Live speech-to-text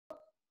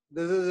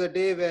this is a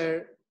day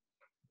where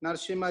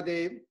Nrshma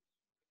Dev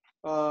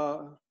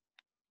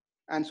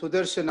and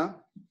Sudarshana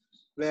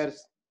were.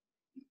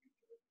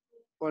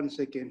 One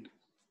second.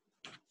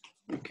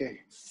 Okay,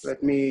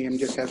 I'm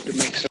just have to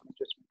make some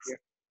adjustment here.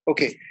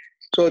 Okay,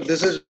 so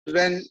this is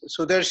when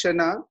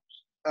Sudarshana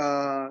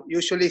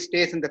usually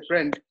stays in the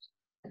front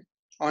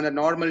on a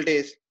normal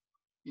days,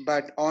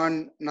 but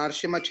on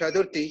Nrshma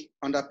Chaturthi,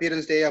 on the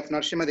appearance day of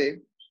Nrshma Dev,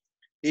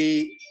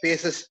 he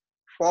faces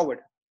forward.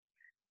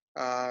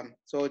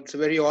 So it's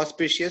very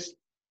auspicious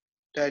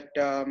that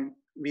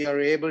we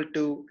are able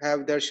to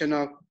have darshan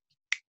of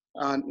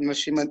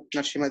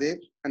Nrshma Dev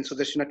and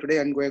Sudarshana today,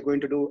 and we're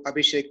going to do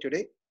Abhishek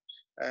today.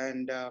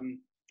 And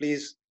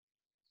please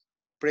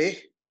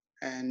pray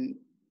and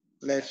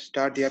let's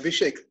start the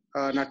Abhishek.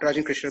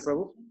 Natarajan Krishna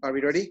Prabhu, are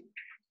we ready?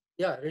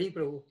 Yeah, ready,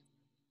 Prabhu.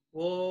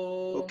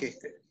 Okay,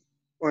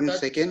 one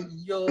second.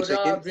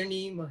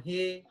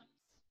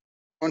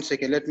 One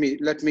second. Let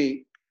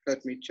me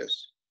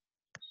just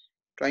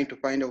trying to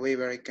find a way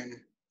where I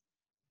can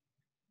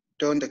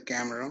turn the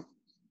camera.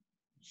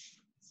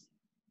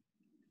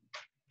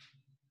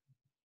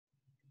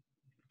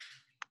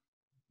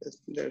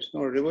 There's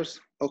no reverse.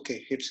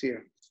 Okay, it's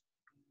here.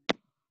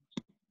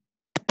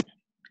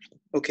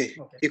 Okay,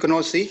 you can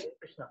all see?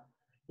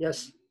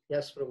 Yes,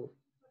 Prabhu.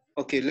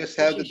 Okay, let's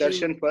have the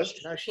darshan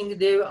first. Nrshma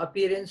Dev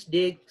Appearance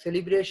Day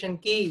celebration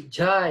ki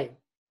jai.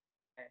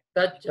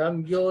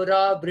 Tacham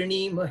yora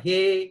brani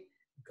mahe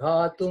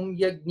ghatum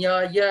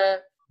yajnaya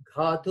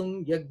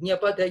ghatum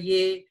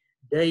yajnapataye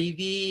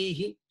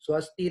daivihi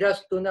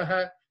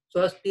swastirastunah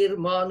swastir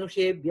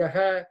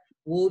manushebhyah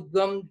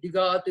urdvam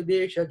digatu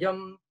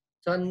beshajam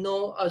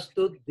sanno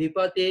astu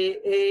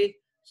dvipate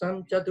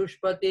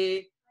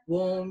samchatushpate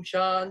Om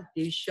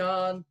Shanti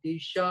Shanti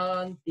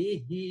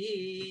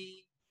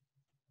Shanti.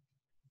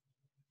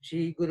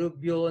 Shri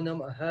Gurubhyo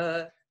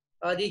Namaha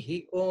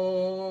Harihi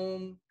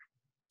Om.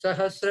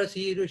 Sahasra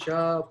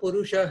Sirusha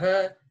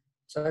Purushaha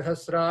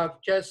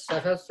Sahasrakshas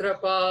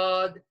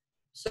Sahasrapad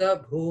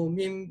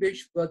Sabhumim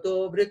Vishvato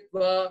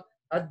Vritva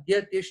Adya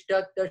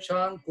Tishtat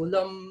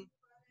Shankulam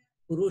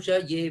Purusha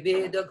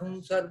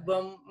Yevedagum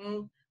Sarvam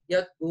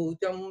Yat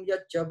Putam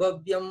Yat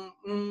Chabhavyam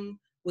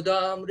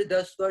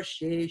Udamridasva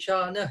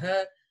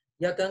Sheshanah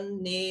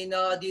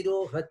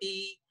Yatannenadirohati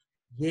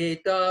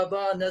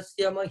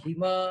Yetavanasya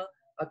Mahima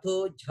Atho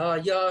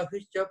Jhaya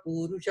Hrisha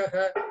Purushah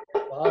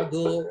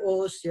Pado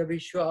Osya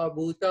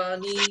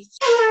Vishwabhutani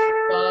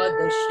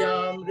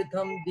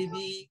Padashyamritam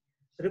Divi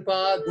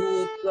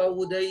Tripadutva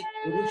Udait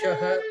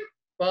Purushah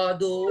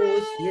Pado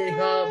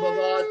Osyeha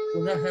Bhavat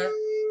Punah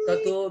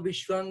Tato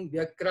Vishwam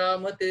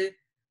Vyakramate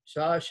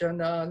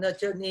Shashana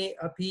Nachane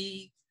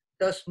Api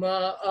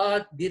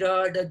Tasmaat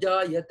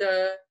Viradajayata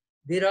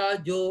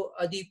Virajo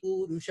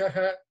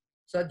Adipurushaha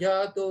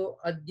Sajato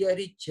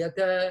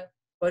Adyarichyata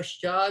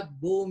Paschat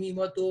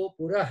Bhumimato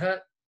Puraha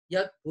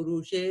Yat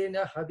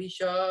Purushena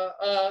Habisha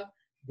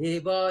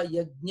Deva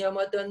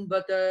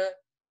Yajnamatanvata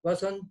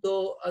Vasanto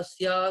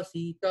Asya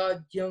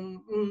Sitajyam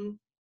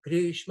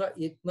Krishma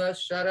Itma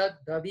Sharad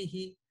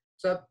Davihi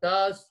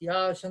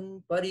Saptasyasan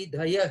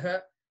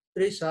Paridhayah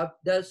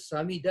Trisabdas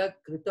Samida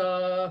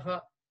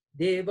Kritaha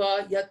Deva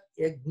Yat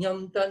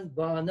Yajnam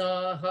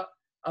Tanvanaha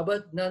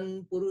Abadnan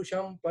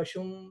Purusham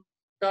Pashum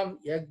Tam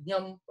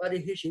Yajnam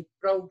Parihishi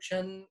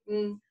Praukshan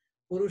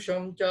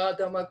Purusham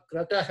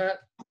Chatamakrataha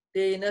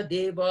Tena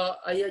Deva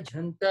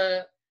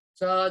Ayajanta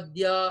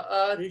Sadhya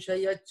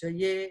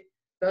Arishayachaye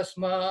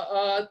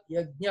Tasmaat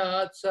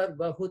Yajnat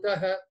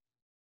Sarvahutaha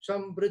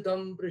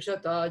Sambritam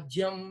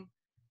Prishatajyam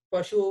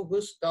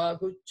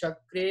Pashugustagu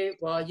Chakre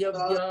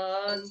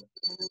Vayavyan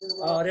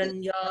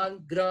Aranyan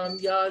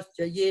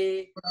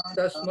Gramyaschaye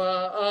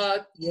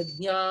Tasmaat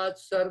Yajnat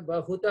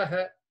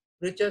Sarvahutaha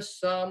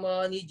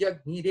Richasamani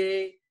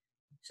Jagnire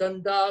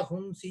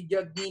Sandahumsi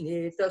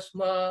Jagnine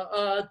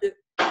Tasmaat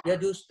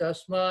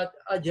Yadustasmat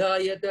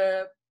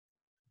Ajayata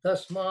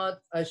Tasmat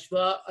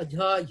Ashva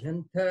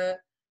Ajayantha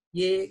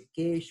Ye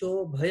Kesho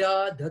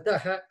Bhaya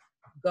Dhatah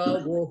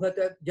Gavohat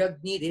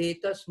Jagnire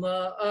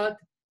Tasmaat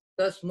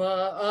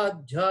Tasmaat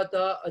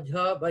Jhata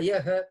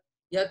Ajhabayah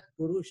Yat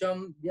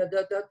Purusham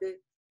Vyadatat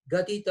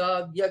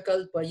Gatita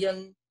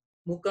Vyakalpayan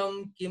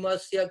Mukam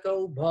Kimasya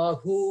Kau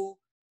Bahu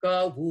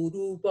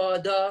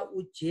Kavurupada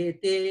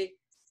Uchete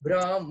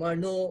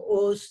Brahmano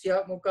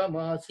Osya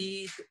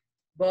Mukamasit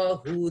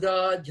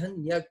Bahura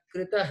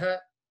Janyakritah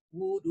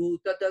Guru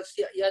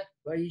Tatasya Yat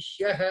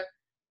Vaishyah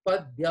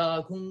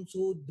Padvyagum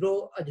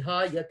Sudro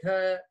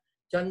Adhayatha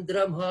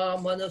Chandramha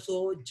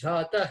Manaso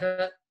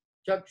Jhatah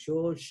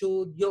Chaksho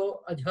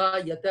Shudyo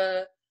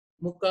Adhayata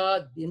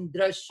Mukad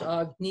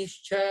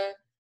Indrashagnischa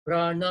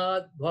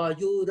Pranad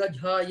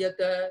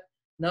Vayurajhayata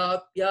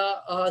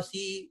Napya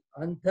Asi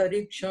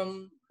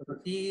Antariksham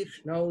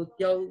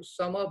Tirshnautyav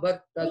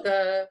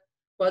Samavartata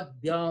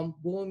Padvyam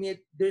Bhumit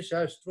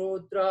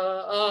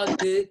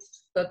Drishastrotraat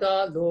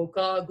Tata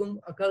Lokagum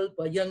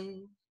Akalpayan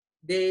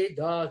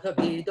Vedaha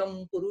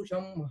Vedam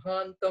Purusham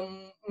Mahantam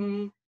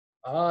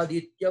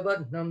Aditya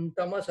Varnam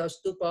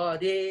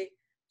Tamasastupade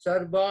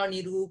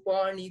Sarvani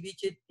Rupani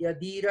Vichitya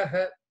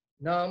Dhiraha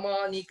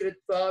नामानि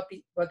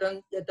कृत्वापि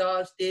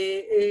वदन्त्यतास्ते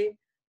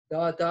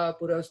दाता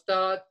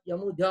पुरस्तात्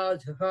यमुधा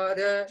जहार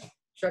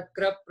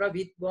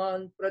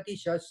शक्रप्रविद्वान्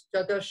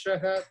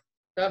प्रतिशश्चतस्रः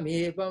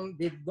तमेवं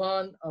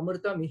विद्वान्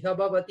अमृतमिह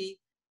भवति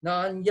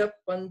नान्यः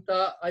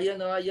पन्था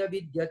अयनाय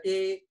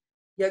विद्यते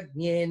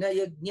यज्ञेन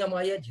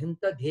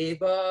यज्ञमयजन्त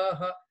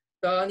देवाः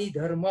तानि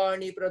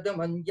धर्माणि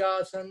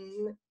प्रथमञ्जासन्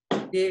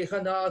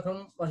देहनाहं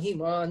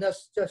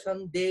महिमानश्च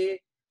सन्धे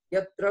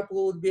यत्र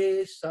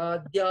पूर्वे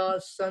साध्याः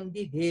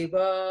सन्ति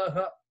देवाः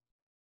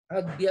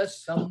अद्य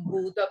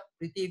सम्भूत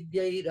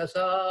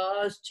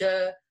पृथिव्यैरसाश्च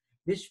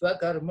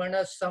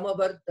विश्वकर्मणः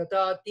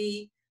समवर्तताति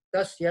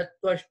तस्य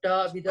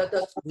त्वष्टा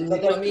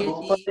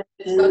विदतस्रूपमेति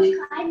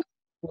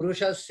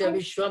पुरुषस्य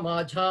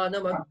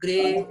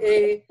विश्वमाझानमग्रे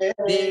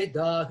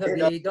वेदाह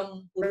वेदं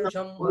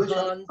पुरुषं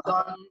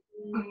महान्तम्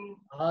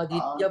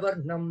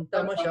आदित्यवर्णं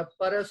तमसः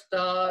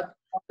परस्तात्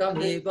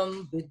तमेवं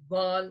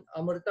विद्वान्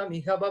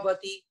अमृतमिह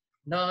भवति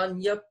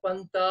नान्यः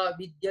पन्था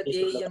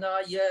विद्यते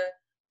यनाय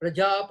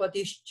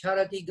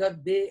प्रजापतिश्चरति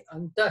गर्भे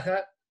अन्तः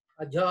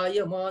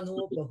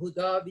अजायमानो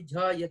बहुधा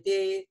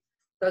विजायते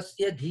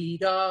तस्य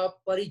धीरा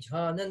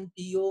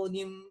परिजानन्ति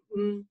योनिं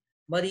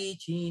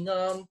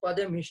मरीचीनां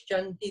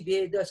पदमिष्यन्ति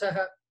वेदसः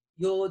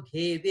यो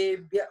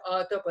देवेभ्य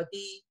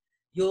आतपति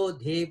यो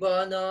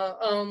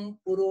देवानां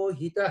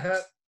पुरोहितः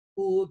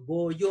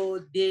पूर्वो यो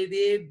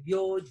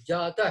देवेभ्यो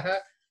जातः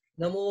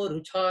नमो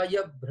रुचाय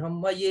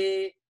ब्रह्मये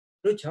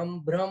रुचं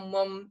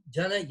ब्रह्मं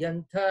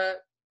जनयन्थ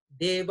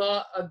देवा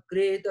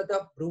अग्रे तत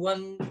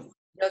ब्रुवन्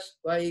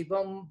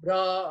यस्त्वैवं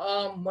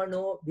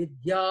ब्राह्मणो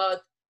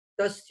विद्यात्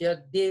तस्य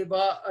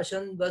देवा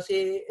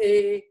अशन्वसे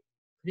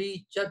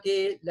ह्रीच्यते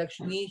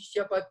लक्ष्मीश्च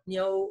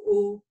पत्न्यौ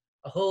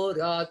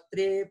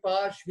अहोरात्रे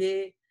पार्श्वे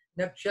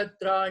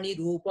नक्षत्राणि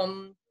रूपम्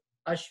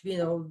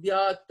अश्विनौ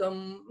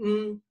व्यात्तम्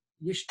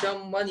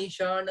इष्टं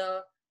मनीषाण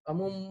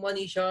अमुं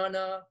मनीषाण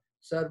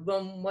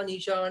सर्वं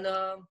मनीषाण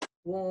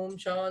ओम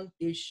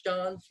शांति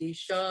शांति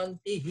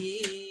शांतिः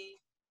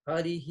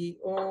हरिः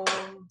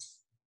ओम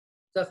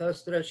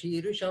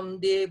सहस्रशीर्षं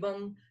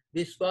देवं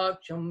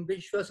विश्वाक्षं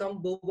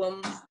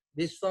विश्वसंभुवं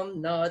विश्वं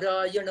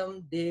नारायणं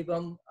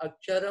देवं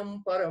अक्षरं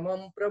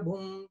परमं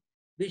प्रभुं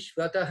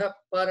विश्वतः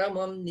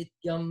परमं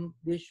नित्यं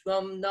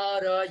विश्वं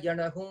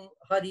नारायणहुं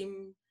हरिं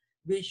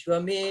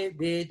विश्वमे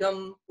वेदं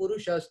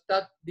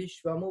पुरुषस्तत्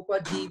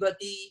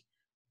विश्वमुपजीवति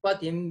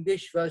पतिं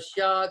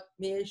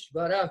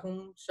विश्वस्यात्मेश्वरहुं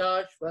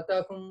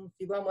शाश्वतहुं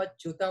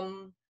शिवमच्युतं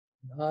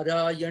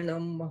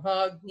नारायणं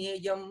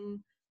महाज्ञेयं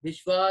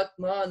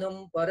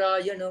विश्वात्मानं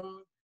परायणं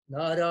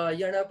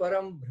नारायण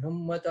परं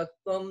ब्रह्म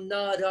तत्त्वं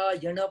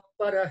नारायण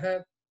परः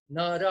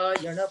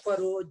नारायण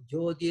परो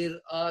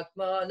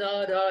ज्योतिरात्मा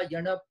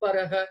नारायण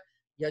परः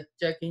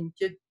यच्च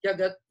किञ्चित्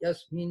जगत्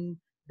यस्मिन्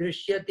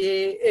दृश्यते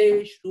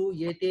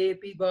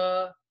श्रूयतेऽपि वा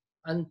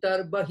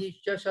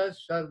अन्तर्बहिश्च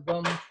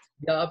सर्वं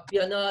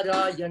व्याप्य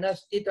नारायण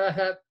स्थितः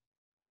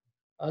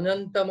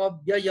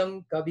अनन्तमव्ययं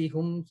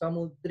कविहुं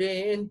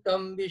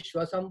समुद्रेऽन्तं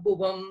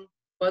विश्वसम्भुवं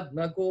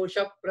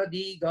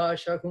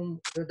पद्मकोशप्रदीगाशहुं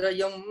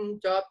हृदयं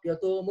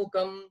चाप्यतो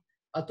मुखम्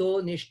अतो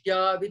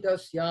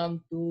निष्ट्यावितस्यां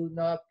तु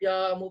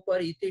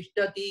नाप्यामुपरि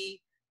तिष्ठति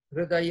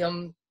हृदयं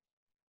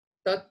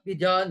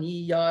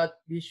तद्विजानीयात्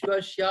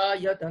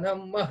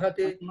विश्वस्यायतनं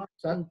महत्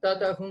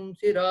सन्ततहुं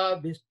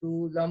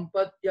शिराभिस्थूलं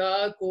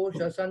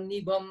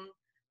पत्याकोशसन्निभं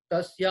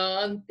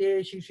तस्यान्ते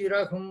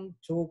शिशिरहुं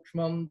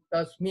सूक्ष्मं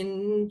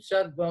तस्मिन्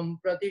सर्वं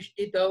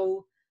प्रतिष्ठितौ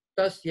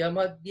तस्य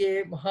मध्ये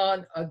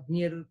महान्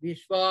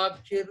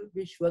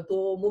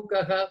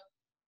अग्निर्विश्वाक्षिर्विश्वतोमुखः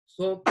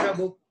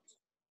सोऽप्रभुक्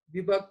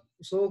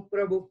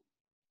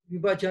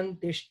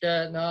विभजन्तिष्ठ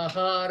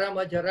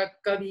नाहारमजरः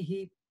कविः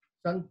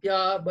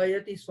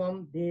सन्त्याभयति स्वं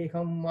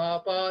देहं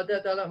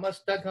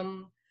आपादतलमस्तकं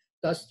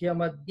तस्य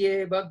मध्ये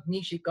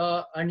भग्निशिखा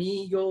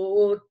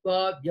अणीयोर्त्वा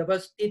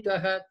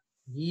व्यवस्थितः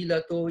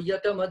नीलतो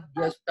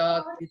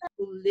यतमध्यस्तात्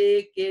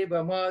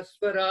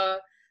पितुल्लेकेवमास्वरा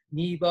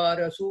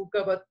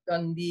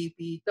नीवारसूकवत्कन्दी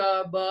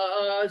पीताभा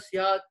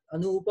स्यात्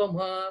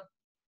अनुपमा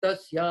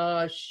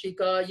तस्याः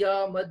शिखाया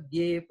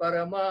मध्ये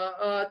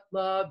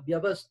परमात्मा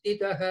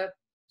व्यवस्थितः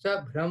स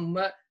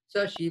ब्रह्म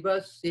स शिवः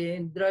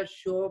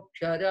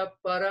सेन्द्रशोऽक्षर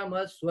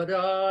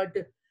परमस्वराट्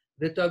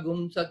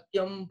ऋतगुं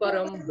सत्यं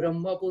परं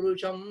ब्रह्म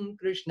पुरुषं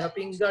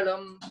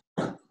कृष्णपिङ्गलम्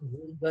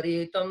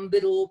ऊर्ध्वरेतं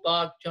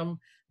विरूपाक्षं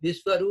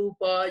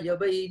विश्वरूपाय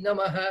वै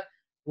नमः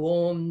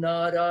ॐ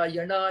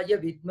नारायणाय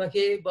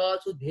विद्महे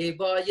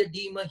वासुदेवाय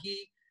धीमहि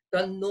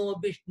तन्नो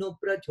विष्णु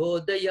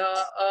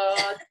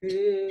प्रचोदयात्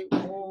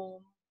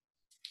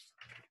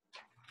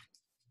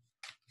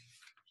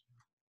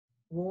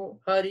ॐ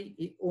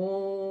हरि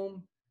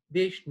ॐ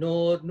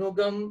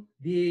विष्णोर्नुगं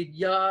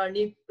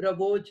वीर्याणि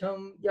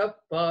प्रवोचं यः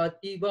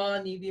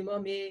पार्थिवानि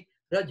विममे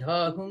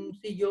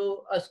रजाहुंसि यो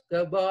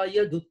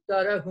अस्कबाय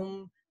दुत्तरहुं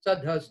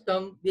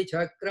सधस्तं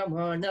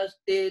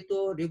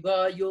विचक्रमाणस्तेतो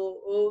ऋगायो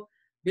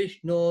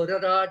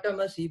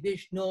विष्णोरराटमसि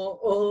विष्णो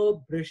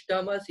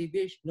भृष्टमसि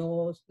विष्णो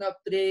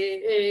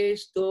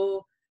स्नप्त्रेस्तो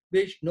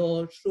विष्णो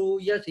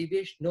श्रूयसि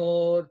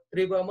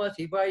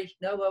विष्णोर्त्रिवमसि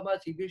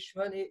वैष्णवमसि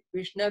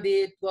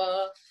विष्णवे त्वा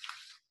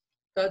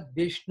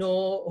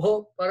तद्विष्णोः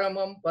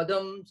परमं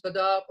पदं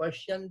सदा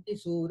पश्यन्ति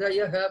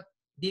सूरयः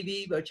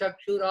दिवीव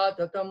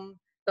चक्षुराततं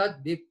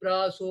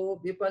तद्विप्रासो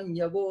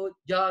विपन्यवो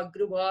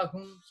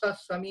जागृवाहुं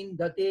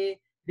समिन्दते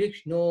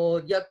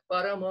विष्णोर्यत्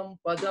परमं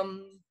पदं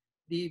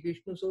श्री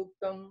विष्णु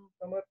सूक्तं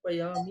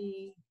समर्पयामि.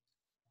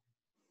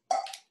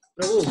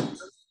 प्रभु,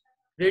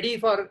 ready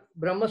for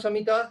Brahma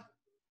Samhita?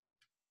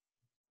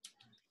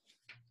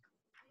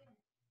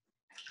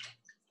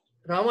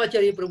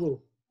 Ramacharya Prabhu.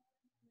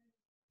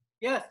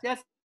 Yes, yes.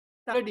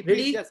 Ready?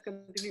 Ready? Yes,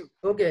 continue.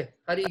 Okay.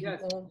 Hari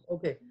Yes. Om.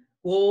 Okay.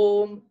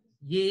 Om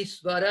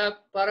Yisvara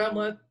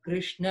Parama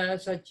Krishna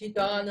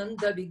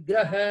Sachitananda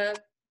Vigraha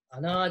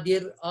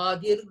Anadir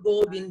Adir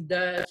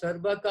Govinda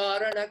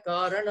Sarvakarana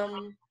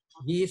Karanam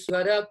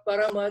Yisvara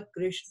Parama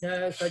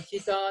Krishna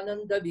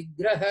Sachitananda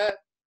Vigraha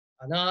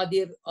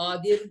Anadir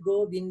Adir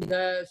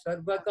Govinda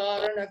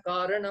Sarvakarana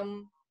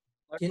Karanam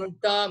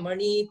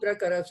Chintamani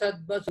Prakara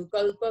Sadva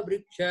Sukalpa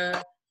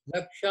Vriksha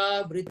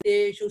Laksha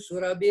Briteshu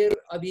Surabir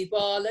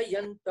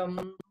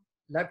Abhipalayantam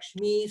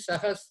Lakshmi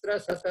Sahasra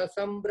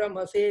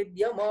Sasasambhrama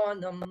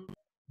Sevyamanam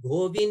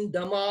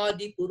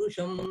Govindamadi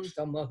Purusham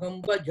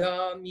Tamaham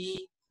Bhajami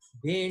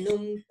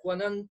Venum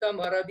Kwanantam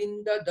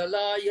Aravinda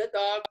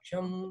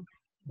Dalayataksham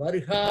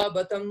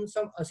Barhabatam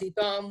Sam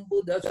Asitam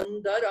Buddha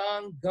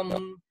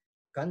Sundarangam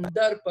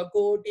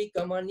Kandarpakoti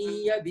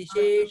Kamaniya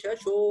Vishesha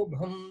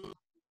Shobham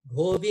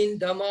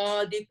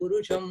Govindamadi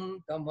Purusham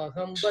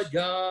Tamaham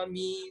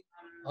Bhajami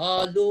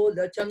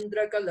Alola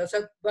Chandrakala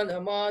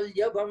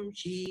Satvanamalya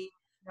Vamshi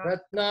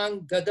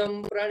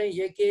Ratnangadam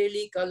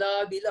Pranayakeli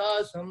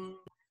Kalavilasam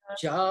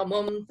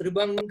Shyamam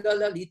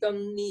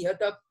Tribangalalitam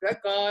Niyata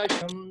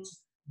Prakasham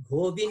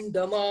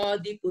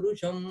Govindamadi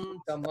Purusham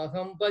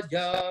Tamaham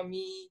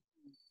Bhajami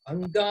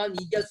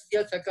Angani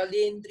Yasya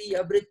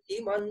Sakalendriya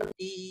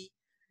Vrittimanti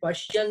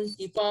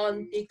Pashyanti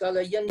Panti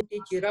Kalayanti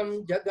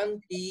Chiram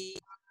Jaganti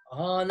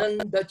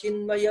Ananda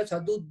Chinmaya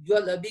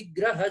Sadujvala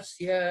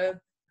Vigrahasya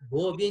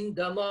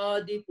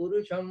Govindamadi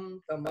Purusham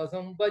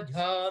Tamaham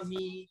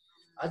Bhajami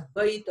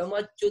Advaitam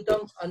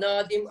Achyutam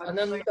Anadim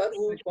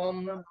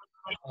Anantarupam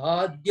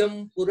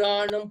Adyam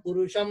Puranam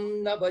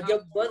Purusham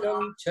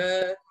Navayabbanam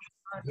Cha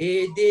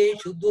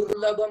Vedeshu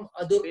Durlabam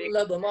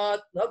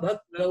Adurlabamatma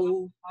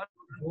Bhaktau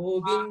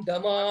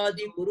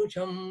Govindamadi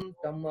Purusham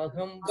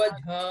Tamaham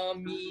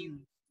Bhajami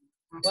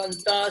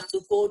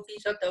Vantastu Koti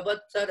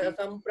Satavatsara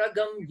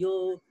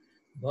Sampragamyo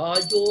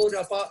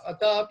Vajorapa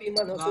Atapi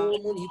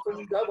Manaso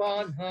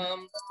Munipundavanham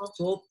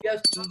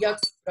Sopyastiyat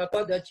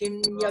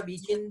Prapadachimya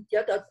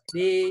Vichintya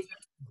Tattve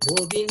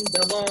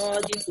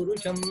Govindamadi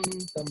Purusham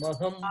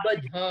Tamaham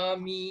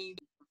Bhajami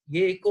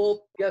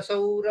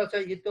Yekopyasau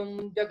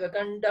Rasayitum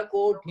Jagatanda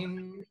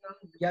Kothim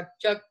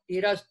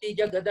Yakshaktirasti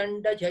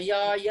Jagadanda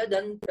Jayaya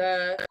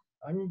Danta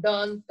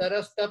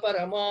Andantarasta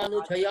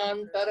Paramanu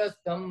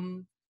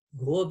Chayantarastam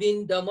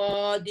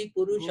Govindamadi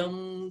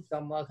Purusham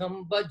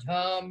Tamaham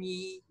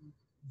Bhajami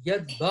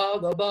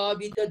Yadbhava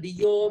Bhavita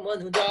Diyo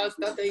Manudas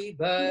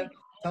Tataiva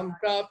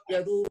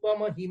Samprapya Rupa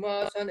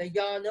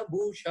Mahimasanayana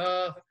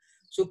Bhusha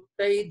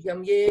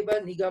Suktaidyam Yeva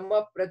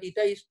Nigama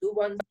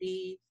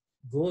Pratitaistuvanti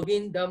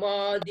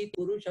Govindamadi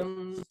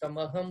Purusham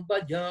Tamaham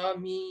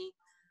Bhajami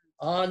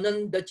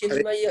Ananda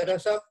Chinmaya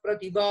Rasa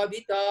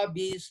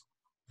Pratibhavitabhis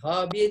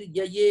Dhabir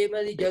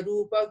Yayema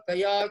Nijarupa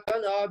Kaya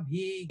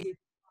Kalabhi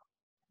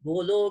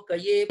Bolo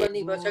Kayeva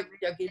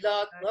Nivasakya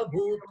Kilatma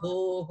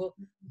Bhutho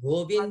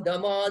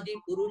Govindamadi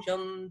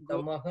Purusham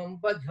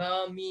Tamaham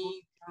Bhajami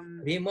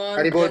Riman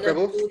Haribol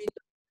Prabhu.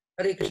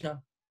 Hare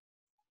Krishna.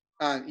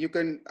 You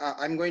can.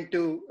 I'm going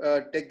to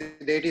take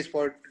the deities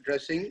for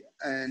dressing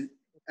and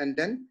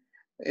then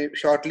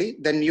shortly.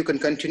 Then you can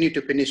continue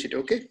to finish it.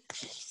 Okay.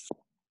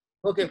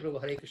 Okay, Prabhu.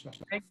 Hare Krishna.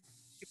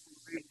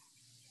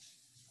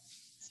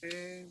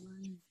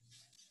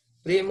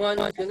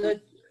 Preman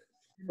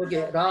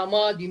Okay,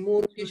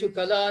 Ramadimurtishu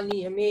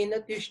Kalani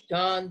Yamena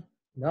Tishtan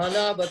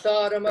Nana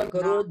Vatarama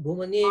Karod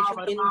Bhumaneshu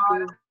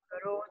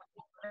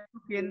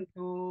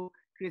Kintu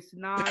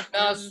Krishna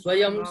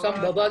Swayam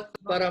Sambhavat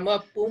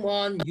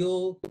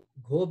Paramapumanyo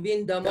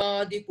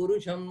Govindamadi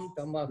Purusham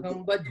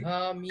Tamaham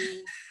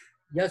Bhajami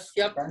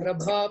Yasya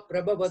Prabha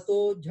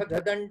Prabhavato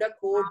Jagadanda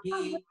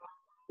Koti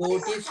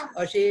Kotis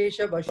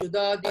Ashesha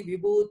Vashudadi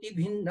Vibhuti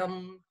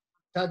Bhinnam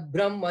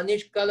Tadbrahma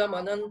Nishkalam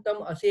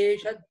Anantam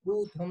Aseshat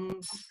Bhutam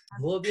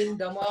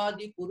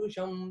Govindamadi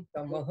Purusham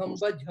Tamaham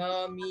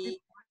Bhajami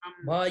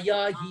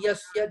Maya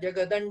Hiyasya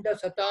Jagadanda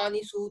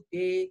Satani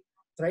Sute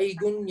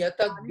Traigunya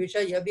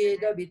Tadvishaya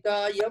Veda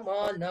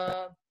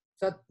Vitayamana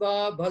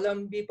Sattva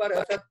Bhalam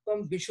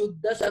Viparasatvam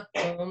Vishuddha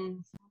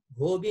Sattvam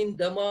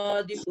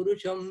Govindamadi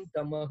Purusham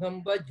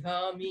Tamaham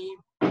Bhajami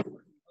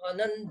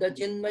Ananda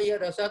Chinmaya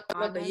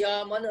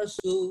Rasatmataya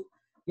Manasu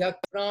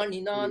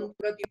Yakpraninan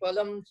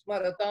Pratipalam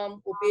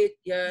Smaratam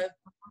Upetya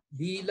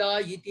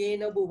Leela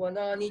Yitena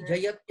Bhuvanani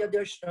Jayatya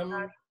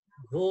Dashram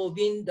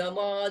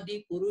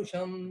Govindamadi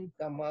Purusham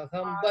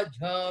Tamaham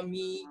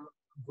Bhajami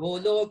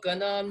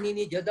Golokanamni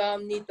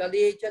Nijadamni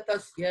Talecha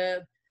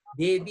Tasya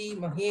Devi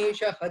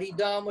Mahesha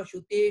Haridama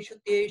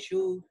Shuteshu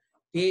Teshu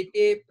ते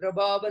ते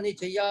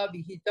प्रभावनिचया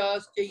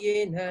विहिताश्च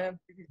येन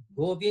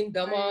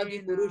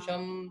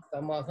गोविन्दमादिपुरुषं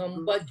तमहं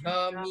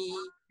भजामि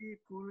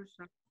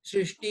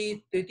सृष्टि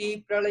स्थिति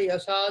प्रलय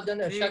साधन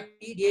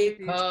शक्ति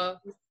रेखा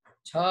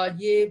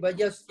छाये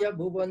वयस्य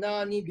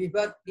भुवनानि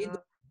विभक्ति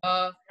दुःखा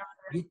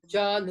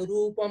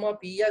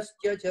इच्छानुरूपमपि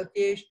यस्य च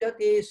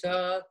चेष्टते सा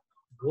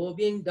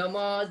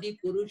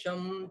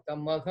गोविन्दमादिपुरुषं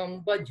तमहं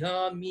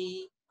भजामि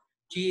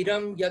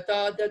चिरं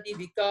यथा दति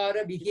विकार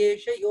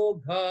विहेश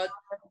योगात्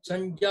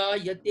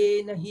संजायते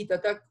न हि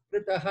ततः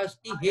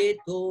कृतहस्ति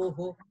हेतोः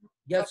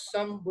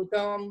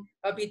यस्सम्भुतम्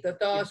अपि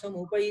तथा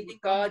समुपैति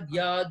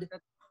कार्याद्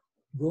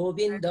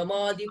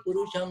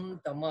गोविन्दमादिपुरुषं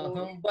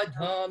तमहं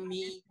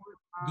भजामि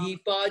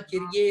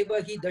दीपाचिर्येव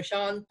हि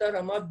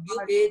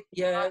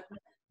दशान्तरमभ्युपेत्य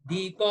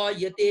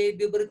दीपायते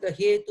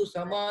विवृतहेतु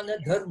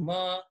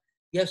समानधर्मा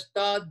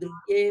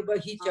यस्तादृग्येव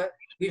हि च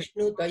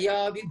विष्णुतया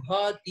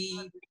विभाति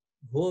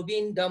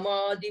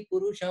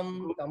गोविन्दमादिपुरुषं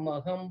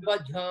तमहं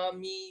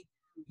भजामि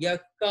यः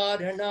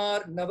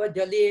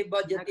कारणार्णवजले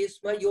भजति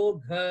स्म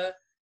योगः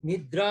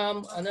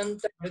निद्राम्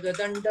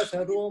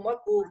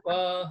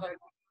अनन्तजगदण्डसरोमकूपाः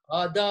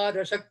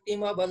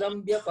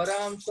आधारशक्तिमवलम्ब्य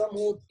परां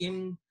स्वमूर्तिं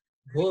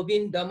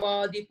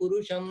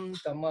गोविन्दमादिपुरुषं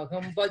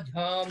तमहं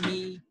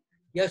भजामि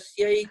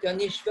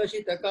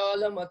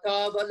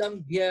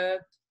यस्यैकनिश्वसितकालमथावलम्ब्य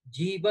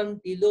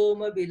जीवन्ति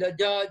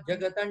लोमविलजा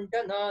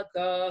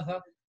जगदण्डनाथाः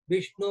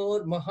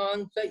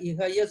विष्णोर्महान् स इह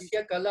यस्य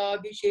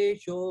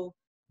कलाविशेषो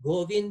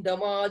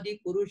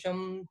गोविन्दमादिपुरुषं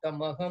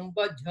तमहं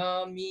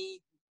भजामि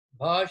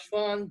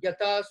भाष्वान्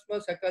यथा स्म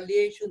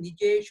सकलेषु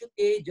निजेषु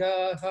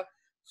तेजाः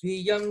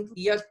स्वीयं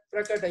कियत्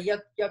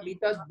प्रकटयत्यपि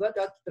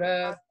तद्वदत्र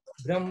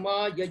ब्रह्मा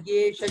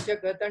ययेष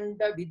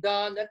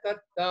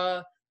जगदण्डविधानकर्ता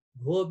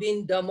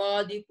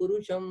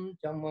गोविन्दमादिपुरुषं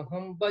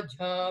तमहं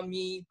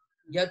भजामि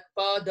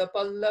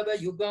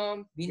यत्पादपल्लवयुगां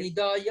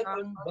विनिधाय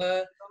कुम्भ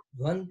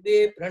द्वन्द्वे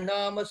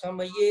प्रणाम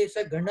समये स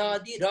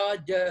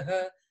गणाधिराजः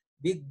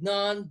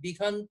विघ्नान्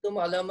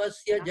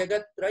विहन्तुमलमस्य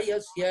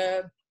जगत्त्रयस्य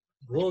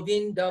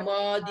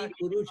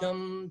गोविन्दमादिपुरुषं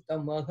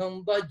तमहं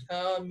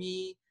भजामि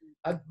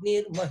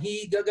अग्निर्मही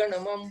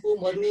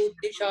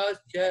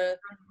गगनमम्बुमरुद्दिशाश्च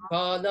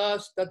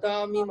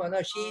कालास्तथामि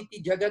मनशीति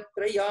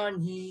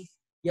जगत्त्रयाणि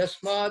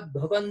यस्माद्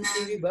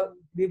भवन्ति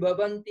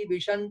विभवन्ति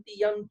विशन्ति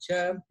यं च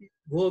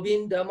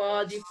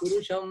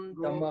गोविन्दमादिपुरुषं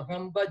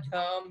तमहं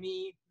भजामि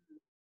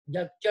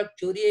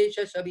यच्चक्षुरेश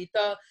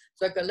सविता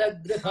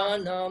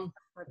सकलग्रहाणां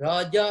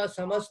राजा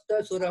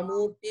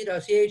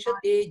समस्तसुरमूर्तिरशेष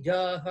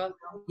तेजाः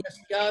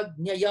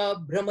यस्याज्ञया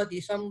भ्रमति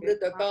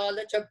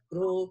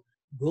संवृतकालचक्रो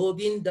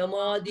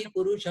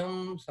गोविन्दमादिपुरुषं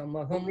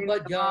समहं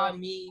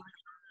भजामि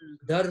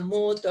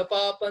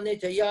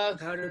धर्मोत्पापनचया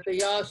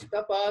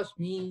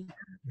हृतयास्तपास्मि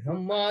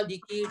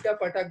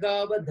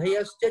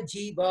ब्रह्मादिकीटपटगावधयश्च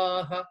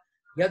जीवाः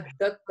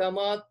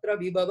यद्दत्तमात्र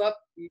विभव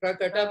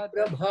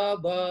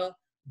प्रकटप्रभाव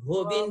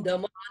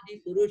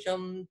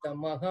गोविन्दमादिपुरुषं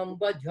तमहं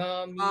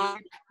भजामि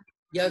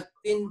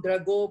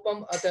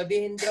यस्मिन्द्रगोपम्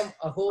अतवेन्द्रम्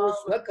अहो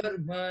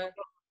स्वकर्म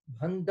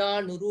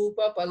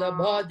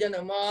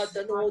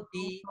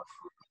बन्धानुरूपफलभाजनमातनोति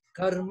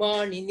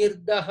कर्माणि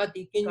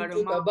निर्दहति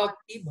किञ्चित्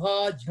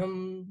भक्तिभाजम्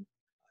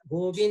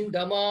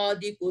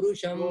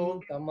गोविन्दमादिपुरुषं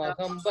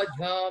तमहं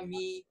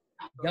भजामि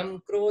यं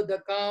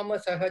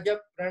क्रोधकामसहज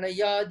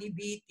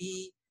प्रणयादिभीति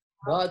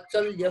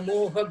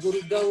वात्सल्यमोह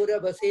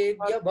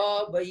गुरुगौरवसेव्य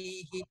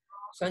भावैः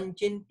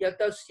संचिन्त्य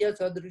तस्य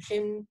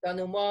सदृशीं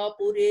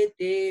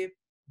तनुमापुरेते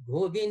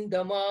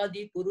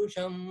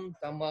गोविन्दमादिपुरुषं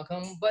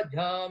तमहं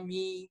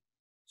भजामि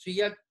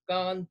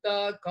श्रियकान्ता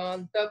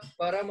कान्तः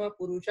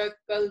परमपुरुषः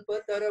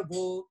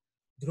कल्पतरवो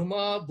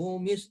ध्रुमा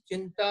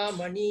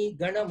भूमिश्चिन्तामणि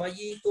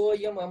गणमयी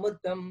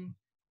तोयममृतं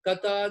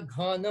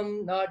कथाघानं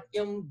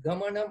नाट्यं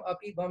गमनम्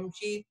अपि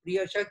वंशी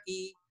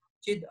प्रियसखी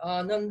चिद्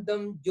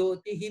आनन्दं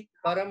ज्योतिः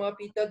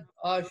परमपि तद्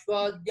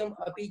आस्वाद्यम्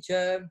अपि च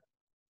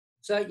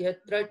स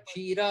यत्र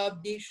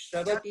क्षीराब्धि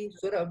श्रवति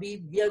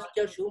सुरभिभ्यश्च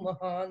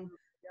सुमहान्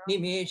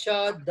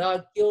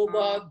निमेषाद्दाक्यो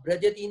वा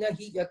व्रजति न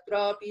हि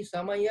यत्रापि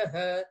समयः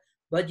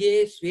भजे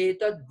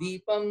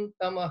श्वेतद्वीपं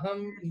तमहं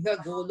इह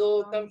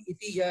गोलोकम्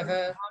इति यः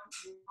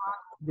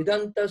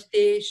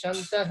विदन्तस्ते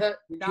शन्तः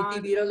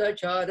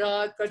क्षितिविरलचारा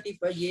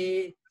कटिपये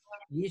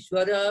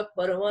ईश्वर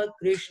परम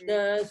कृष्ण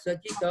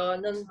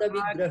सच्चिदानंद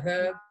विग्रह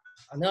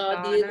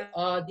अनादिर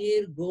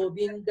आदिर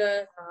गोविंद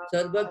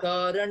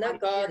सर्वकारण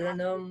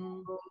कारणम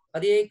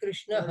हरे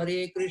Krishna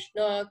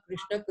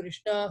Krishna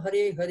Krishna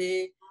Hare Hare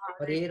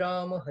Hare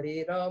Ram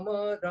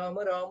Ram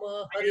Ram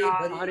Hare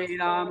Hare Hare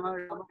Rama,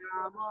 Rama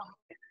Rama,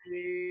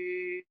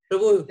 Hare.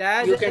 Prabhu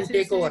Jai you Jai can Shri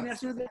take Shri over.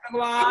 Nrsimha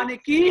Bhagwan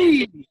ki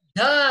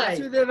Jai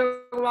Nrsimha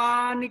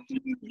Bhagwan ki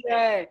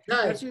jai.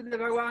 Jai. Nrsimha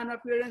Bhagwan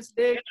Appearance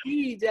Day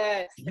ki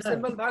jai. Jai.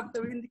 Assembled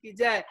Bhaktavind ki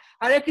jai.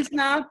 Hare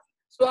Krishna.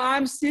 So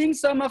I'm seeing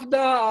some of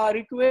the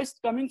requests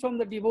coming from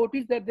the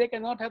devotees that they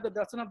cannot have the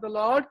darshan of the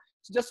Lord.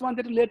 So just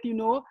wanted to let you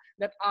know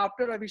that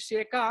after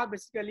Abhisheka,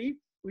 basically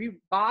we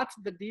bath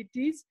the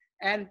deities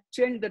and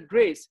change the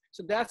dress.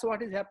 So that's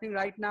what is happening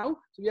right now.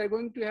 So we are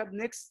going to have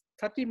next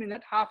 30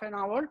 minutes, half an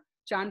hour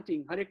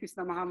chanting Hare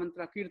Krishna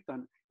Mahamantra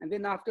Kirtan. And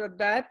then after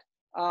that,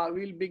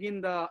 we'll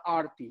begin the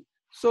Aarti.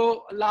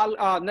 So, Lal,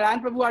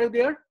 Narayan Prabhu, are you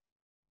there?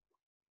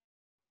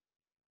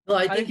 No,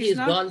 I Hare think he is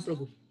Krishna. gone,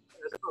 Prabhu.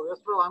 Yes,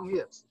 bro, I'm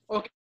here.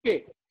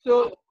 Okay.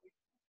 So,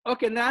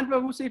 okay, Narayan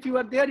Prabhu, so if you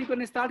are there, you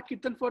can start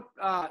Kirtan for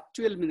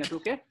 12 minutes,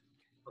 okay?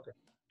 Okay.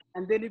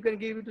 And then you can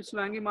give it to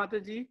Swangi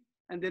Mataji,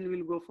 and then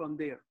we'll go from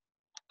there.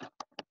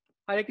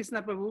 Hare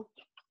Krishna Prabhu,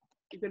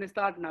 you can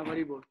start now,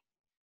 Hari Bol.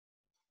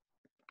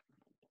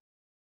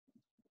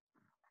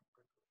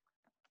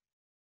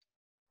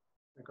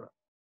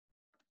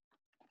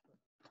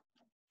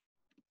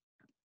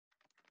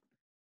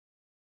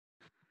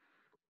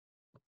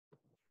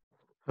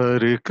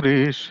 Hare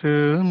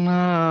Krishna,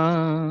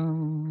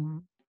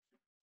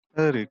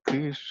 Hare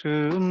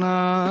Krishna,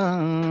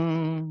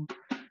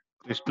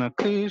 Krishna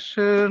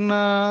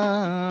Krishna,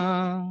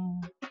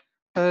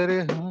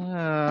 Hare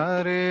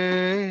Hare,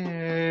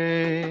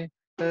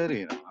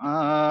 Hare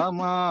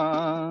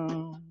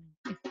Rama,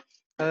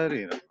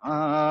 Hare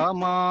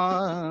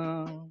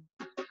Rama,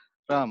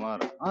 Rama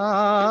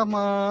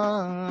Rama,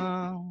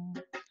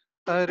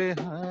 Hare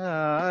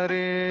Hare,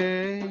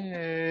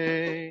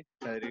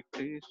 Hare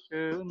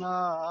Krishna,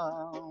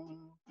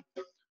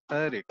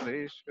 Hare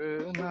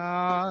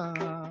Krishna,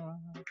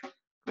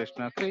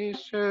 Krishna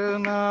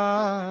Krishna,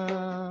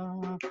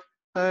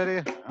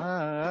 Hare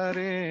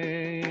Hare,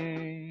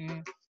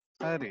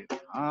 Hare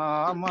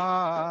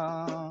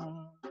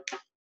Rama,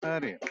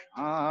 Hare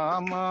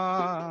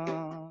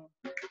Rama,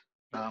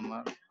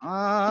 Rama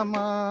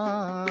Rama,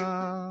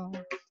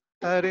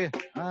 Hare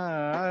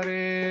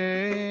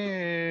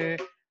Hare,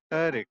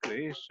 Hare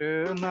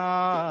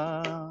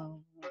Krishna,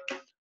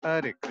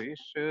 Hare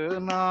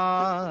Krishna,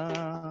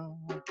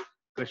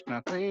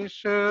 Krishna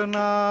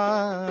Krishna,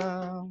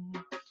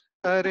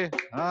 Hare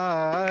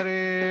Hare,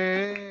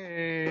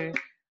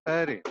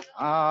 Hare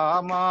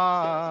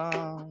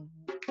Rama,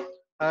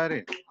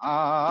 Hare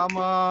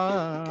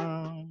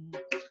Rama,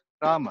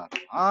 Rama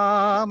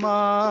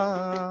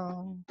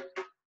Rama,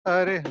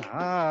 Hare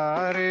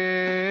Hare,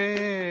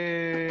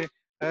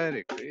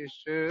 Hare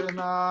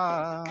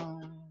Krishna,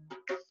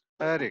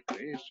 Hare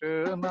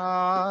Krishna,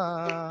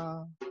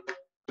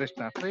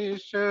 Krishna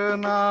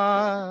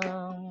Krishna,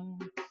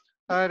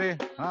 Hare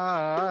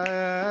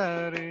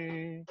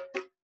Hare,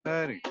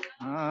 Hare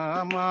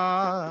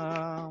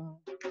Rama,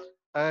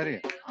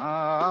 Hare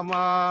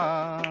Rama,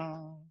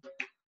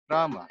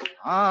 Rama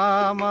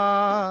Rama,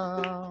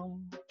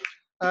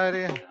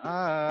 Hare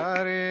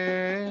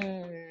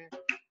Hare,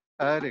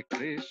 Hare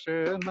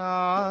Krishna,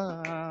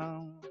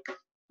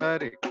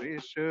 Hare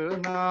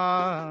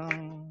Krishna,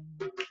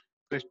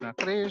 Krishna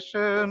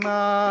Krishna,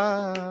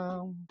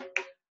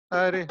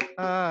 Hare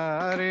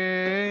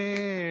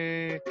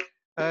Hare,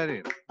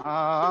 Hare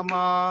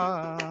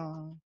Rama,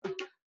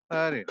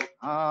 Hare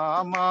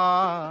Rama,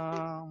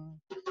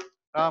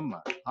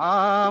 Rama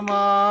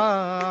Rama,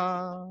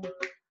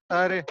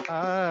 Hare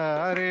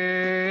Hare,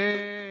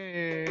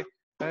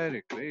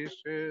 Hare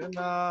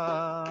Krishna,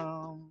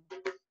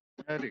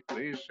 Hare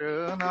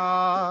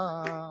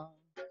Krishna,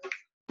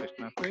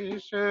 Krishna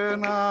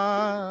Krishna,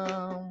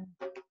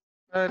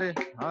 Hare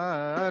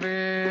Hare,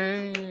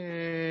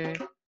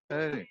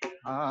 Hare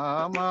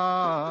Rama,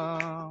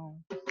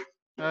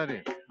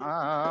 Hare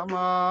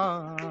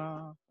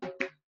Rama,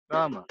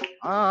 Rama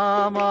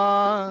Rama,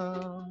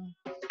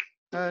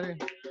 Hare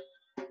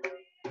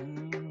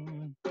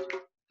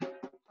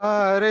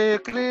Hare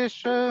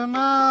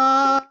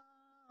Krishna,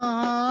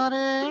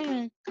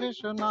 Hare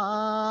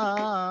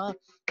Krishna,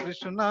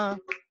 Krishna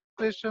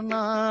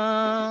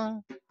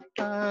Krishna,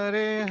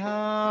 Hare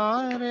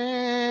Hare,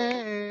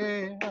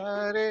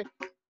 Hare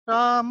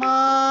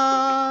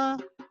Rama,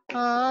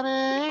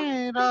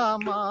 Hare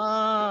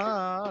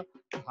Rama,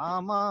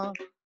 Rama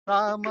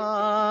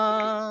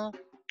Rama,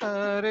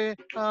 Hare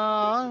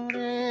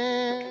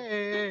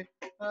Hare,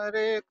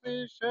 Hare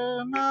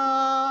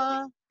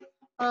Krishna,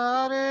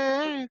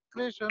 Hare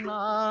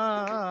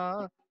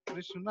Krishna,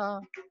 Krishna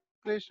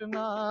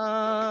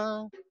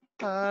Krishna,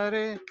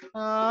 Hare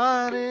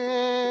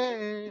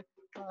Hare,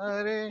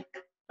 Hare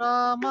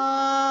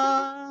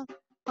Rama,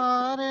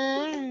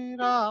 Hare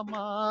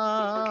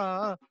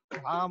Rama,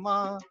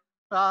 Rama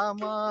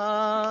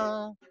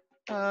Rama,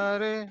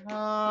 Hare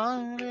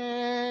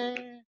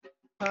Hare,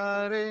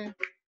 Hare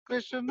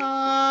Krishna,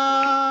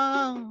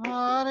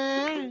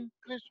 Hare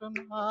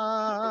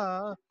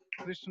Krishna,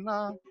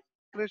 Krishna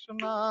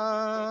Krishna,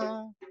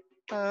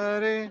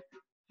 Hare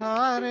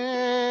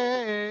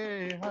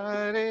Hare,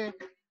 Hare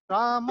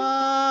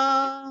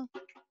Rama,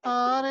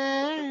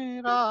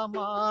 Hare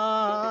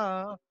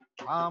Rama,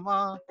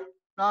 Rama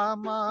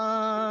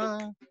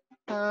Rama,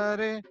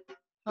 Hare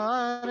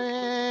Hare,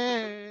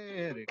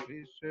 Hare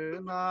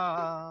Krishna,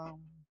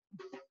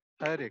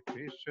 Hare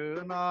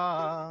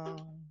Krishna,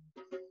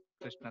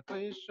 Krishna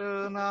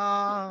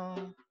Krishna,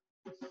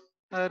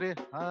 Hare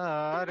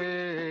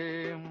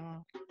Hare,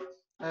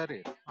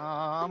 Hare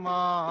Rama,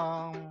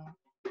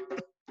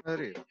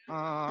 Hare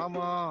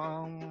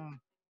Rama,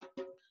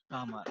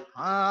 Rama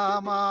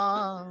Rama,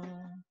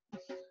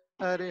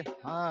 Hare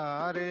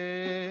Hare,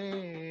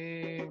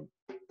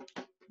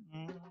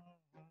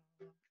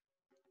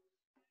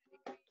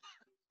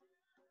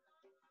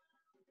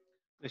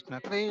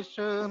 Krishna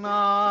Krishna,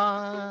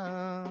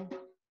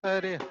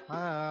 Hare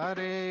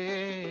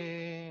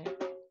Hare,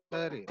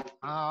 Hare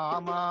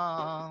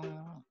Rama,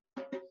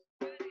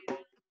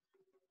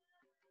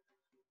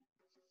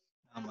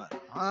 Rama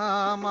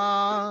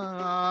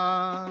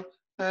Rama,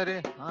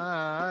 Hare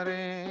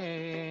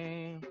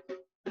Hare.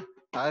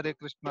 Hare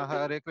Krishna,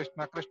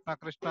 Krishna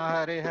Krishna,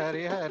 Hare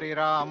Hare, Hare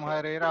Ram,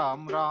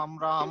 Ram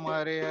Ram,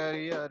 Hare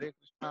Hare, Hare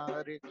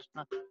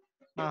Krishna,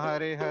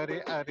 Hare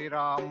Hare, Hare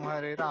Ram,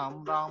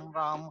 Ram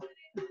Ram.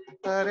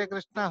 Hare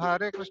Krishna,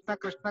 Krishna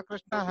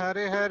Krishna,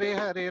 Hare Hare,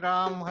 Hare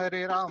Ram,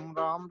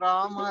 Ram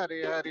Ram,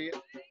 Hare Hare.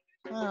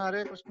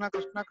 Hare Krishna,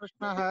 Krishna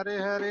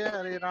Hare Hare,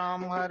 Hare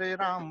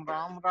Ram,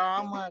 Ram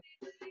Ram.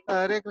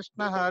 Hare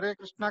Krishna,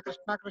 Krishna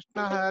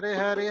Krishna, Hare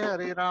Hare,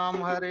 Hare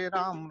Ram,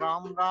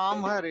 Ram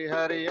Ram, Hare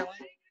Hare.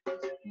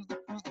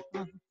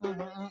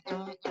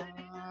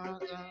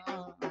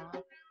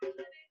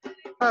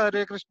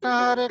 Hare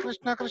Krishna,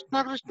 Krishna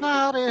Krishna,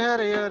 Hare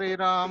Hare, Hare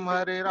Ram,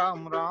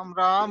 Ram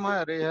Ram,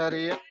 Hare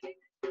Hare.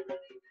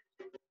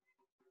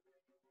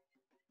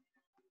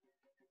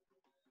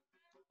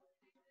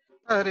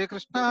 Hare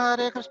Krishna,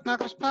 Krishna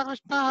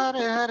Krishna,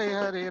 Hare Hare,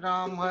 Hare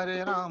Ram,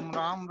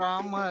 Ram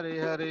Ram, Hare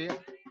Hare.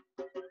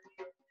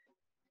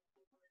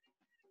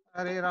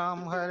 Hare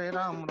Ram,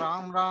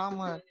 Ram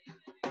Ram,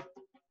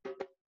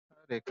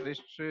 Hare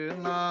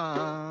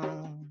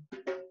Krishna,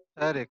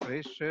 Hare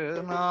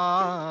Krishna,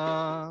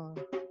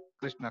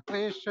 Krishna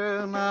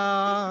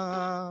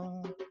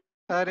Krishna,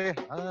 Hare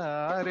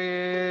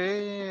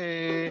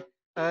Hare,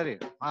 Hare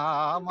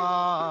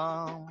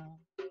Rama,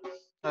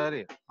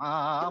 Hare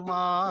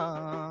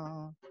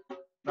Rama,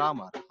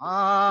 Rama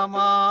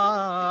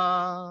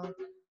Rama,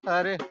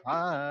 Hare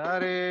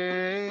Hare,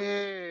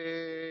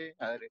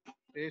 Hare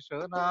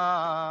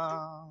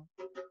Krishna,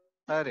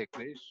 Hare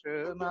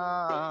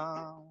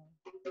Krishna,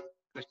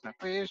 Krishna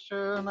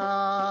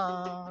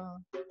Krishna,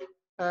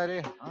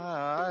 Hare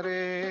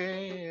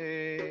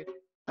Hare,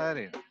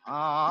 Hare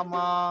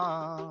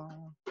Rama,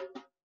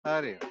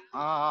 Hare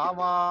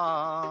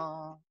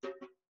Rama,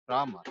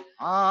 Rama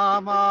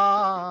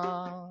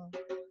Rama,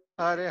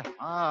 Hare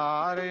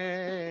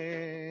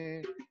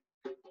Hare,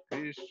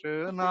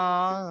 Krishna,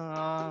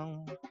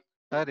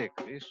 Hare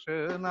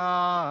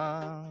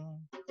Krishna,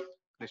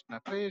 Krishna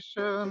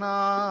Krishna,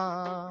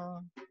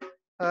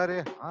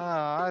 Hare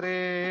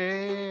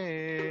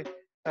Hare,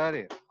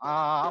 Hare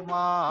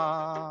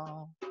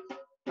Rama,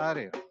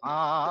 Hare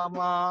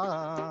Rama,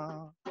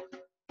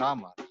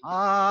 Rama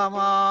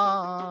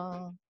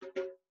Rama,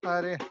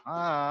 Hare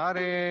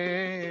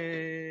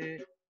Hare.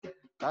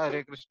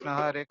 Hare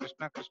Krishna,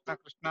 Krishna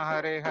Krishna,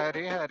 Hare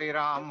Hare, Hare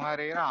Ram,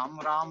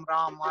 Ram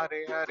Ram,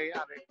 Hare Hare,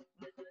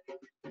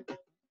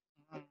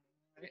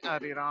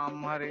 Hare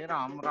Ram,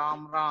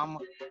 Ram Ram.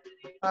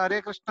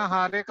 Hare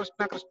Krishna,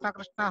 Krishna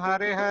Krishna,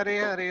 Hare Hare,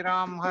 Hare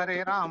Ram,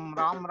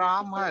 Ram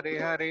Ram, Hare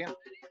Hare.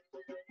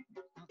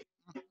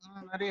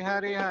 Hare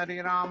Hare,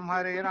 Hare Ram,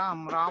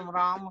 Ram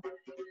Ram.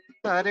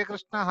 Hare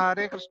Krishna,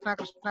 Krishna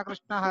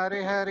Krishna,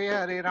 Hare Hare,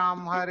 Hare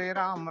Ram,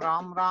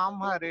 Ram Ram,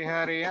 Hare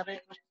Hare. Hare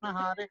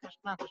Krishna,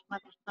 Krishna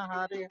Krishna,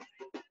 Hare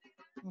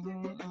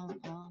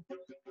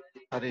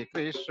Hare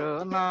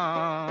Krishna,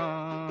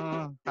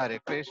 Hare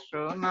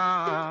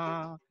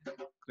Krishna,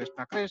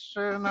 Krishna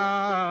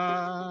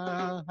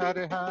Krishna,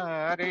 Hare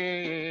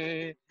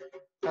Hare,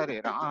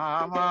 Hare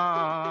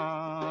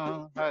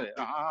Rama, Hare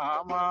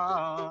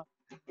Rama,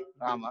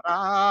 Rama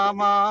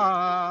Rama,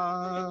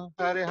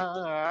 Hare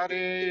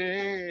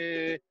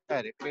Hare,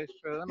 Hare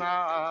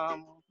Krishna,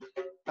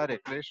 Hare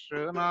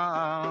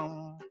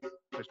Krishna,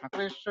 Krishna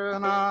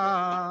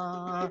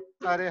Krishna,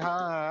 Hare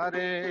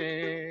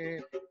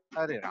Hare,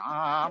 Hare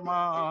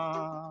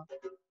Rama,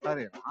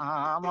 Hare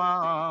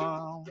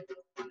Rama,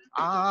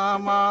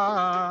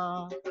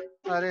 Rama,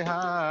 Hare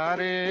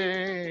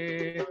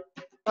Hare,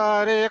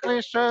 Hare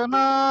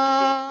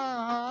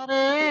Krishna,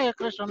 Hare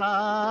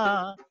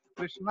Krishna,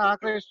 Krishna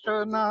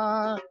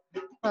Krishna,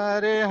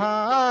 Hare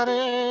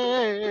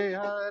Hare,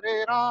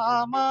 Hare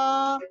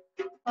Rama,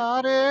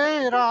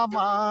 Hare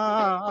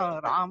Rama,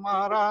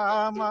 Rama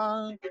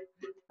Rama,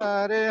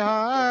 Hare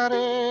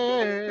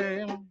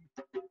Hare,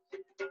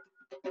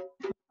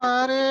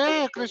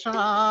 Hare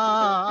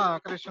Krishna,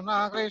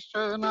 Krishna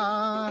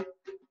Krishna,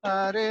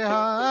 Hare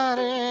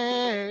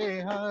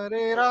Hare,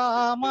 Hare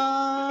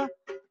Rama,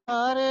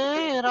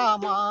 Hare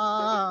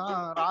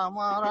Rama,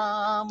 Rama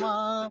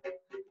Rama,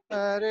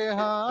 Hare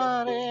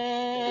Hare.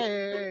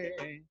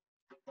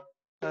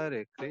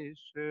 Hare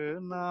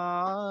Krishna,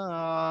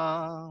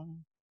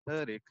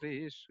 Hare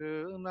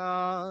Krishna,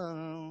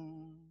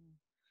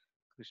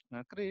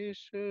 Krishna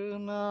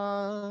Krishna,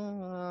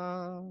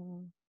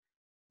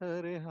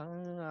 Hare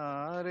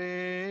Hare,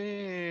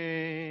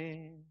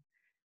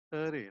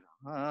 Hare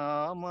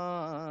Rama,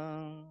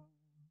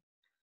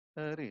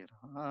 Hare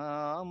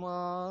Rama,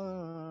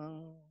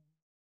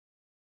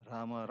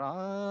 Rama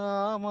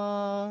Rama,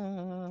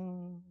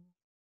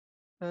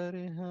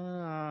 Hare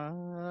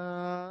Hare.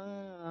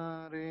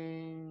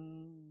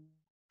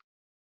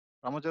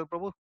 Ramachandra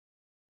Prabhu.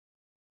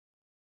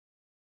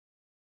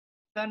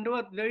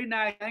 Dandavad, very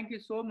nice. Thank you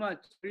so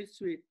much. Very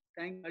sweet.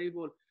 Thank you,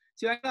 Haribol.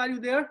 Shivanga, are you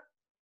there?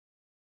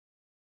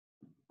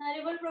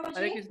 Haribol Prabhuji.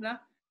 Hare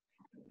Krishna.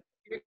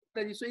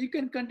 So you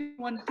can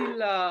continue until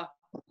we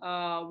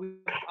have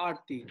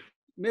Aarti.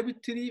 Maybe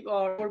 3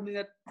 or 4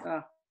 minutes.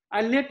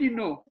 I'll let you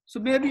know. So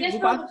maybe Yes,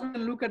 Gopal Prabhuji.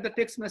 can look at the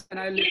text message and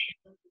I'll let you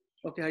know.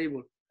 Okay,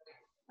 Haribol.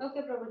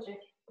 Okay, Prabhuji.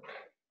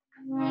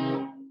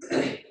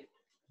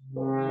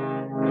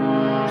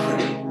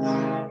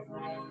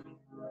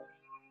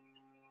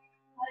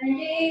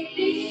 Hare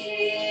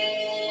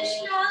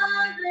Krishna,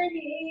 Hare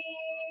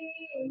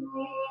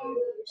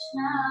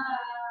Krishna,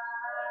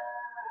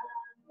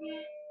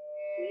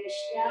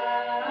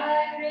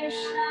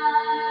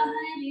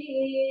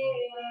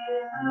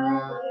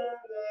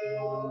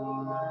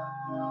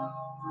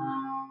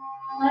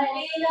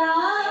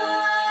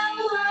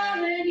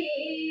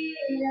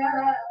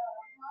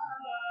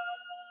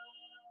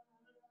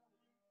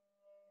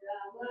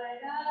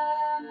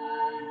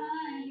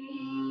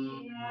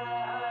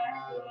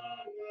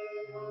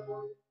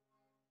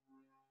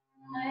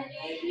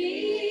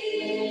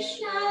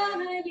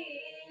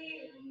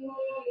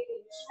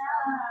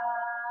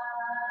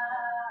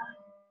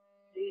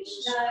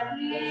 Krishna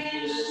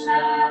Krishna,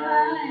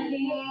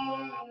 Hare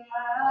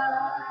Hare,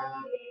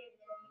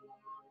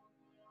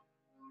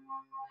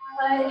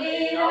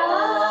 Hare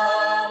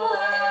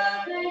Rama,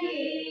 Hare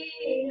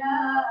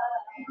Rama,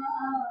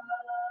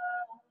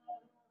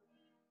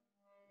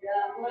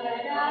 Rama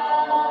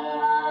Rama,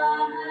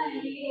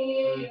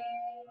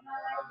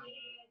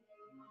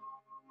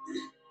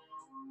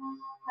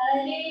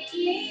 Hare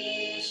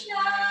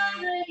Krishna,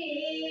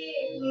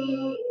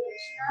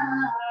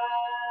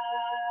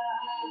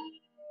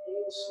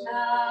 Krishna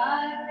Krishna,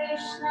 Hare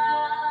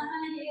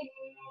Hare,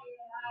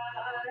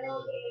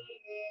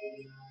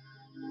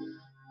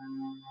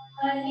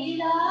 Hare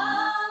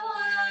Rama,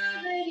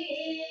 Hare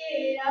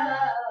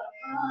Rama,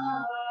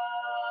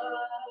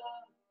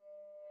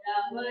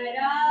 Rama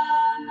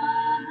Rama,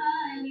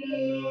 Hare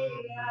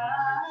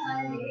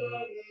Hare,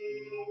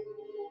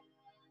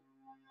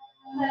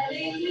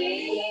 Hare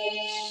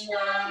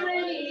Krishna,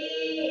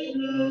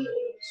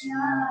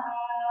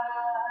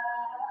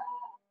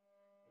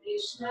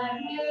 Krishna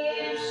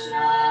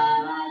Krishna,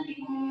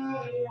 Hare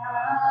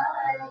Hare,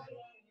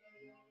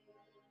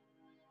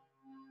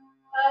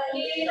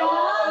 Hare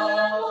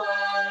Rama,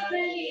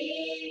 Hare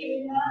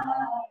Rama,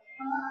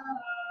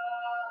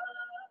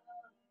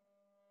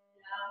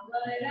 Rama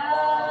Rama, Hare Hare, Hare Krishna,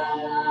 Krishna Krishna, Hare Hare, Hare Rama, Hare Rama, Rama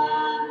Rama,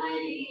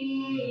 Hare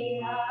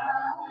Hare,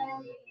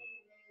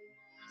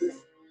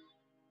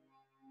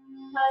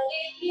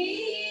 Hare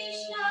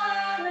Krishna,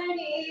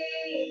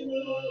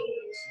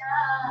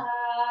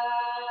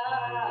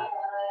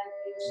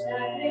 Krishna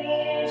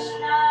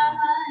Krishna,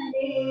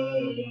 Hare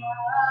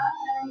Hare,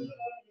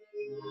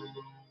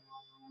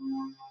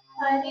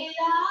 Hare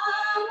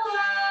Rama,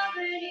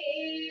 Hare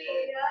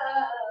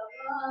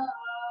Rama,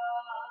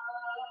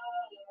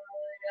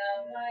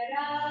 Rama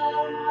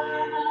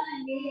Rama,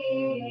 Hare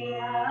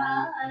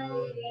Hare,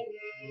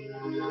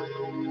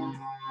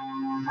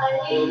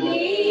 Hare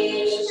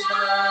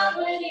Krishna,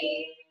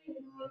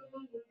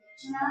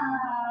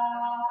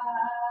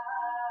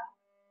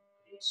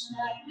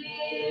 Krishna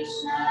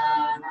Krishna,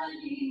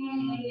 Hare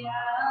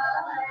Hare,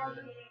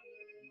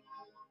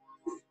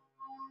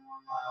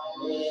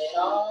 Hare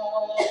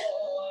Rama,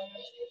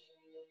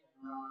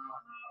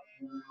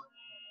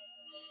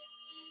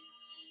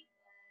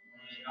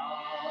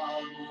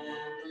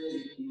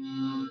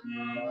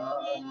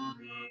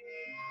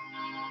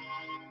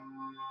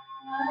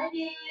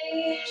 Hare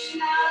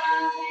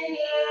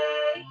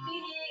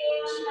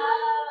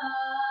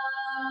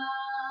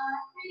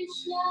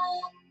Krishna,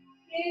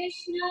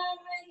 Krishna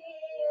Krishna,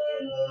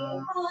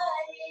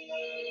 Hare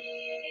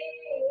Hare,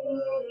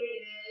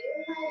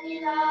 Hare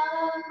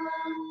Rama,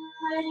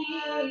 Hare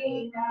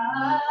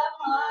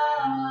Rama,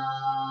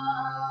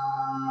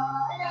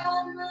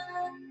 Rama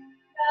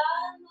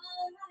Rama,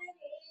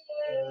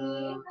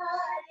 Hare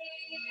Hare,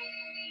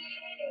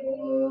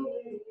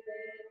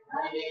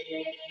 Hare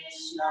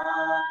Krishna,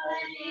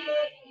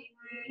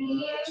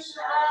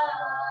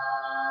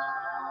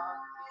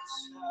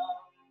 Krishna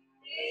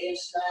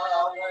Krishna,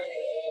 Hare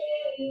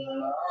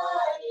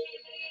Hare,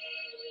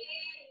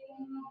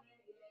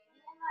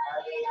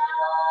 Hare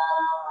Rama,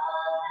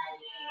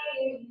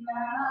 Hare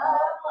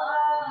Rama,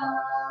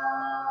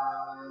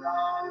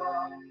 Rama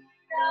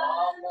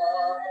Rama,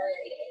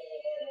 Hare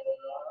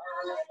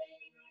Hare,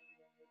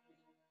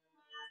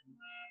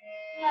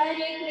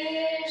 Hare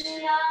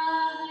Krishna,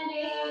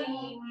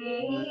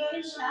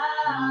 Krishna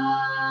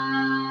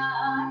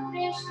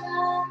Krishna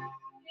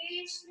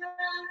Krishna,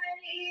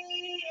 Hare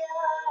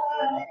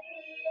Hare,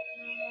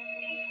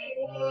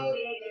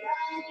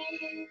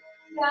 Hare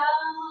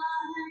Rama,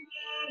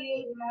 Hare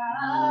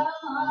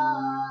Rama,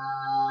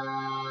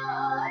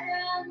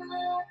 Rama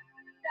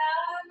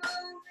Rama,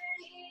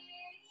 Hare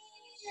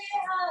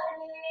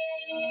Hare,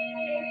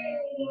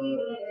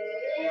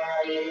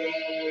 Hare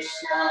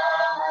Krishna,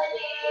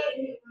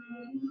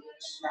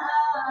 Krishna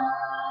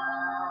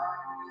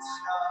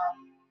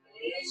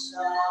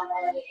Krishna,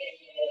 Hare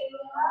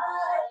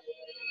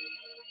Hare,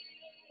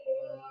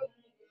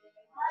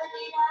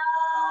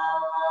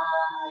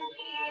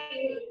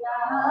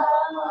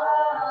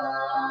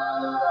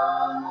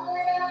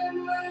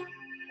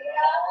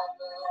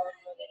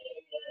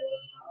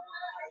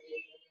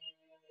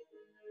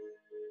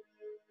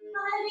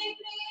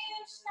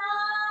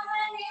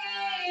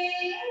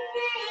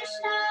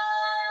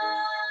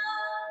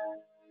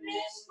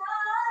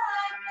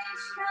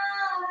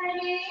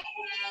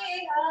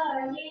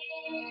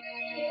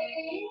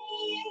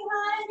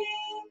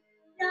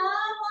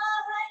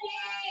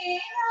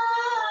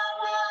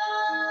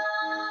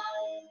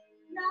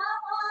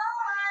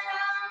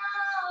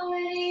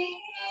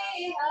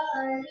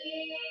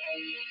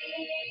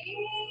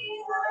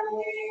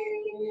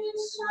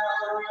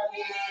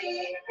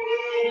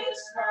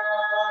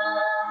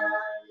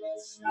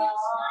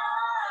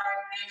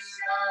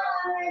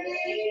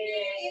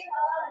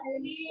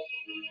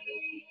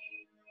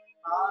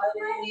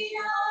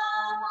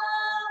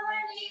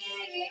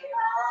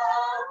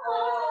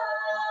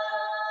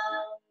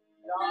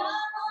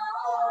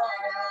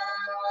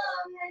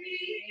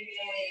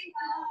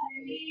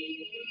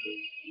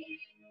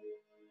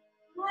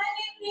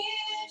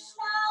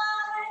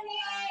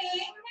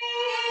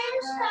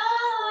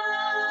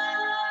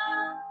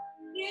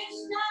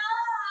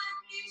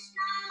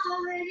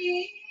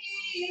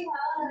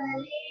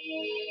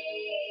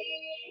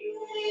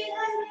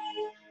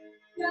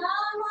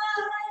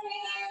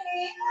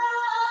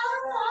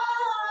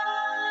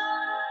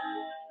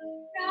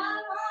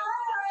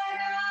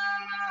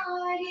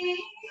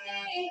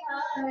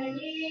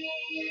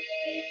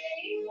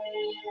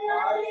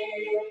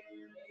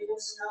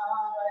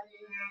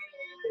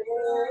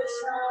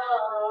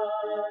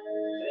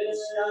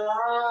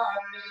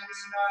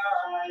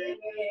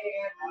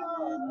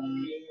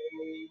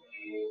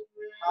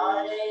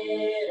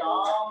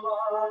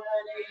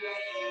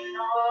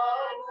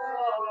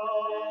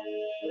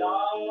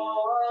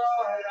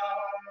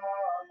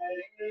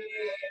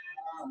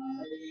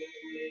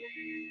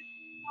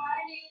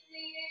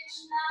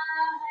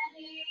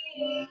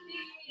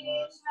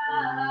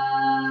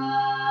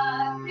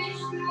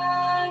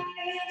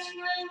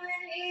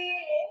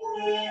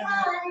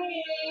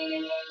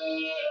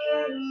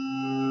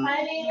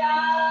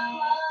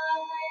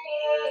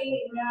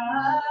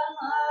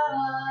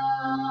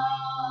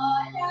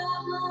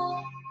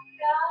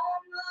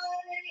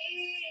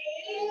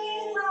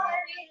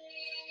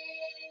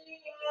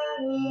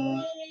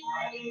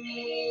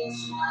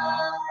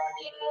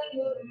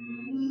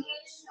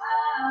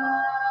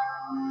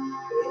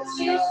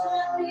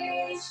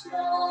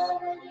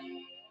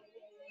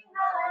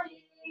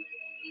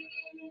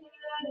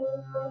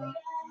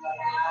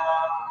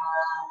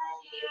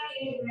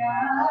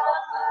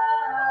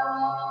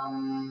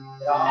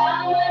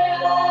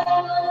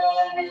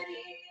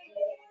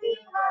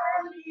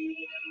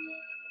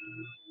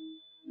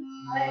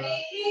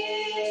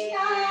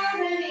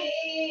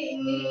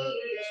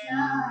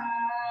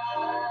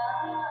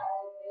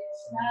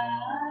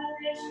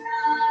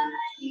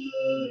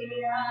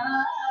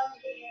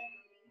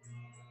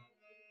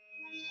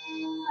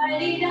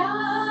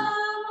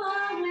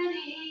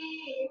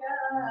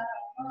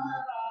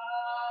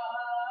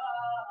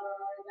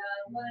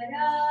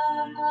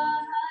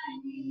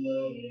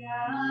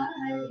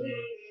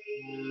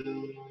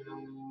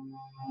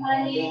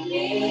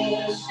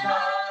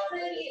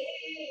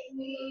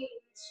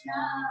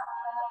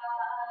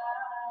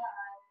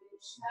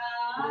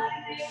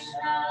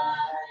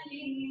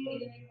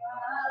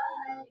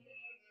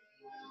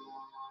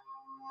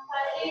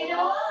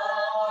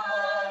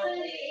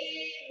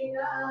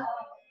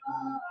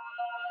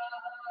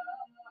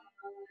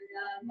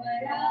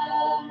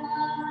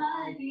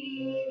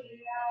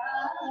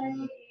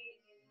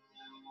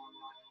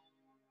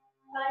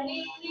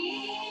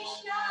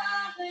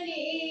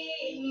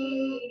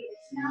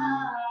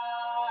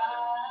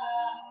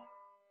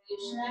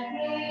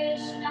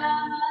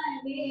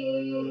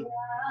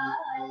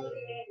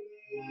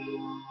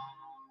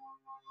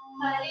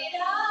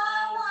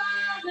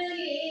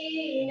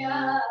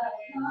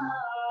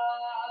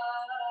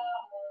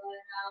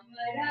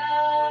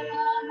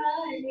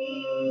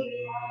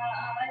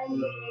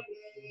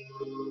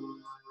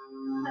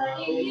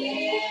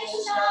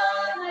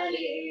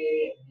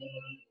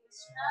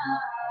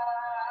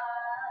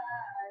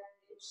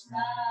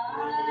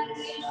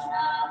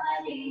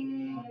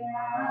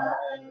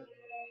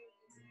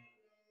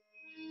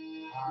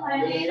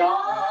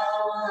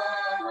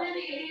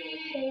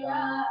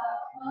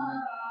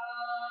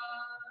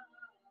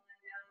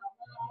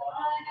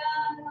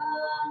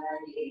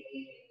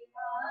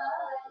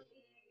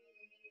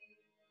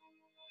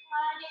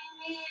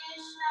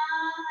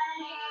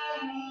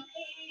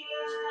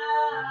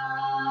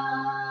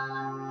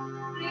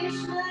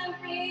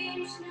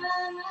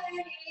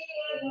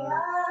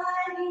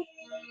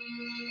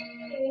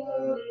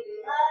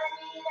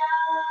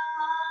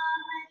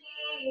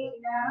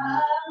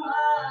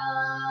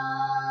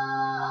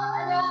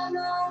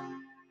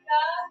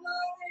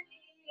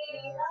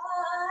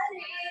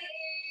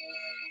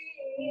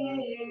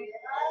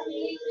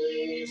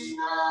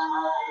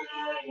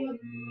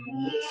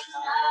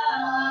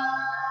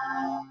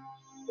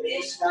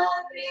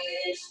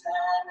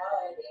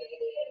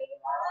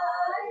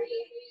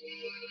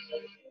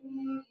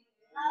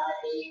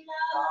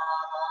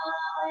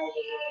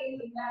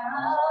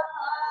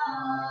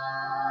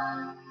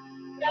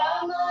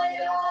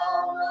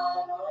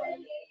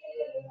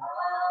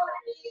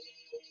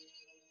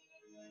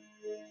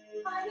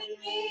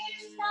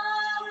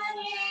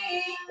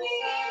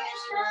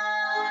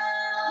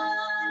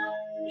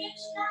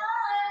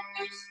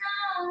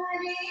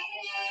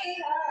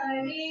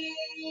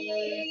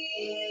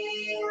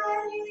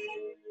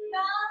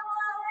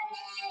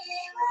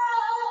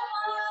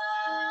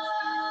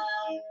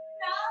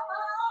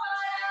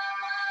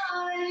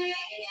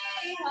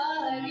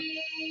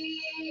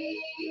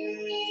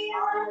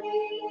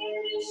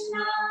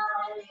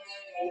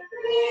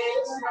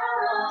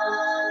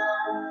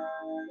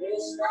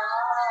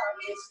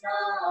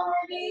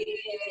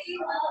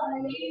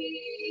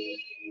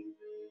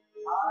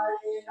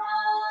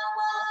 Hare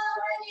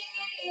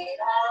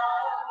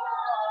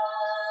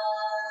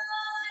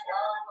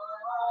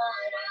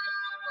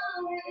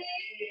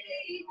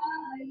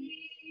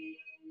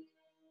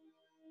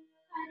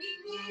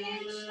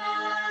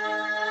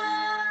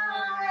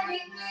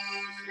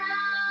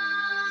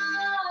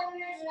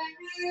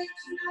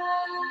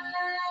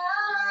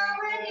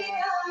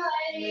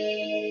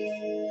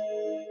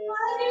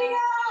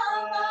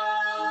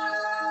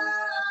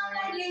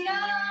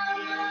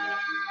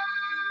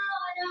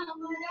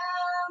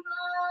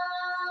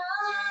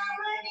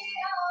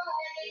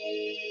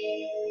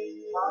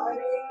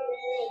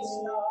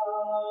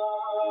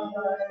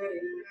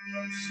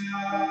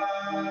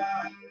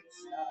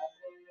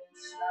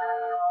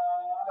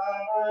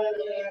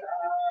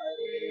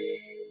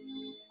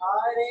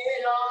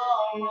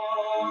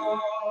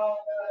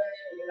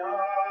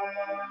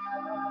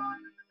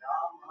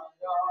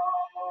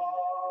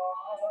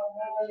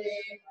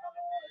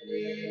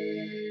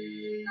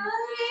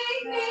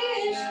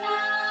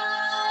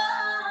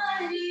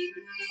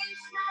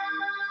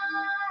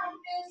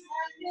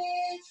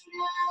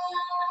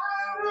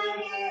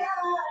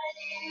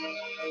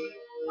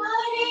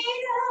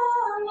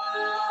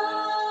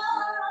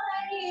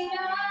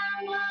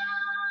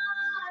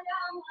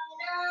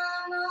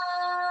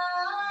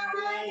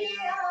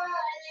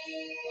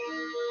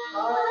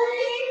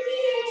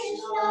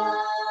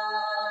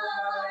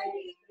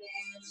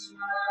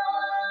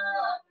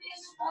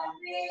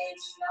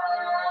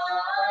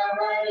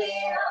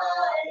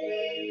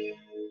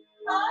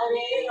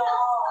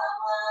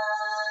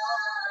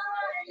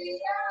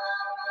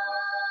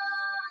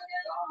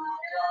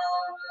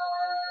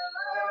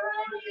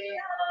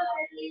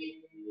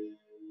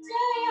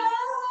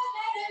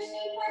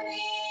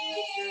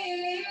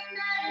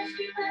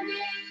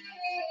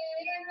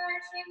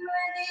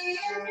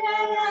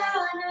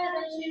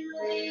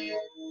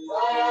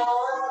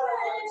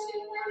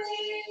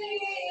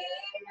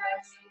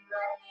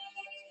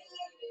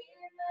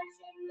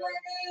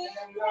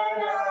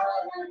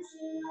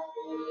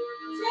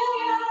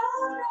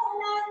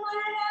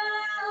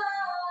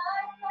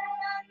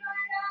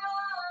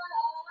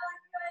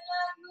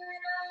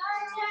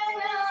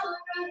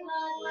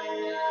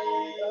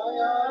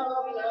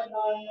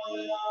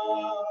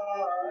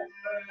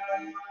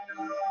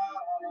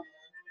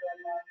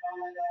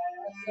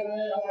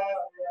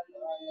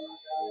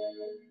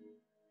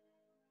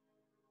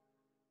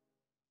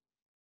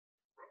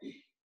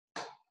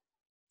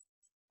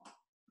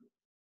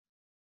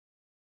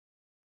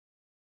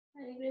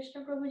Hare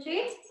Krishna, Prabhuji.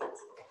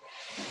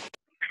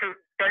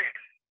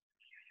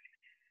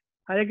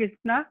 Hare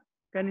Krishna,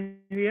 can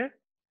you hear?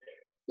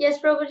 Yes,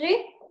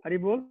 Prabhuji. Hari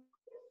Bol.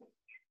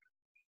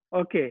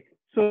 Okay,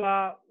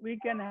 so we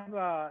can have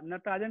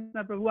Natarajan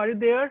Krishna Prabhu. Are you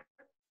there?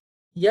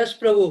 Yes,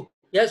 Prabhu.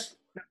 Yes.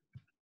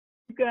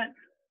 You can.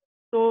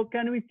 So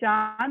can we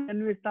chant?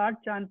 Can we start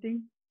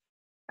chanting?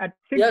 At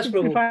Yes,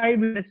 Prabhu. 6:55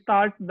 we will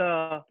start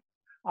the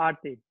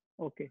aarti.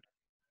 Okay.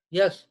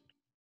 Yes.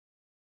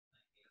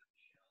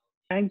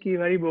 Thank you.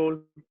 Hari Bol.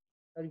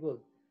 Very good.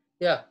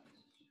 Yeah.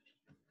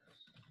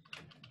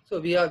 So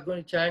we are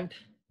going to chant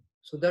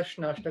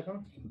Sudarshana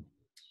Ashtakam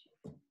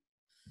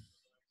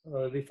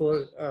before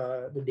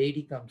the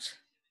deity comes.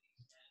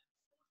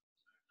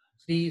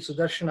 Sri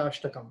Sudarshana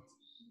Ashtakam.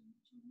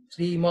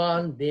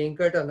 Sriman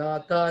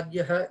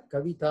Venkatanathāryah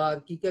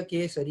Kavitarkika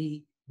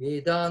Kesari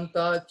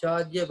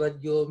Vedantacharya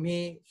Vadyo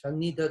me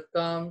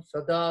Sannidattam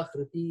Sada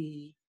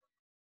Hriti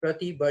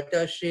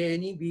Pratibhata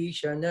Shreni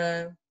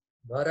Bhishana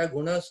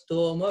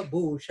Varagunastoma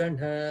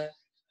Bhushana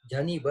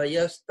Jani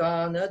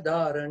Vayastana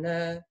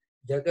Dharana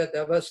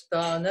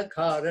Jagatavastana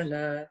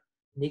Karana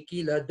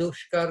Nikila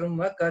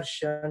Dushkarma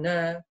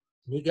Karshana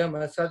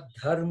Nigama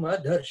Sadharma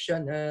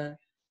Darshana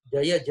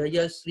Jaya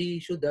Jaya Sri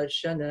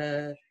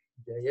Sudarshana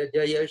Jaya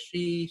Jaya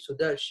Shri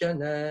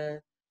Sudarshana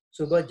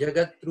Subha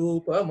Jagat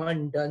Rupa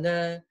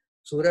Mandana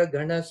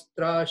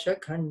Suraganastrasha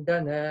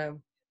Khandana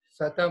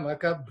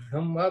Satamaka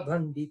Brahma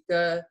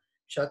Bandita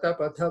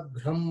Shatapatha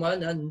Brahma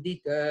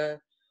Nandita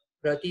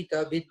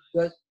Pratita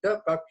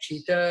Vidvata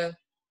Pakshita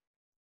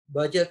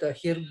Bhajata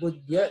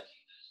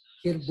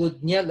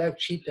Hirbudnya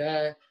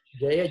Lakshita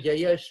Jaya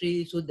Jaya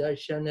Shri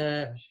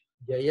Sudarshana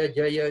Jaya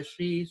Jaya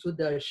Shri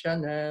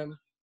Sudarshana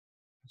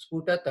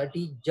Sputa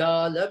Tati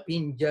Jala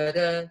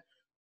Pinjara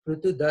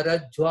Prutudara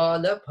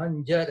Jwala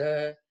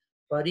Panjara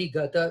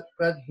Parigata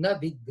Pragna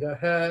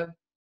Vigraha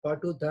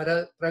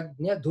Patudara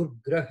Pragna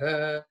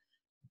Durgraha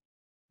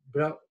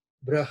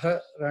Braha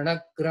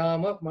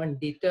Ranagrama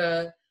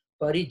Mandita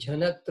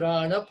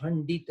Parijanatrana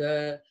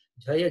Pandita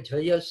Jaya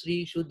Jaya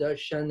Sri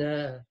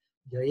Sudarshana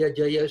Jaya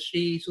Jaya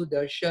Sri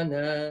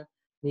Sudarshana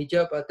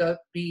Nijapata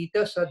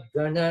Prita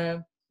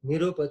Sadgana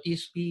Nirupati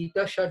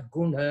Spita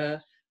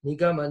Shadguna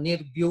Nigama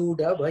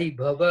Nirbhyuda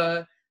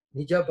Vaibhava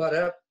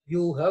Nijabara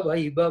Vyuha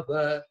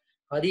Vaibhava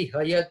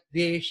Harihayat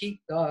Veshi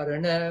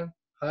Karana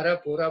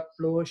Harapura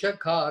Plosha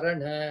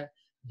Karana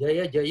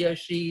Jaya Jaya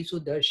Sri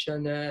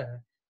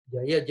Sudarshana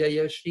Jaya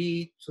Jaya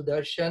Shri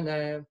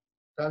Sudarshana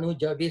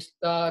Tanuja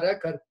Vistara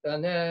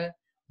Kartana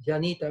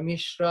Janita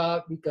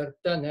Mishra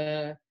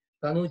Vikartana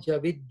Tanuja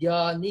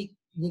Vidya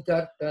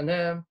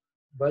Nikartana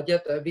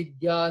Bhajata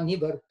Vidya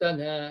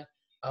Nivartana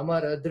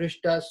Amara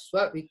Drishta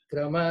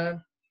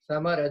Swavikrama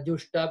Samara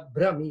Jushta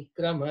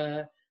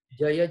Brahmikrama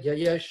Jaya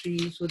Jaya Shri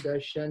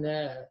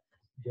Sudarshana,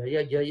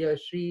 Jaya Jaya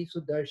Shri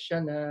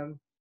Sudarshana,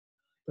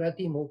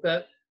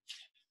 Pratimukha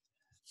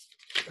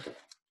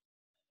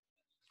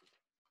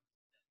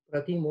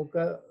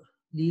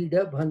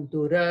Lida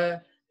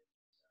Bhantura,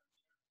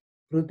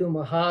 Prutu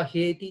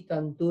Mahaheti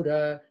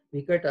Tantura,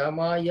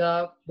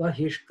 Vikatamaya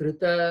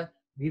Bahishkrita,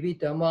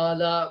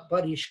 Vivitamala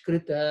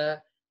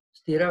Parishkrita,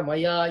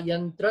 Stiramaya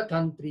Yantra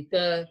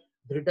Tantrita,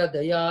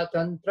 Dridadaya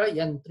Tantra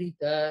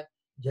Yantrita,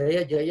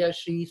 Jaya Jaya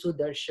Shri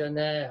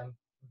Sudarshana,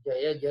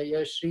 Jaya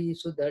Jaya Shri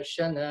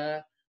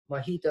Sudarshana,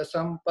 Mahita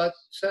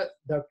Sampatsa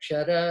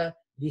Dakshara,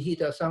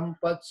 Vihita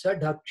Sampatsa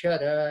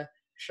Dakshara,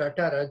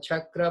 Shatara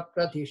Chakra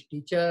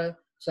Pratishticha,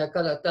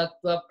 Sakala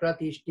Tattva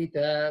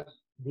Pratishtita,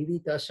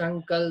 Vivita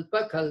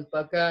Sankalpa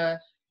Kalpaka,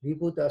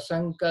 Viputa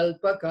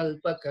Sankalpa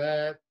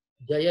Kalpaka,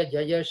 Jaya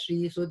Jaya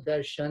Shri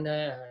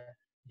Sudarshana,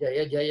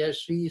 Jaya Jaya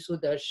Shri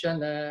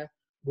Sudarshana,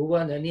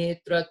 Bhuvana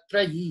Netra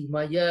Trayi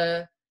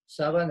Maya,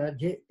 Savana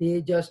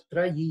Tejas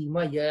Trayi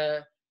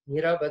Maya,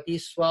 Niravati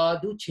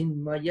Swadu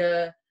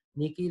Chinmaya,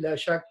 Nikila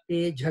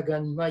Shakti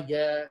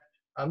Jaganmaya,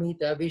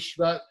 Amita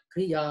Vishwa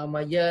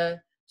Kriyamaya,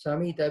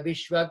 Samita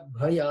Vishwa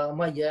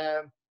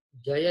Bhayamaya,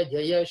 Jaya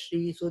Jaya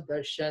Shri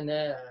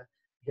Sudarshana,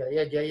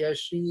 Jaya Jaya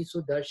Shri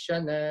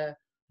Sudarshana,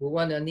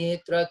 Bhuvana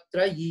Netra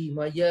Trayi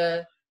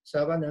Maya,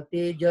 Savana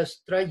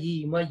Tejas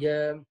Trayi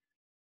Maya,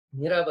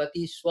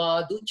 Niravati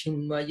Swadu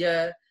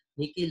Chinmaya,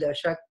 Nikila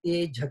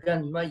Shakti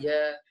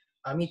Jaganmaya,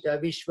 Amita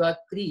Vishwa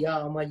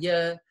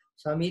Kriyamaya,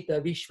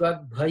 Samita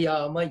Vishwa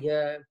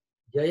Bhayamaya,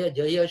 Jaya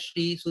Jaya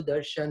Shri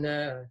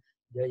Sudarshana,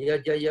 Jaya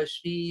Jaya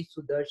Shri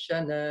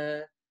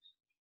Sudarshana,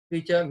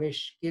 Vicha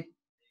Mishkit,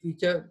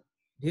 Vicha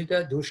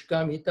Dhita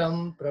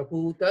Dushkamitam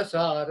Praputa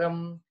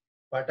Saram,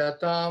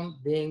 Patatam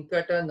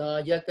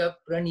Venkatanayaka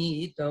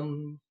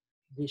Pranitam,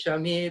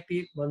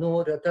 Vishamepi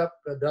Manoratha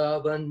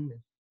Pradhavan,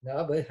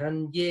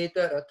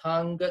 Nabhanjeta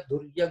Rathanga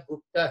Durya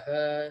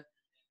Guptaha,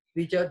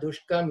 Vicha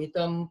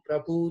Dushkamitam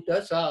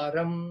Praputa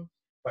Saram,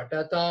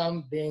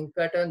 Patatam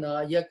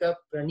Venkatanayaka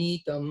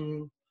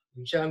Pranitam,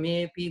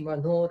 Vishamepi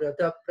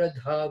Manoratha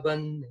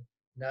Pradhavan,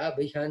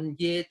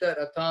 Nabhanjeta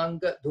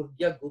Rathanga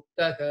Durya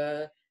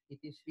Guptaha.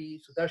 Iti Sri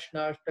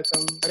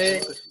Sudarshanashtakam. Hare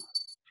Krishna.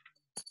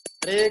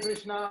 Hare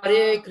Krishna.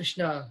 Hare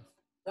Krishna.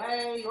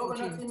 Jai Yoga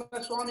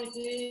Nrsimha Swami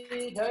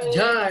ki Jai.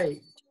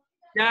 Jai.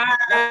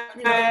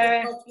 Lakshmi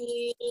Jai. Nrsimha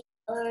ki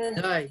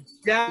Jai.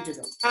 Jai.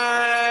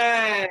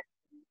 Jai.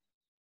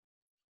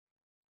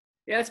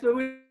 Yes,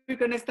 Prabhu, you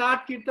can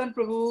start Kirtan,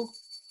 Prabhu.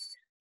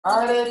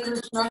 Hare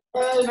Krishna.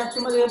 Jai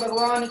Nrsimha Dev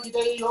Bhagwan ki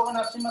Jai. Yoga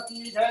Nrsimha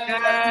ki Jai.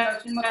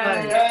 Lakshmi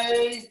Nrsimha ki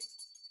Jai.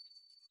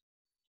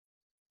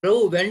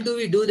 Prabhu, when do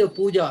we do the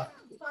puja?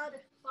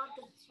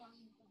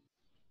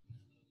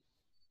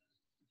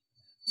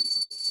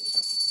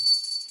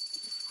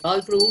 All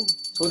Prabhu.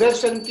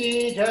 Sudarshan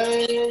ki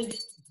Jai.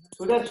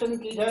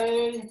 Sudarshan ki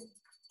Jai.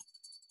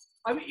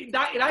 I mean,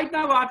 right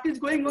now, what is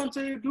going on? So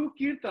you do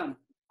Kirtan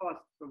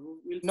first, Prabhu.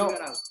 We'll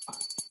figure out.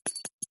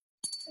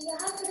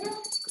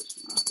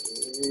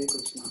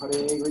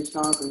 Hare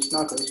Krishna,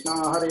 Krishna Krishna,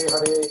 Hare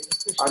Hare,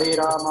 Hare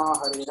Rama,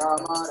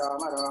 Rama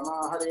Rama,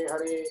 Hare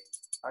Hare,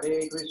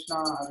 Hare Krishna,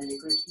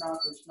 Krishna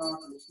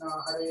Krishna,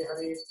 Hare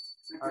Hare,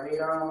 Hare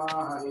Rama,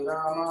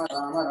 Rama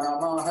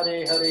Rama,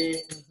 Hare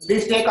Hare.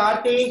 Please take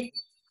Aarti.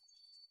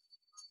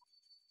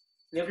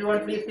 Everyone,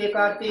 please take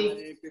Aarti.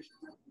 Hare Krishna.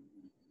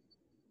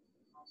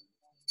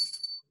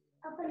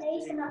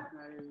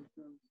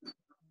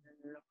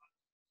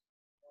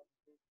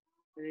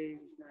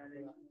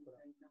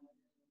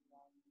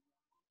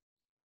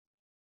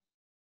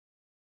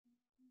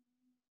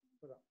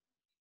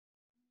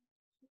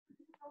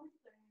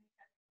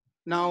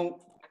 Now,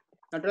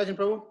 Natarajan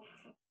Prabhu.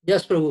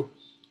 Yes, Prabhu.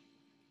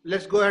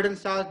 Let's go ahead and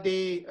start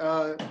the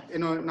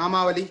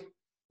Namavali,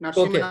 Nrshma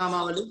Okay.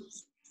 Namavali,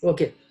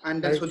 Okay.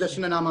 and then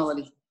Sudarshana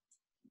Namavali.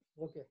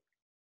 Okay.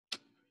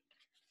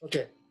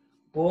 Okay.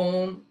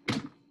 Om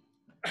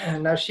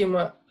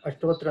Nrshma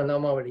Ashtotra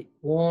Namavali.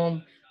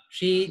 Om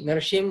Shri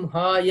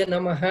Nrsimhaya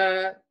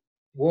Namaha.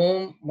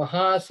 Om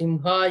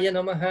Mahasimhaya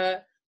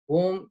Namaha.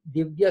 Om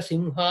Divya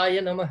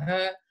Simhaya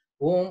Namaha.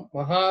 Om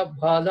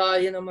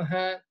Mahabhalaya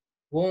Namaha.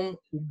 Om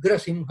Ugra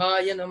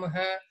Simhaya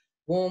Namaha.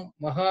 Om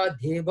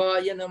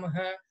Mahadevaya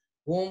Namaha.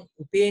 Om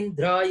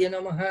Upendraya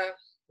Namaha.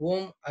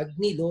 Om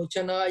Agni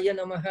Lochanaya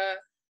Namaha.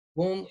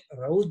 Om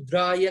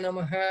Raudraya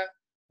Namaha.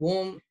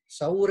 Om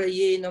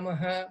Sauraye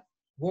Namaha.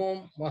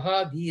 Om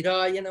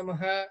Mahaviraaya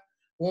Namaha.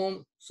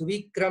 Om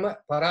Suvikrama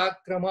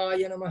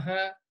Parakramaya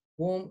Namaha.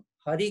 Om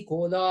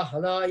Harikola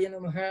Halaya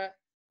Namaha.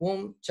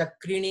 Om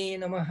Chakrine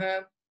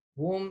Namaha.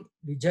 Om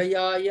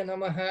Vijayaya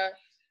Namaha.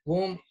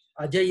 Om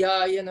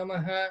Ajayaya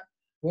Namaha.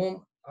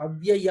 Om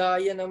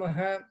Avyayaya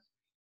Namaha.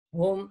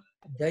 Om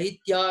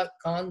Daitya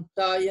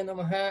Kantaya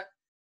Namaha.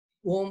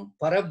 Om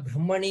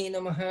Parabrahmane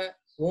Namaha.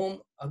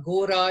 Om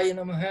Agoraya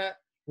Namaha.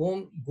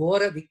 Om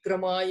Gora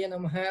Vikramaya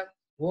Namaha.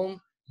 Om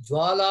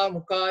Jwala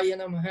Mukaya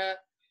Namaha.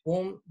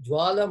 Om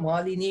Jwala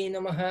Maline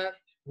Namaha.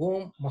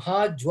 Om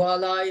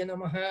Mahajwalaya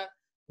Namaha.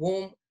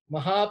 Om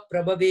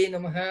Mahaprabhave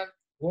Namaha.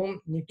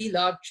 Om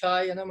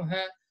Nitilakshaya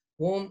Namaha.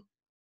 Om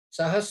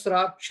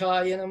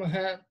Sahasrakshaya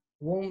Namaha.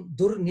 Om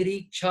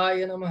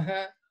Durnirikshaya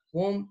Namaha.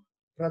 Om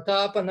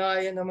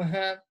Pratapanaya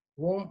Namaha.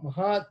 Om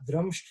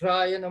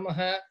Mahadramshtraya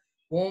Namaha.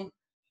 Om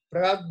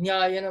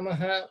Prajnaya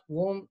Namaha.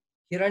 Om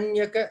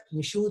Hiranyaka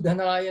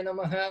Nishudhanaya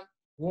Namaha.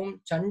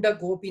 Om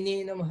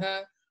Chandagopine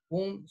Namaha.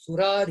 Om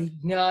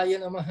Surarignyaya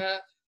Namaha.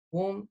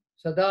 Om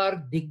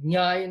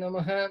Sadardignyaya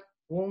Namaha.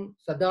 Om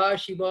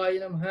Sadashivaya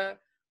Namaha.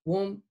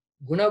 Om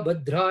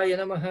Gunabhadraya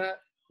Namaha.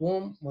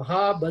 Om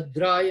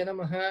Mahabhadraya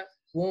Namaha.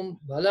 Om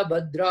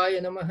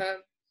Balabhadraya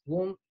Namaha.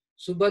 Om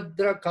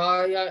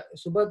Subhadrakaya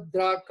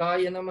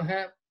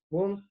Namaha.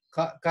 Om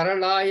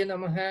Karalaya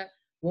Namaha.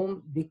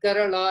 Om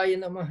Vikaralaya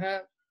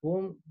Namaha.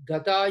 Om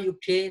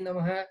Gatayukshe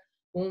Namaha.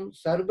 Om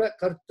Sarva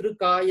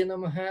Kartrukaya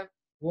Namaha.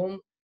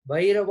 Om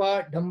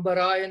Bhairava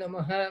Dambaraya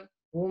Namaha.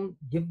 Om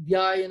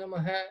Divyaya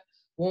Namaha.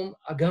 Om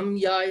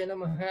Agamyaya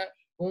Namaha.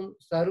 Om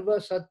Sarva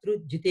Satru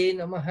Jite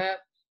Namaha.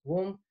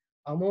 Om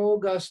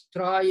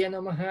Amogastraya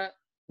Namaha.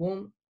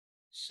 Om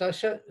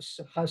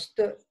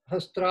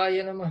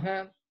Hastraya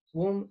Namaha.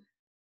 Om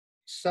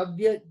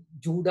Savya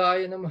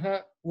Judaya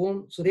Namaha.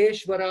 Om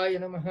Sureshwaraya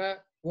Namaha.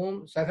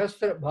 Om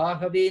Sahasra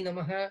Bhagave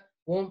Namaha.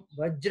 Om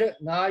Vajra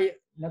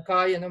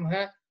Nakaya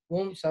Namaha.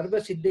 Om Sarva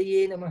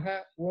Siddhaye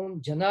Namaha.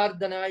 Om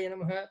Janardhanaya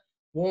Namaha.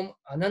 Om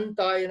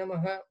Anantaya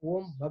Namaha.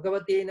 Om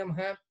Bhagavate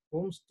Namaha.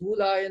 Om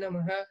Stulaya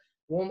Namaha.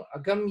 Om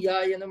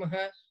Agamyaya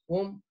Namaha.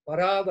 Om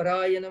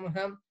Paravaraya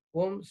Namaha.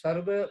 Om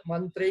Sarva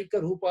Mantraika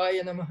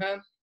Rupaya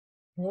Namaha.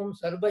 Om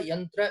Sarva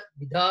Yantra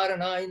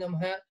Vidharanaya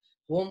Namaha.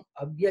 Om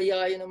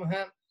Avyayaya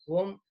Namaha.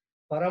 Om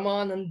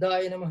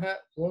Paramanandaya Namaha.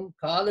 Om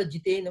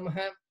Kalajite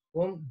Namaha.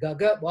 Om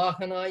Gaga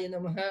Vahanaya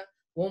Namaha.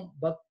 Om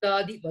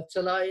Bhaktadi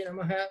Vatsalaya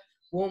Namaha.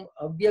 Om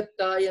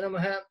Avyaktaya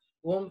Namaha.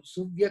 Om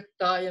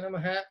Suvyaktaya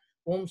Namaha.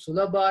 Om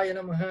Sulabhaya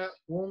Namaha.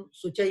 Om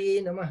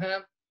Suchaye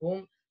Namaha.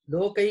 Om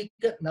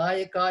Lokaika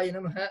Nayakaya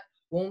Namaha.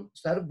 Om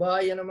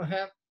Sarvaya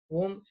Namaha.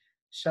 Om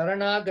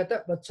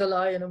Sharanagata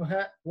Vatsalaya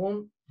Namaha.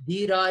 Om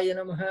Dhiraya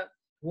Namaha.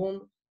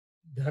 Om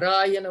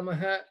Dharaya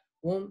Namaha.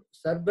 Om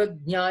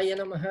Sarvajnaya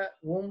Namaha.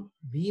 Om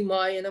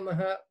Bhimaya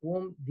Namaha.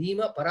 Om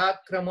Bhima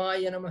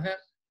Parakramaya Namaha.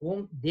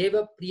 Om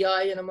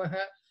Devapriyaya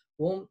Namaha.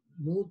 Om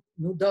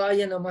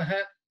Nudaya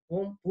Namaha.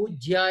 Om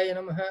Pujyaya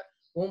Namaha.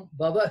 Om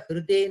Bhava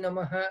Hride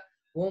Namaha.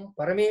 Om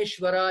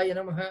Parameshwaraya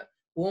Namaha.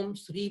 Om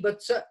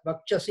Srivatsa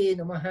Vakshase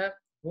Namaha.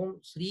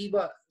 Om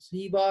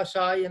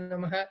Srivasaya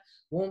Namaha.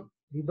 Om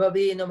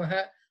Vibhave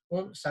Namaha.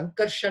 Om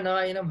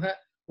Sankarshanaya Namaha.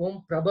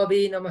 Om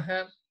Prabhave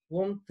Namaha.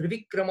 Om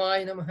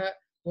Trivikramaya Namaha.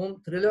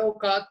 Om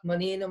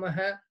Trilokatmane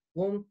Namaha.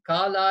 Om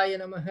Kalaya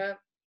Namaha.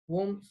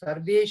 Om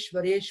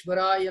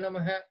Sarveshwareshwaraya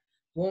Namaha.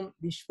 Om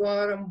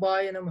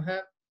Vishwarambaya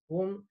Namaha.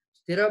 Om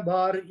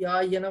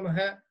Sthirabharyaya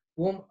Namaha.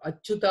 Om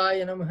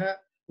Achyutaya Namaha.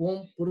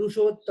 Om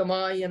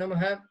Purushottamaya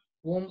Namaha.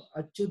 Om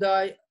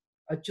Achyutaya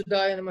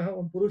Namaha.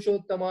 Om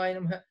Purushottamaya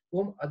Namaha.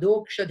 Om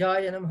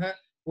Adokshajaya Namaha.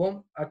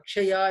 Om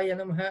Akshayaya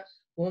Namaha.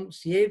 Om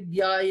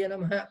Sevyaya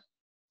Namaha.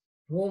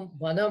 Om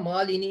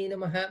Vanamalini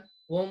Namaha.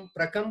 Om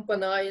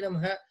Prakampanaya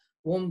Namaha.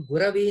 Om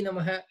Gurave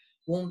Namaha.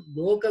 Om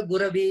Loka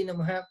Gurave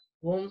Namaha.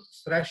 Om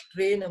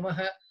Srashtre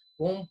Namaha.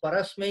 Om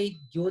Parasmai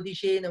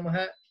Jyodishe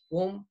Namaha.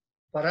 Om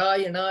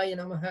Parayanaya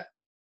Namaha.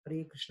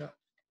 Hare Krishna.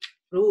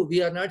 Prabhu,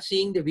 we are not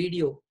seeing the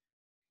video.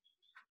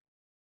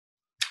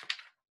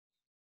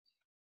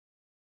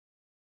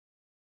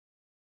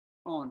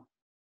 On.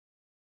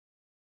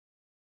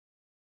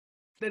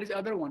 There is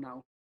other one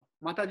now.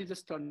 Mataji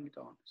just turned it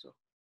on. So.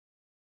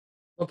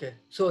 Okay,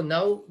 so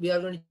now we are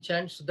going to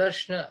chant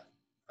Sudarshana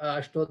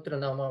Ashtotra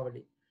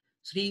Namavali.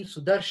 Sri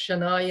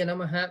Sudarshanaya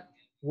Namaha.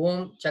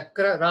 Om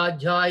Chakra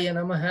Rajaya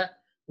Namaha.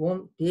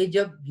 Om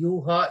Tejo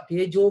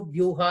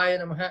Vyuhaya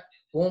Namaha.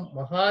 Om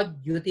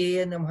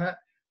Mahadyutaya Namaha.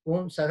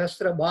 Om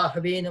Sahasra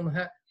Bahave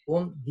Namaha.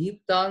 Om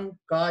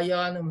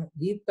Deeptankaya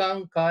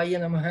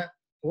Namaha.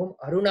 Om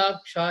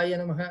Arunakshaya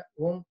Namaha.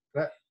 Om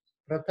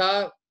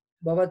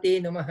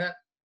Pratabhavate Namaha.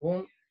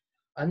 Om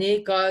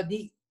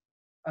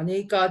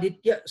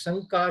Anekaditya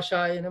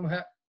Sankashaya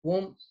Namaha.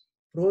 Om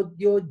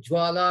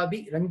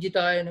Prodhyojwalabi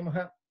Ranjitaya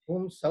Namaha.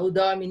 Om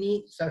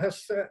Saudamini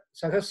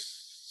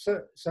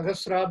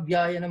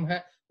Sahasrabhyaya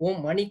Namaha.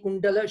 Om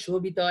Manikundala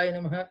Shobhitaya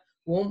Namaha.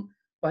 Om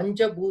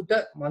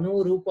Panchabhuta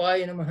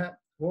Manorupaya Namaha.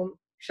 Om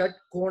Shat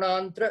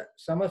Konantra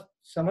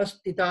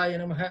Samastitaya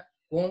Namaha.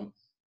 Om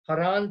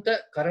Haranta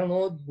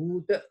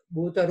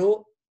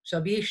Karanodbhutaro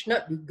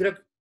Sabhishna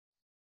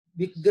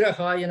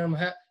Vigrahaya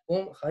Namaha.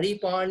 Om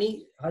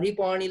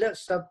Haripanila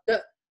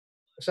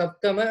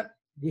Saptama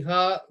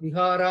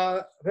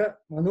Vihara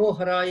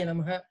Manoharaya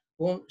Namaha.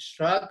 Om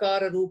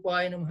Shrakara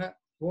Rupaya Namaha.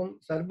 Om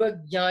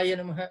Sarvajnaya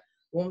Namaha.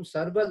 Om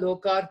Sarva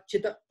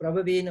Lokarchita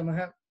Prabhave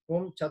Namaha.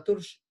 Om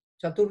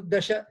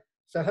Chaturdasha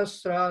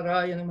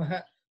Sahasraraya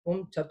Namaha.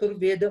 Om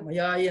Chaturveda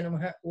Mayaya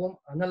Namaha. Om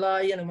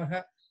Analaya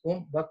Namaha.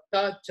 Om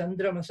Bhakta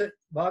Chandramasa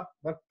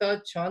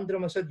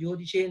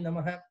Jyodishe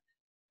Namaha.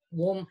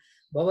 Om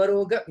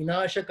Bhavaroga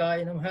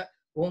Vinashakaya Namaha.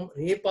 Om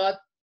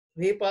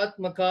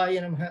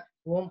Repatmakaya Namaha.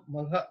 Om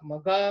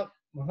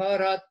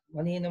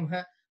महारात्मने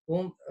नमः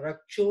ओम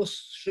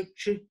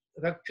रक्षोश्रिक्षि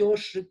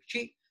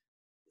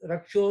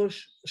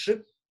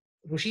रक्षोश्रिक्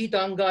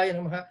ऋषितांगाय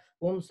नमः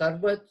ओम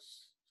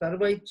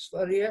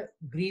सर्वैश्वर्य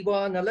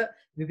ग्रीवानल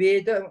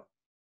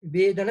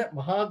विभेदन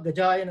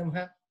महागजाय नमः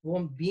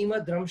ओम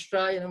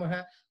भीमद्रंष्ट्राय नमः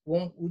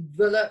ओम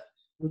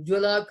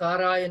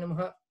उज्ज्वलाकाराय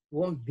नमः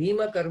ओम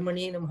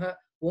भीमकर्मणे नमः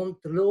ओम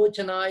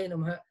त्रिलोचनाय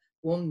नमः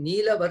ओम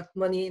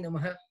नीलवर्त्मने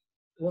नमः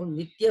ओम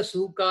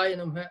नित्यसूकाय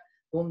नमः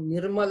ओम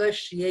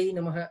निर्मलश्रियै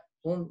नमः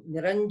ओम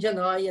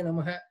निरञ्जनाय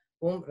नमः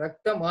ओम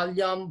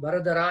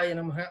रक्तमाल्याम्बरधराय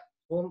नमः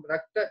ओम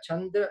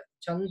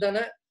चंदन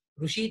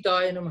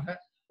ऋषिताय नमः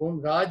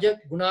ओम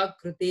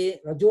रजोगुणाकृते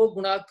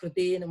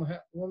नमः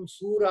ओम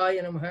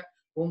सूराय नमः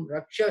ओम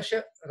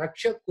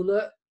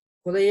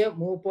रक्षकुलय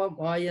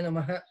मोपमाय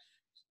नमः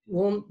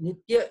ओम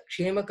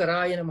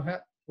नित्यक्षेमकराय नमः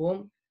ओम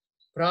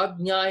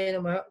प्राज्ञाय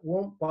नमः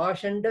ओम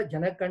पाषण्ड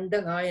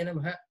जनकण्डनाय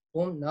नमः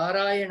ओम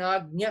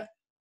नारायणाज्ञ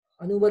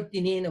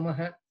अनुवर्तिने नमः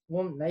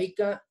ओम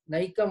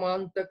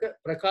नैकमान्तक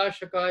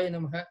प्रकाशकाय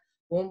नमः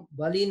ओम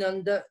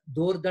बलिनंद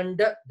दोर्दंड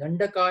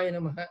दंडकाय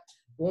नमः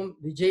ओम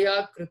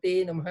विजयाकृते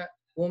नमः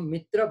ओम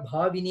मित्र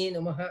भाविने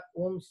नमः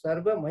ओम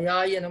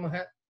सर्वमयाय नमः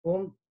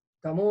ओम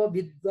तमो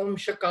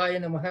विद्वंशकाय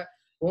नमः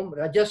ओम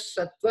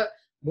रजसत्व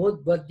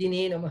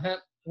मोद्वर्धिने नमः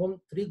ओम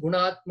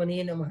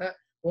त्रिगुणात्मने नमः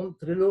ओम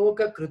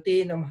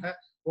त्रिलोककृते नमः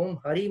ओम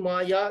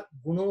हरिमाया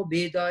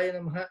गुणोभेदाय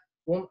नमः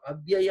ओम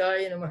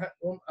अव्ययाय नमः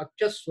ओम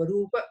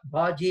अक्षस्वरूप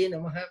भाजे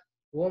नमः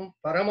ओम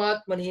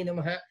परमात्मने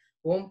नमः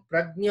ओम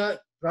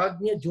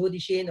प्राज्ञ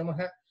ज्योतिषे नमः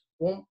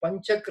ओम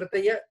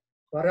पंचकृतय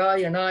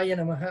परायणाय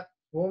नमः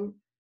ओम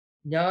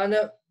ज्ञान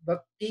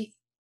भक्ति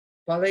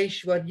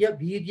फलैश्वर्य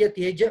वीर्य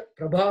तेज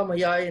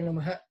प्रभामयाय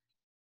नमः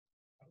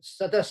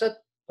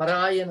सतसत्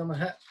पराय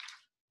नमः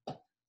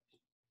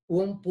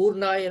ओम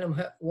पूर्णाय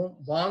नमः ओम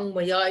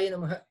वाङ्मयाय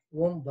नमः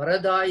ओम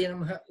वरदाय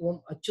नमः ओम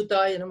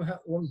अच्युताय नमः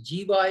ओम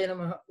जीवाय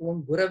नमः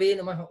ओम गुरवे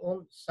नमः ओम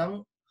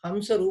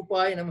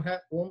हंसरूपाय नमः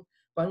ओम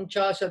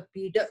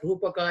पंचाशत्पीठ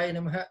रूपकाय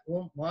नमः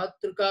ओम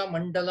मातृका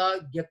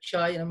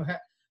मंडलाध्यक्षाय नमः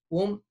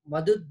ओम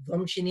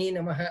मधुध्वंसिने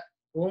नमः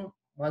ओम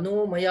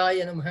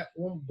मनोमयाय नमः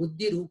ओम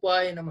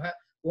बुद्धिरूपाय नमः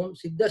ओम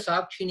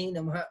सिद्धसाक्षिणे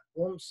नमः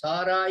ओम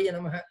साराय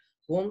नमः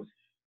ओम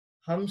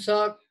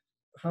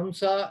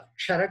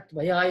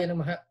हंसाक्षरत्वयाय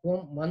नमः ओम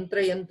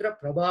मंत्रयंत्र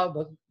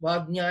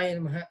प्रभावाज्ञाय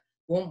नमः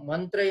ओम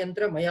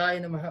मंत्रयंत्रमयाय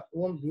नमः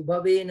ओम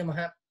विभवे नमः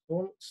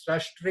ओम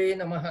स्रष्ट्रे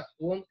नमः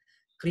ओम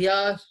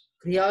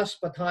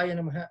क्रियास्पथाय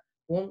नमः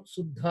ओम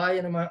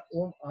शुद्धाय नमः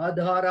ओम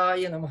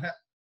आधाराय नमः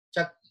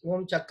ओम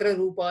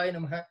चक्ररूपाय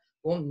नमः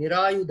ओम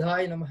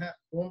निरायुधाय नमः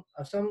ओम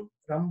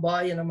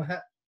असंरंभाय नमः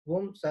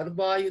ओम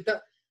सर्वायुध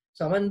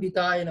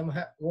समन्विताय नमः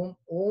ओम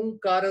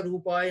ओंकार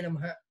रूपाय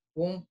नमः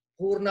ओम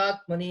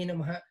पूर्णात्मने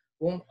नमः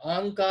ओम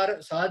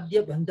आंकार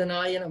साध्य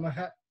बंधनाय नमः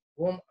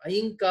ओम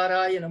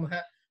ऐंकाराय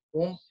नमः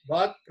ओम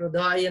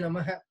वाक्प्रदाय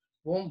नमः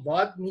ओम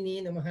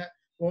वाग्मिने नमः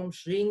ओम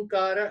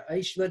श्रींकार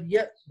ऐश्वर्य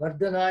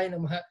वर्धनाय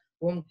नमः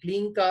ओम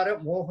क्लींकार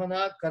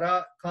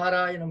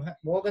मोहनकाराय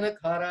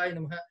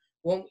नमः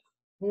ओम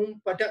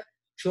हुंपट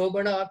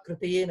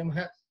क्षोभणाकृतये नमः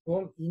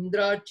ओम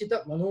इंद्रार्चित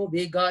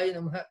मनोवेगाय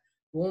नमः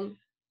ओम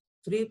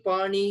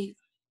त्रिपाणी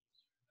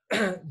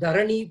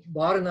धरणी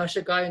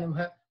भारनाशकाय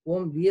नमः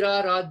ओम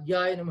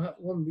वीराराध्याय नमः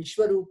ओम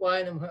विश्वरूपाय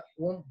नमः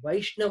ओम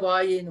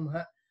वैष्णवाय नमः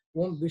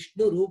ओम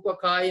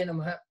विष्णुरूपकाय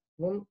नमः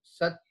ओम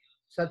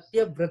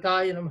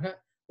सत्यव्रताय नमः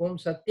ओम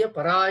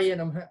सत्यपराय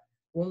नमः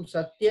ओम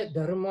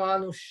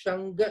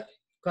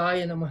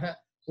सत्यधर्मानुषंगकाय नमः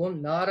ओम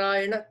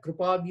नारायण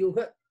कृपाव्यूह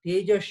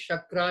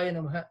तेजशक्राय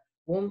नमः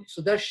ओम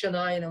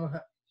सुदर्शनाय नमः।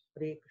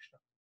 हरे कृष्ण।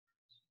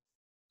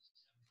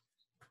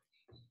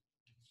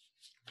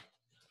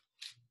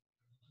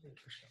 हरे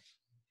Krishna.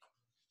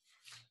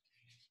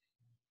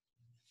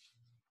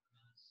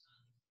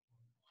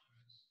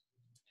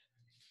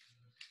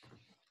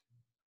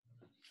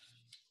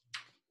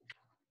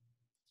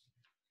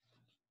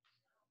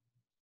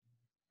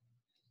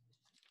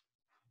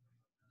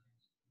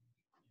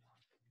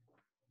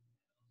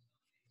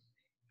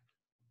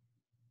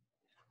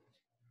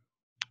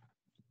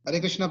 Hare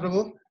Krishna,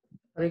 Prabhu.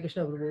 Hare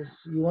Krishna, Prabhu.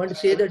 You want to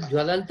say the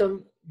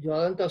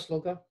Jwalanta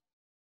sloka?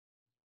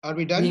 Are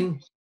we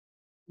done?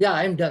 Yeah,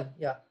 I'm done.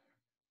 Yeah.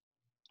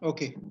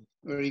 Okay,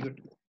 very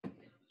good.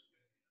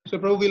 So,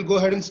 Prabhu, we'll go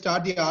ahead and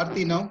start the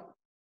Aarti now.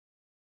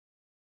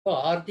 Oh,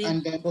 Aarti?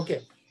 And then,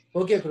 okay.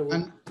 Okay,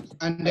 Prabhu.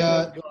 And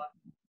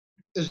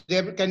is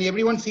there, can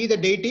everyone see the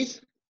deities?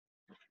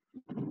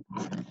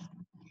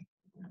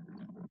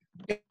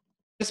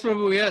 Yes,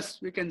 Prabhu. Yes,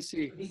 we can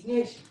see.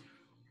 Yes,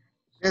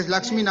 here is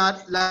Lakshmi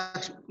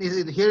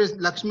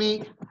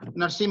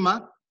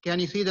Nrshma. Can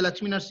you see the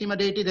Lakshmi Nrshma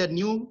deity, the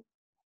new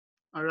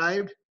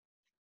arrived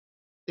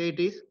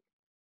deities?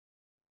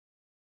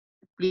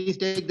 Please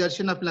take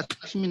darshan of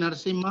Lakshmi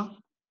Nrshma.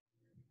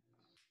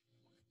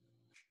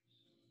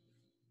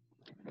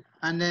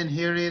 And then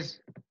here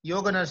is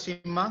Yoga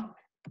Nrshma.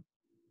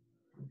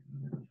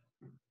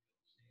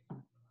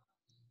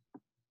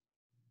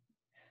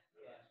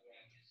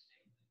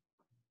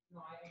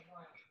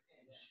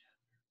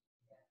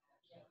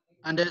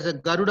 And there's a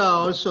Garuda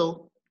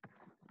also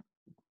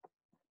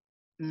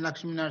in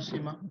Lakshmi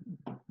Nrshma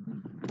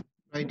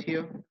right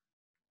here.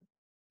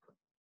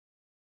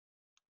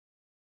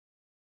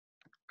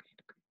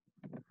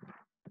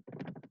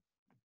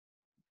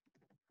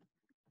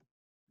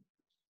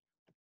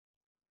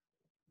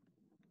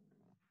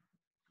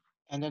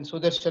 And then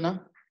Sudarshana.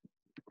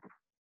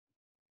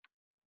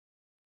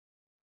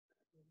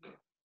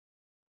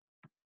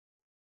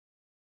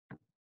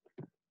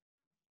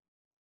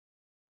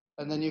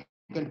 And then you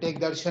can take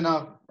Darshana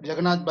of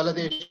Jagannath,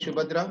 Baladev,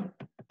 Subhadra.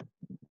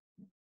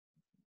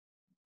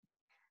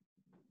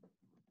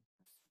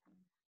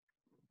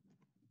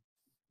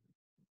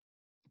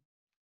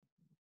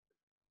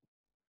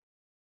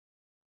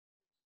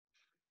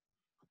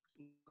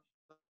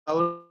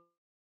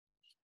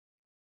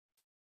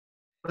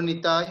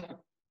 Gauranitai.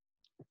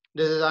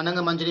 This is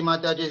Ananga Manjari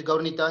Mataji's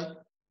Gauranitai.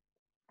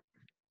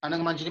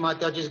 Ananga Manjari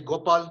Mataji's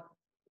Gopal.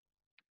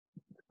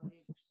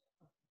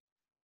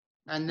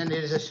 And then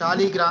there is a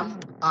Shaligram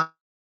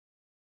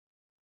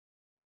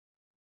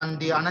on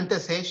the Ananta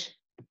Sesh.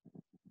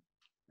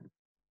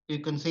 You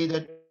can see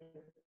that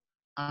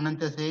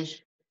Ananta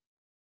Sesh.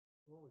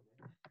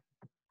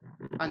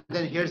 And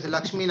then here's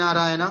Lakshmi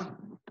Narayana.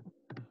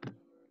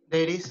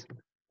 There is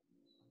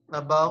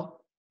above.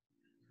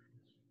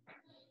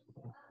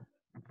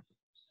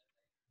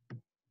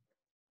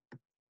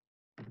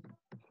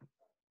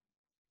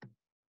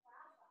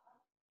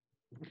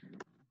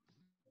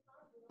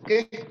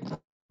 Okay.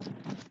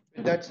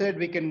 With that said,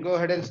 we can go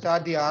ahead and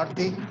start the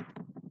Aarti.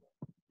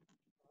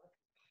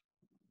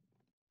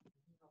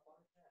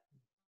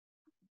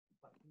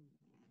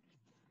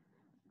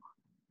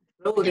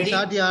 Prabhu, We can ready?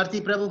 start the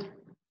Aarti, Prabhu.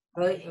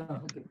 Okay.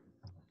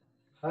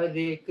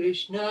 Hare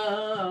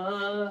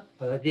Krishna,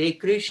 Hare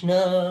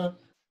Krishna,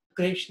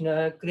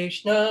 Krishna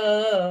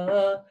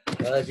Krishna,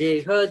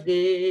 Hare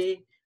Hare,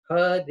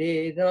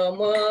 Hare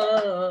Rama,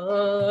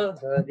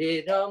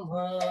 Hare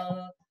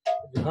Rama,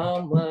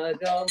 Rama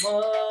Rama,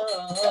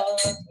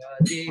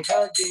 Hare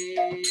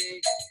Hare,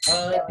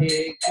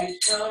 Hare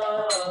Krishna,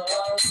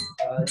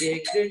 Hare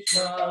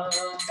Krishna,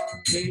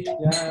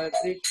 Krishna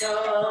Krishna,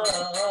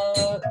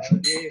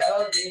 Hare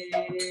Hare,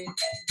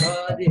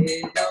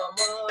 Hare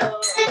Rama,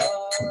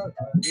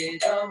 Hare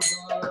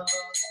Rama,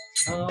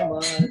 Rama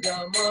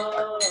Rama,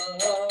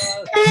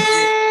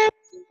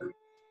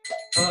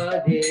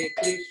 Hare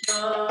Krishna,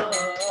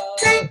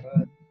 Hare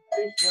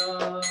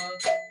Krishna,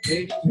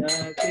 Krishna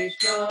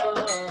Krishna,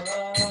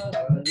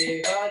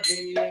 Hare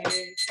Hare,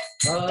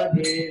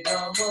 Hare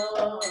Rama,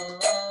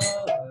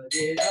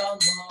 Hare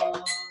Rama,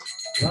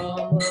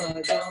 Rama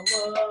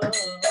Rama,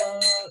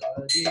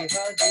 Hare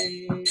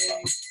Hare,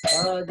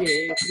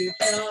 Hare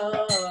Krishna,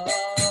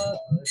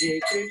 Hare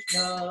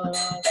Krishna,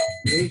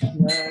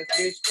 Krishna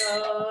Krishna,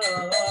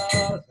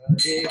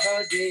 Hare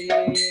Hare,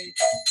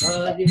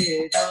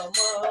 Hare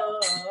Rama,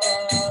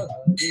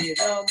 Hare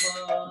Rama,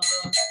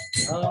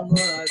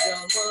 Rama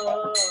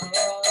Rama,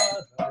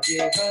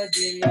 Hare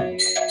Hare,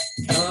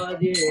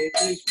 Hare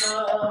Krishna,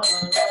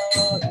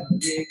 Hare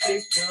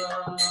Krishna, Krishna Krishna, Hare Hare, Hare Rama, Rama Rama, Hare Hare, Hare Krishna, Hare Krishna,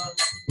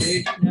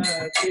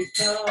 Krishna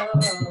Krishna,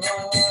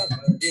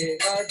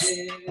 Hare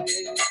Hare, Hare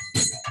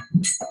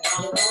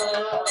Rama, Hare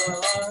Rama,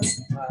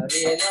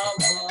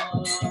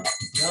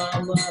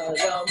 Rama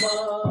Rama,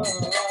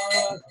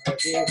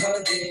 Hare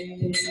Hare,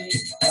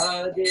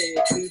 Hare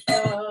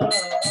Krishna,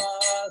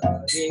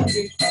 Hare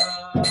Krishna,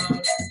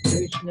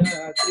 Krishna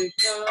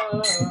Krishna,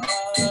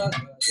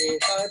 Hare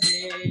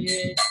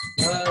Hare,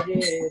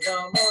 Hare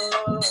Rama,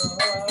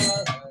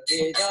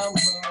 Hare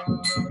Rama,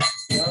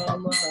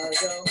 Rama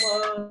Rama,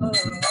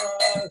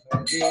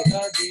 Hare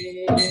Hare,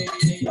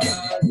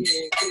 Hare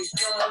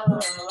Krishna,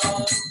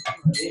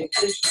 Hare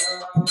Krishna,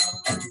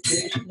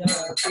 Krishna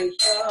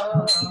Krishna,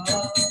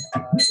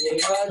 Hare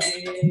Hare,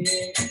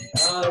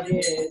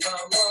 Hare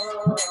Rama,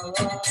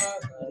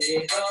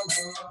 Hare Rama,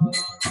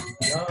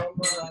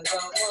 Rama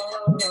Rama,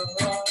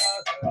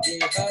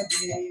 Hare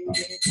Hare,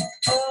 Hare Krishna,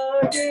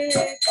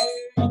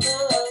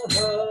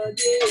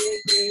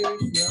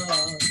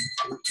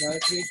 Hare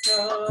Krishna, Krishna Krishna,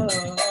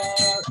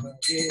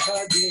 Hare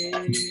Hare,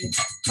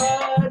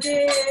 Hare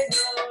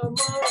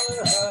Rama,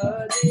 Hare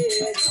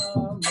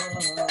Rama,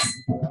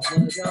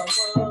 Rama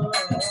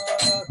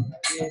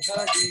Hare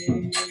Hare,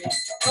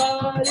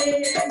 Hare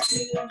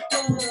Krishna,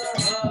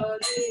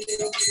 Hare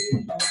Krishna,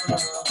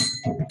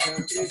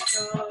 Krishna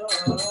Krishna,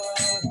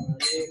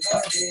 Hare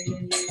Hare,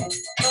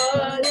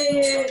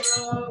 Hare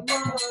Rama,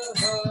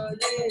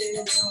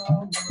 Hare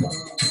Rama,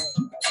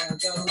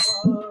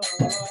 Rama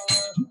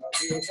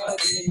Hare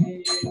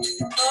Hare,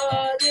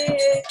 Hare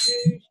Krishna, Hare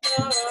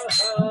Krishna,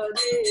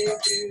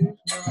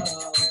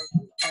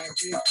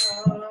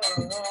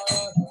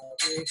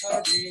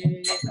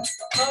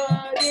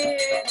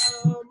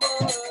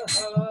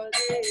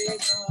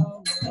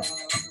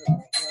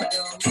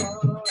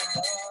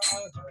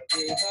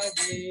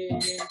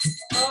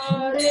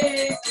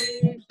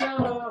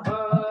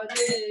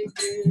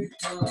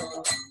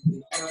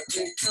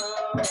 Krishna Krishna,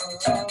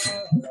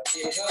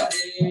 Hare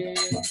Hare,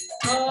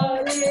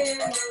 Hare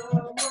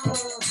Rama,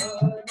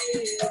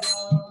 Hare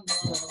Rama,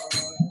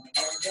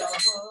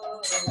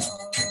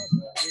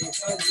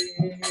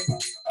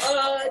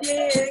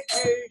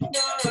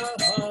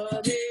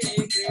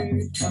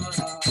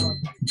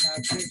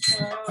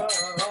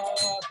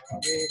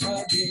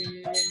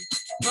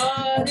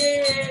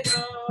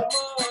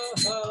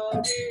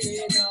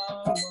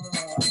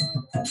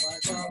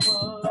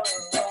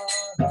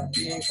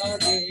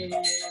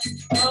 Hare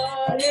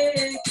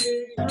Hare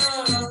Krishna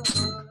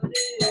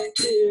Hare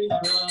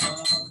Krishna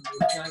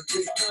Krishna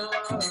Krishna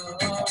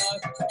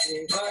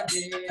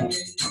Hare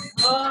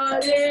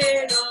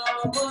Hare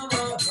Rama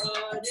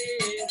Hare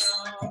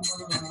Rama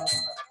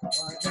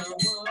Rama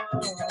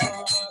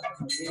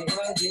Hare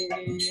Hare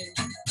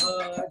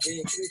Krishna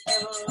Krishna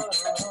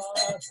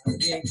Krishna Hare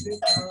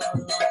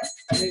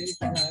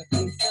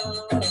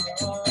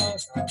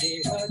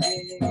Hare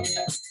Hare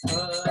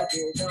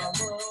Rama Hare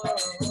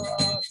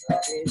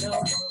Rama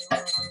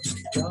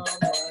Rama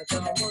Rama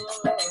Hare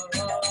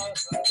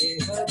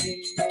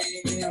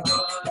Hare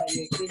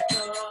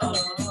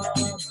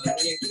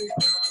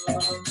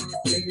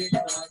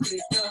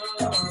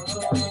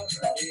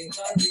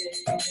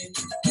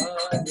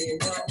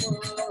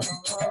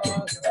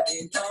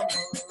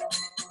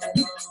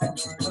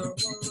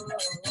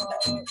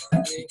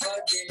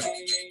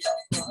Hare Krishna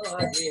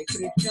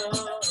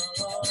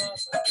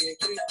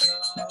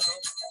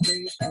Krishna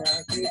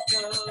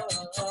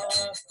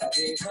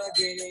Krishna Hare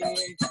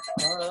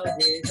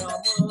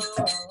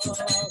Hare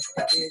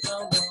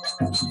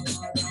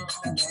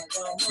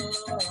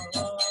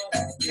Hare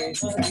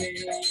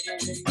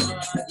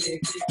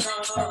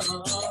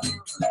Rama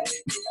Hare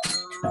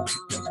Rama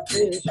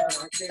Hare Krishna, Krishna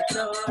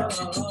Krishna,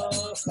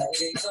 Hare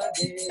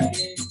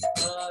Hare,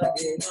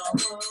 Hare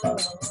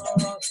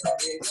Rama,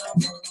 Hare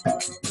Rama,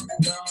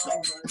 Rama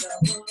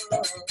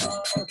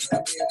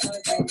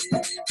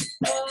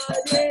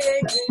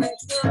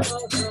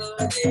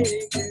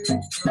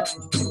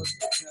Rama,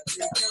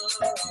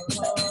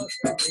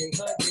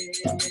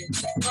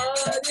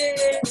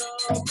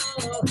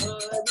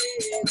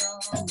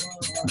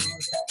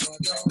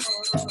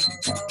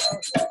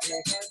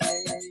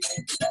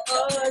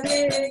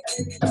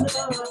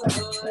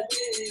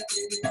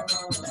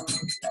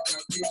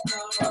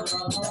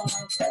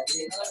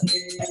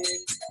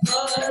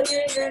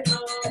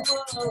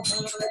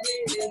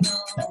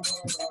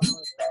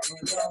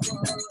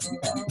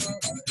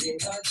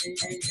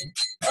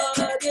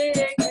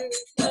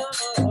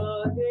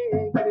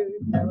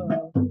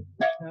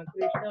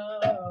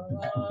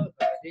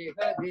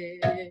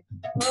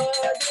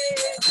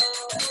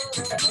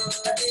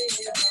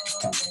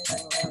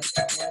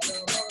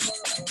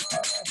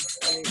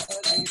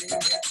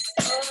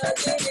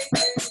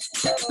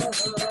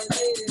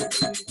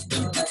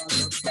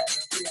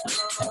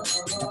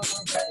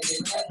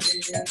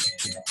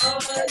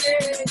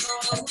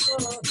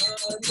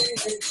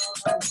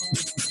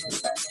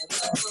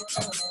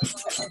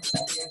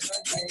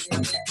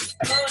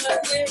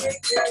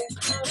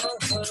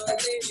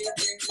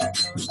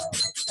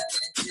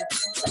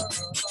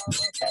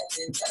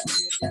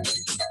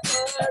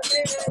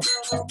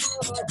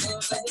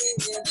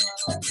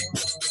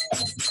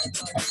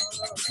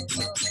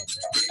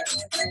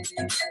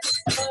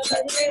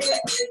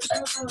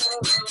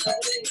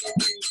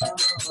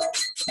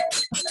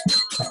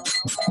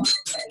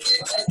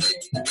 Hare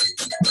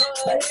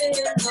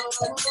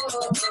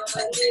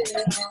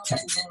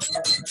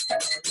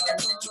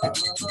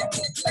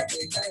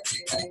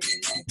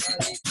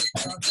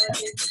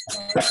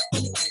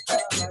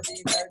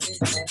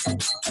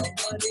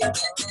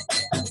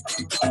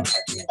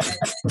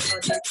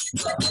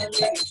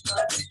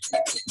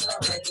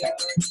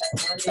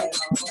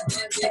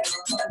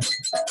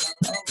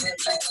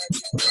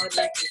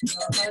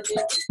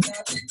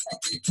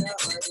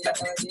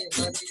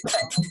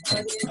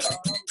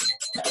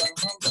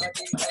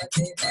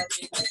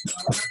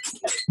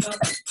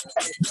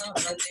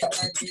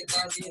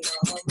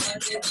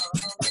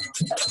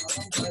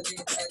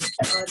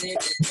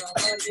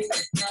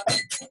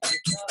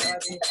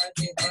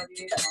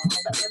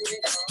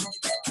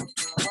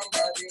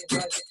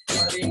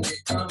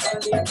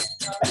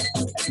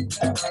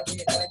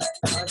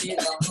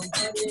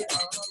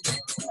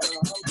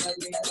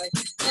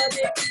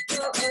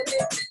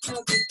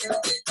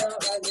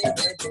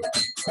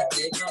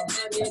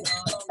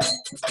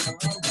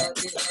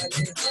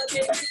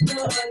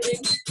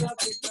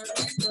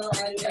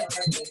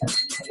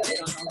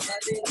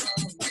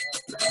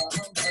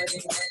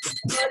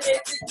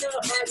Krishna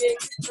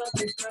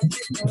Krishna, Hare Hare,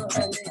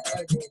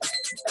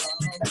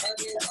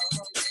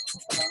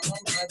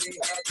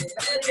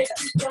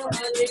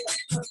 Hare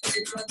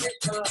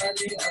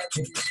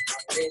Rama,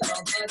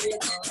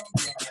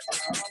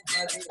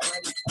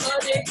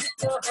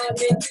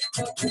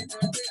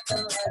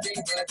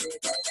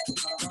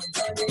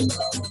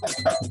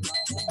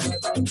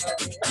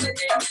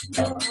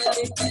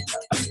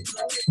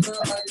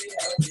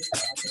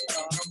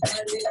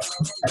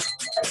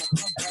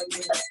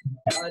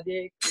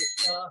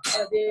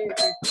 Hare Rama,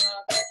 Rama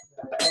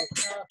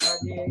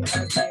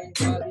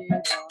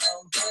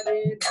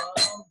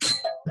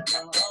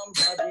Rama,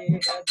 Hare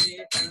Hare,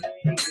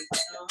 Hare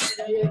Krishna,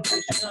 Hare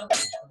Krishna,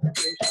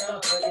 Krishna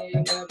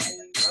Hare Hare,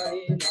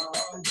 Hare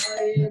Rama,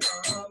 Hare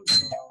Rama,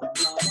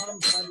 Rama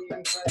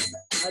Hare Hare,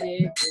 Hare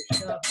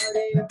Krishna,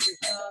 Hare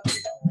Krishna,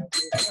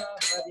 Krishna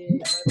Hare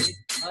Hare,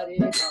 Hare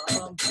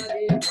Rama,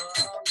 Hare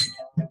Rama,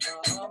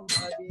 Rama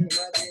Hare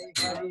Hare,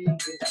 Hare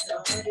Krishna,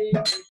 Hare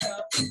Krishna,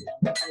 Krishna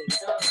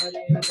Krishna, Hare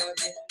Hare, Hare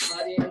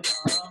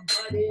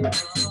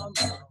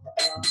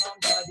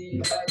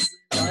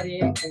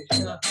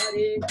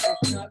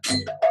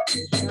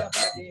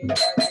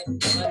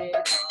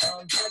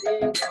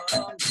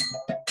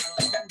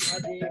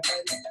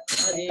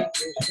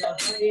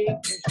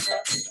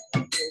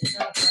Krishna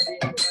Krishna Hare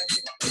Hare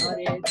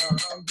Hare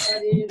Ram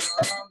Hare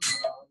Ram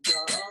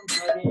Ram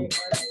Hare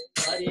Hare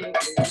Hare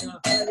Krishna Krishna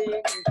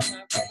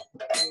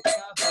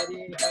Hare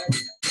Hare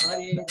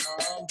Hare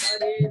Ram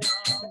Hare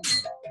Ram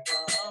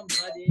Ram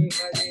Hare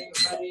Hare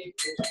Hare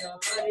Krishna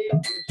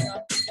Krishna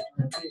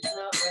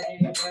Hare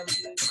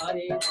Hare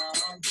Hare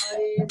Ram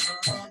Hare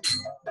Ram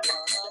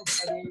Ram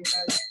Hare Hare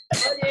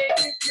Hare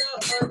Krishna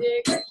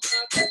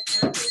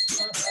Krishna Krishna Hare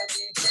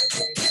Hare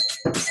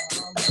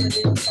Ram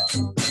Hare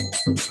Ram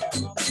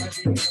Ram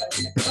Hare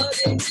Hare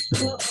Hare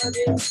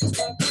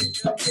Krishna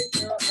Krishna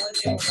Krishna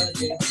Hare Hare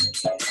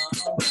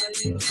Ram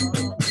Hare Ram Ram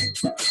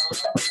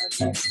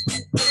Hare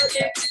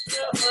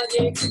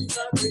Hare Krishna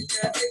Krishna Krishna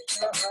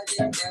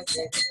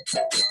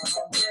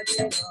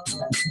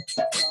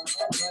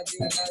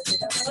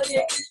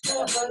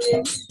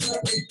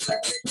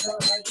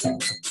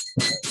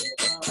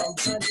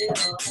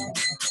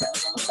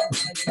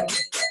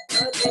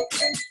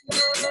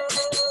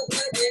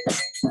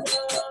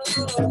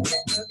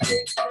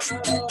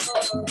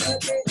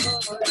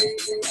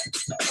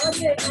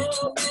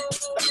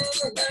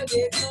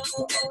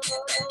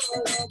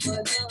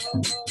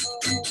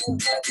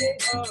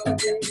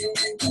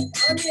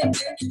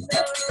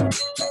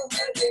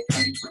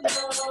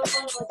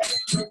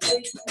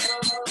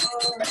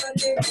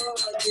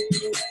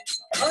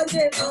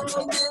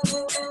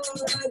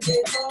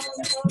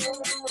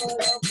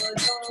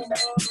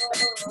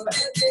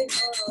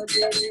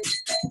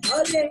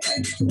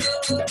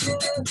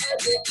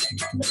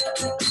Hare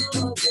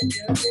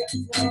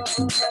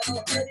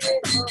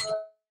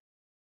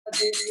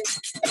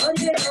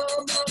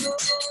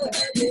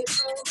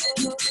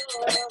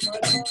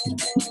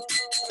Ram Hare Ram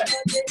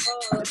Ram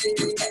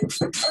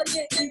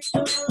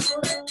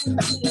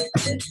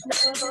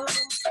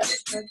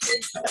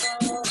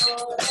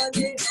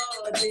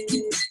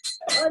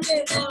Hare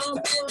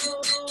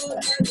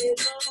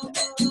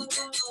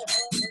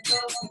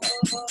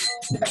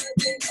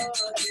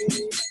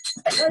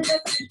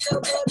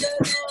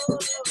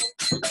Hare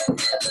Hare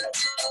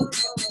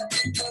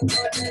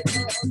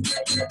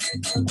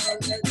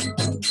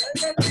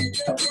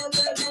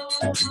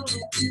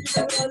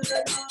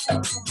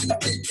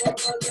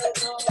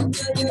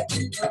Krishna Krishna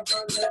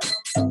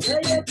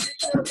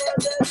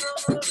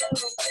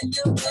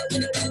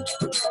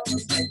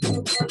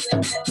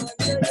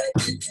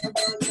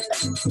Krishna Hare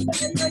Hare Ram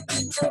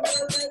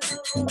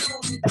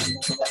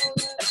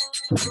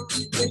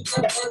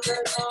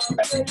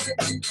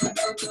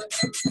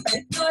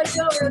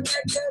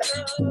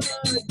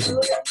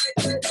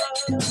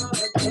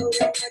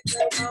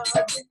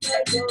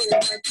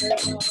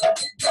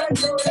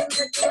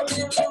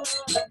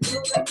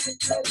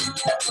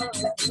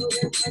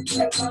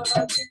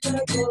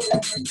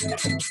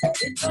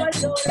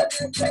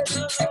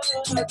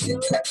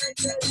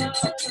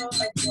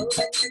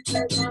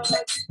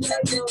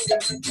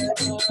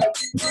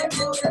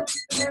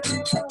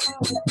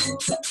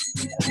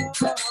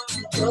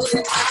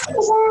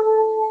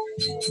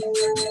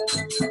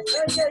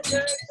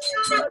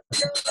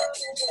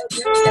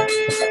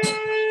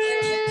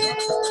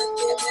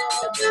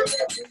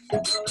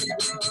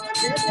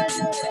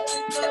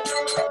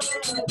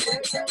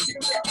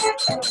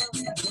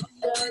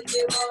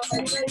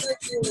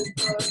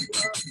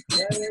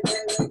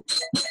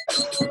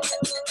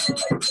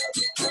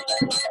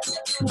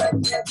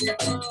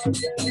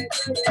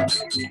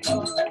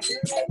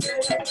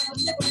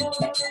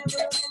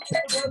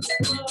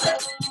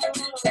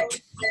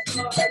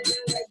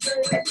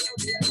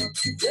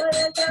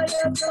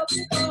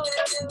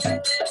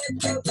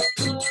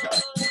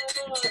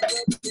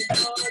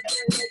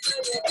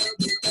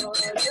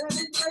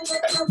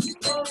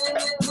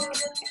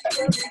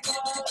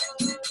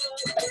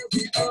Ram Ram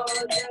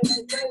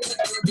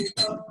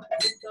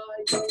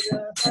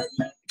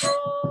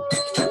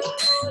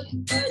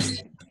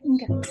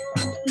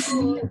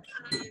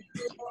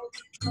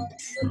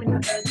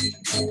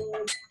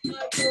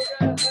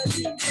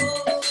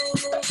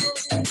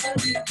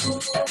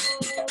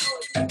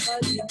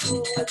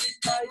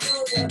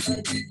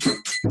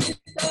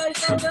Hare Hare Krishna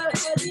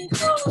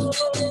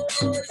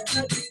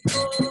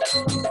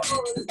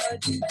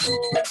Hare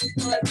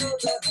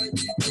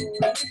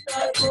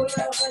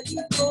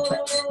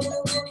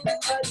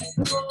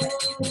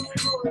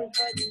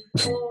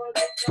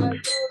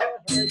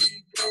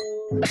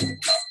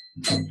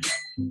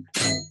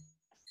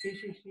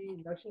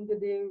Shri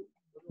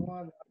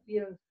Nrsimha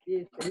Appearance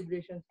Day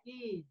celebrations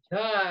ki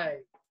jai.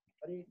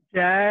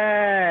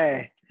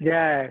 Jai,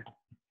 Jai.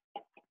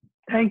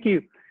 Thank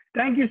you.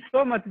 Thank you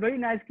so much. Very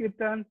nice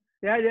kirtan.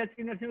 Jai Jai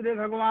Shri Nrsimha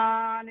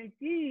Bhagwan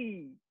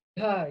ki.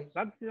 Jai.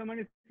 Bhakti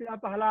Ramani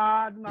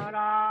Prahlad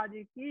Maharaj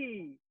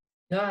ki.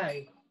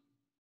 Jai.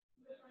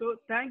 So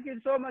thank you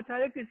so much,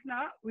 Hare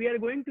Krishna. We are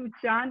going to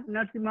chant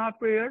Nrshma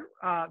prayer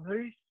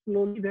very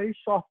slowly, very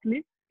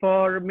softly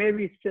for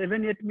maybe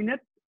 7-8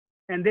 minutes.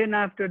 And then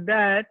after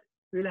that,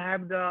 we'll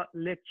have the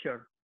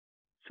lecture.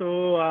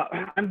 So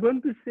I'm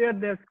going to share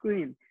the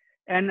screen.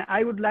 And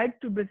I would like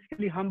to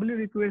basically humbly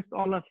request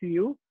all of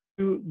you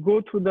to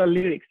go through the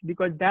lyrics,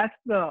 because that's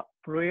the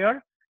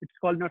prayer. It's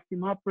called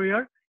Nrshma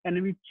prayer,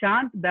 and we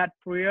chant that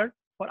prayer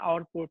for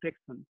our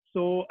protection.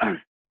 So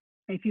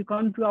if you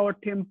come to our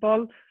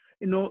temple,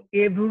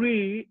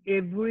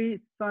 every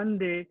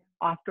Sunday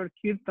after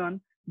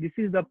Kirtan, this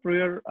is the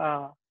prayer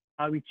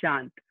we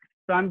chant.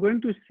 So I'm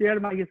going to share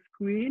my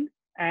screen,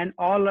 and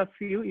all of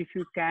you, if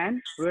you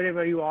can,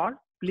 wherever you are,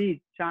 please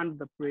chant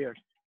the prayers.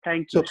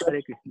 Thank you. So,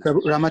 Hare Krishna.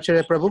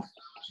 Ramacharya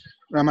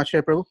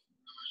Prabhu.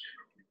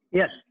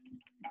 Yes.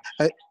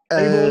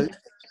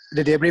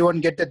 Did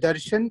everyone get the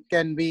darshan?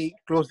 Can we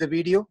close the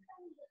video?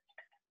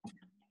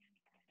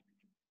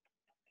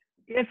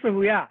 Yes,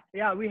 Prabhu.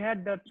 Yeah, we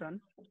had that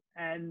one,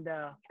 and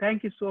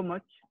thank you so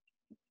much.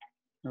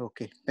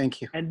 Okay,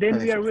 thank you. And then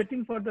Hare we are Krishna.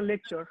 waiting for the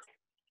lecture.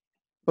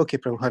 Okay,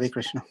 Prabhu. Hare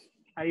Krishna.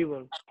 I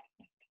will.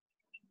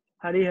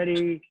 Hari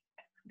Hari.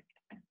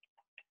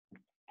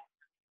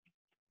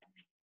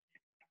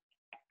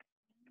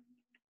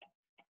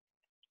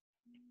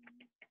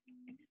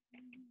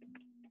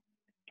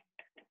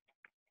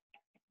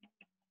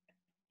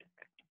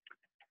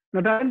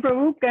 Narayan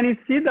Prabhu, can you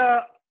see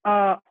the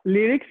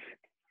lyrics?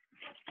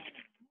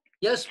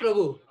 Yes,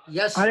 Prabhu.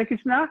 Yes. Hare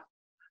Krishna.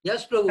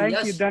 Yes, Prabhu. Thank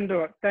Yes. you,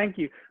 Dandava. Thank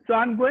you. So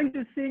I'm going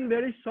to sing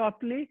very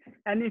softly,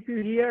 and if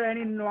you hear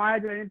any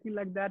noise or anything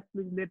like that,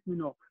 please let me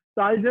know.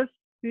 So I'll just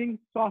sing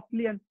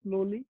softly and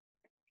slowly.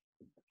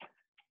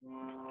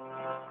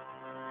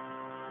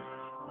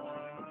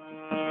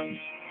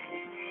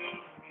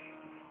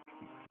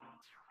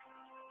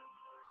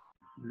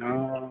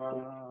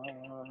 Namaste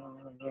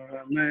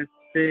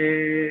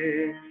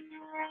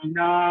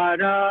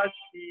Nrshma.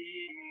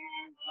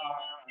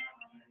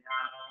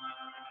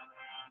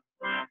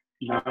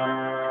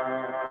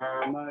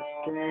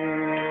 Namaste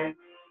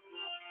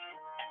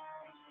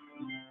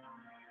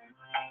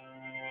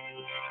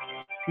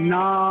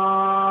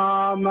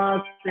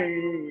Namaste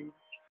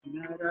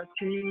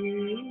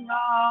Nrshma.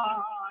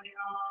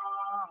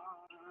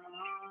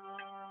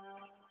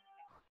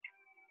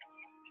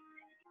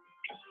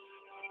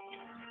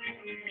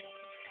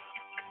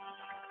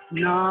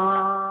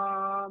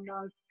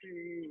 Namaste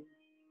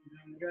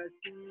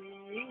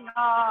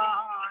Nrshma.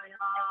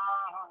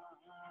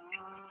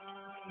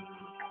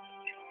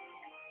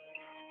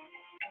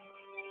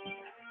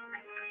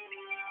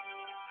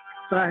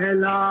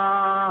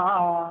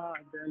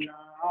 Prahlad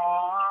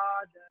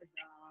Lad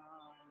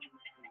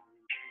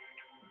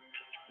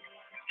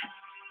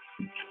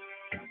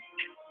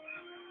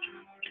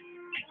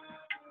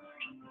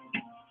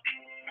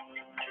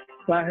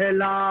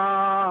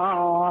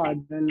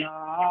Prahlad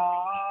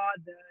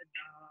Lad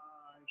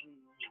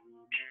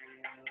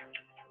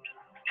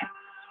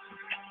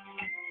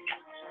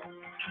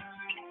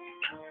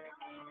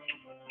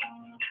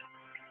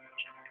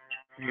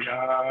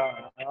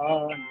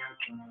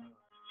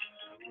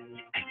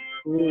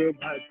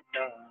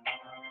Bhakta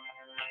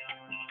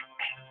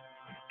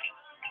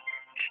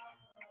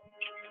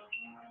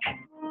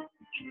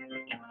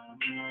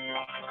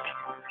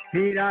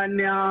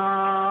Hiranya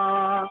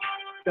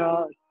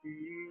Kasi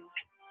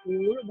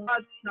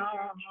Bhakta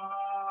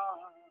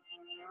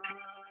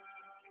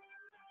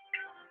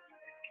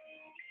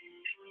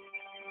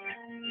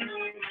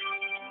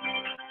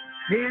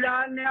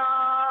Hiranya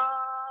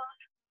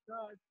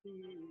Kasi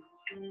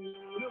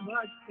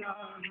Bhakta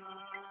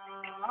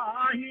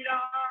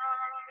Hira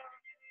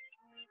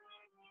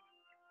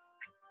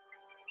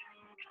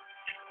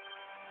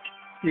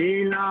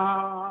Sila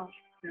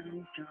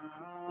Sankanakaya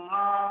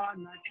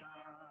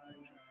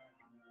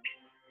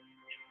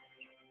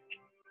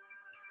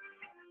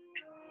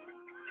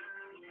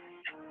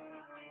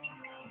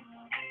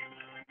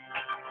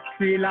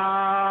Sila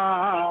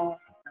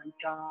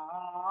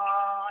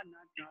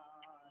Sankanakaya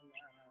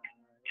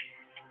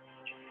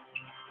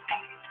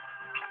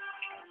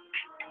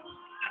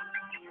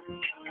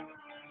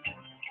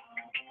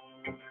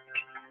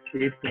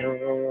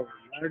Ito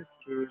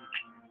Nrshma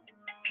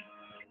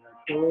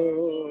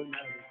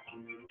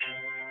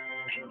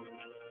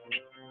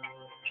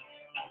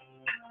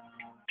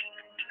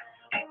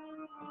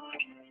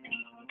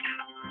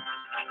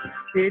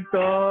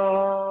Ito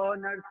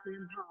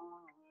Nrshma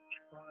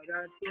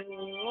Parato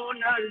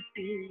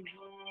Nrshma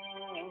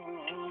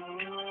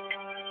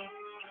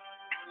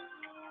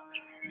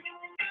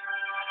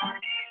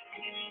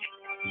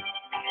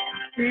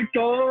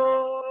Ito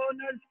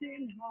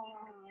Nrshma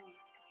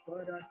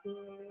Parato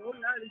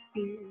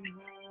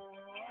Nrshma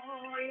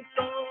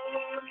Ito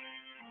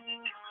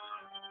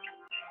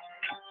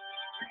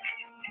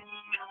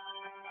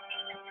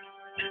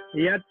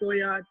Yato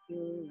Yato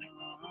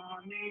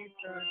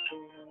Amitato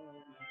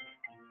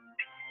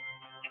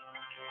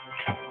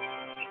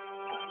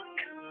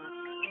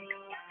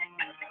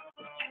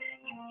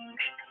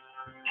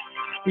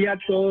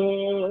Yato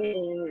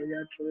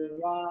Yato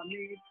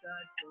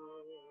Amitato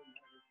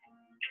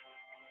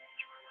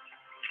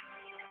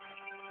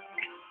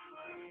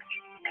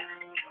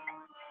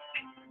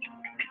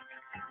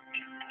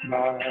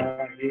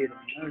Bahir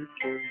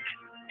Nrshma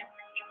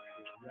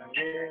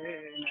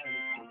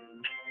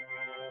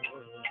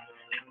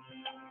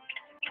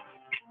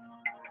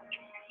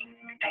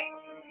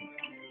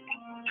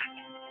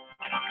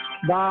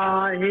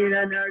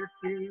Bahira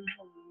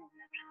Nrshma,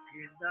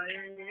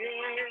 Hridaya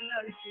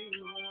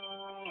Nrshma.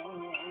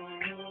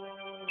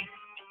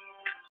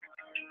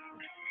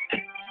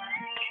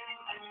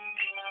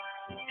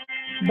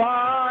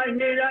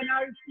 Bahira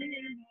Nrshma,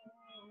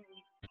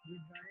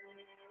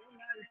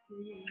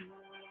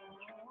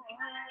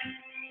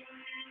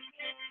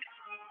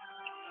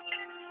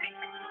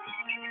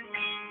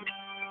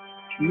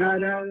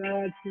 Nrshma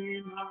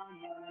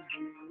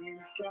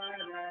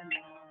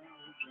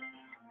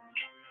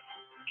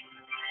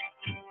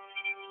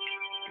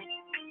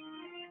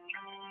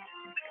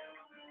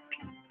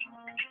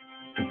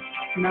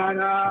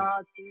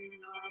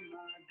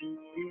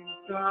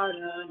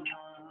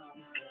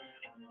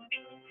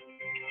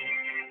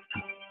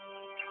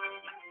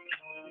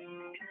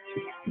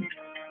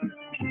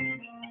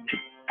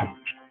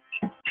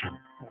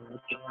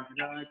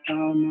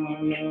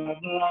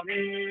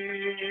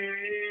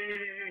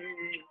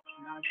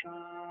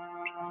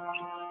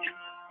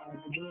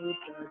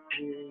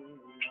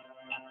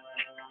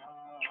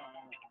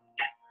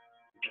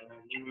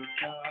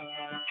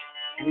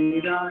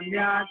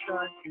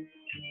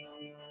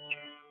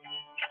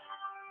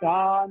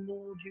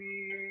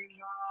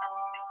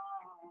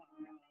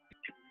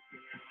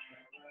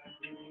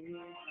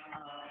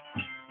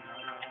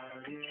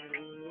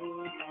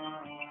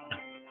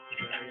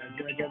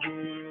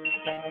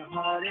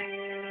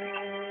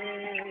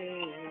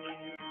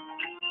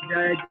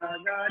Jai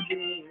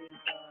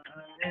Jagadita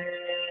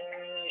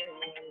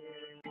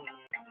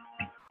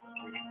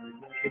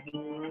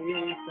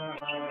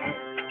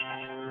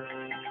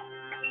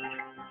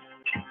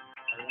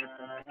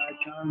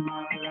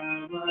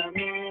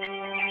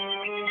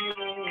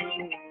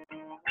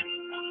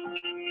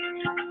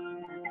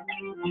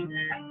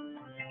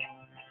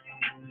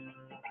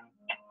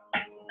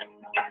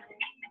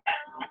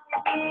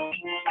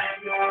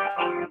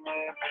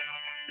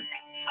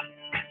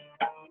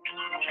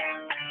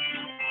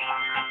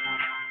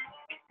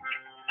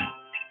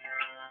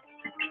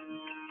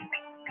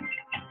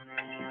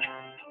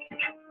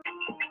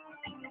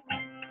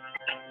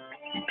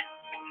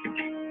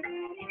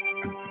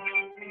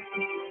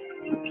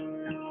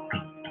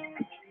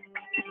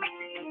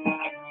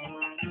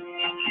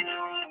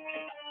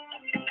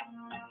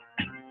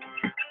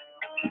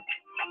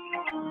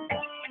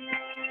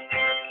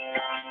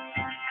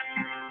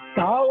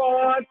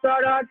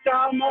Tavatara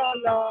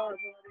Kamala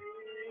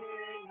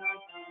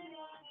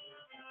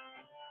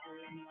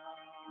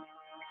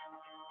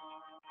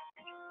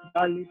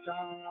Dalita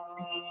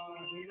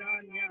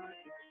Hiranya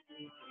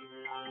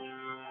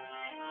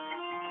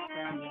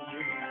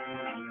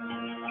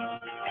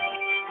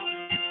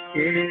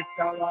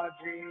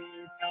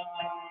Kesavadrita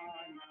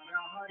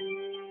Narahari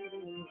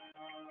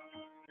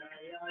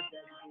Jaya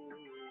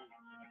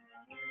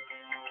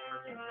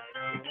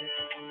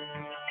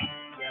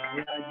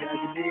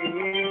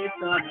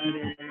Jagdisha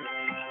Hare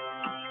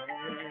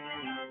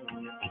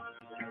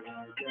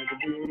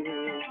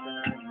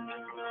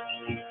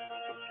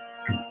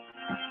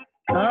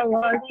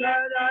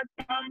Tavatara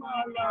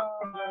Kamala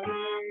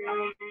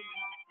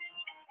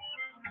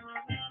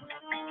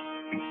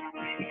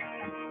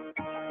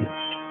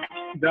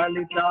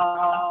Dalita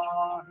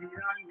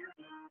Hiranya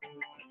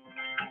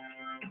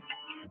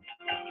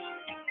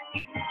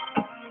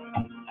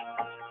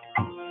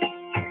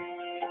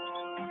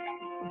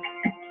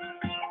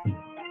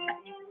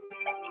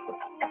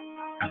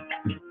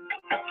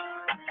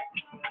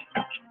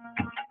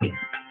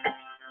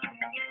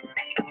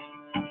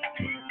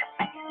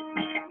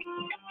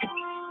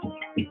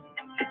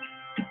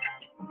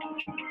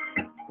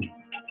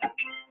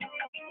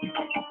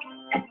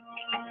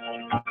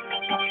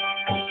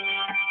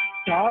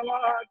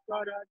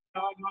Tavatara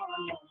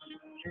Kamala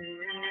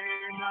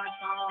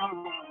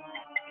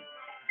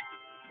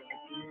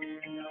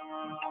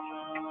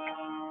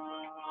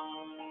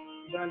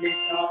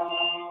Dalita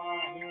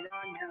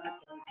Hiranya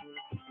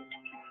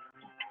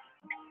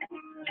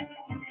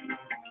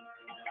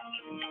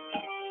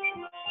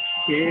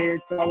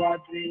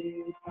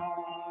Kesavadrita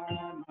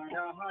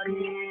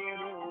Narahari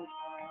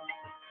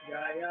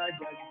Jaya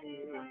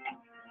Jagdisha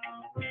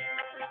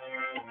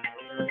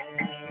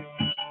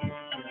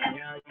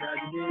Jaya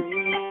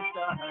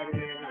Jagdisha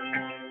Hare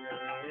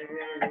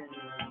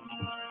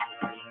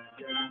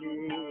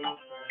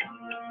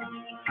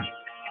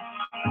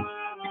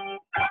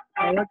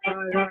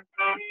Avatara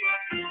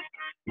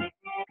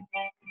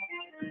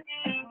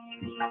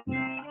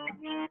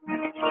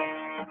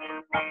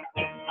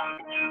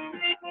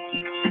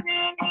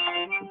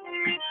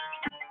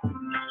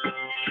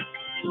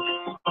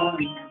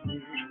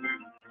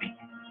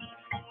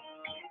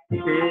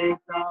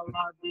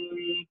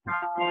Kesavadrita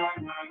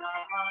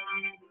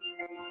Narahari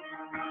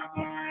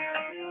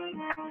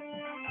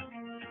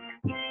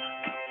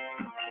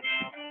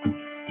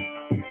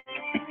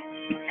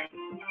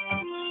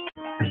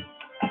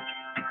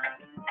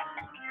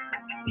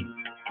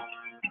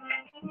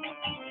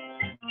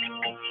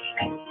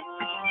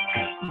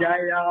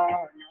Jaya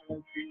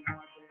Nrshma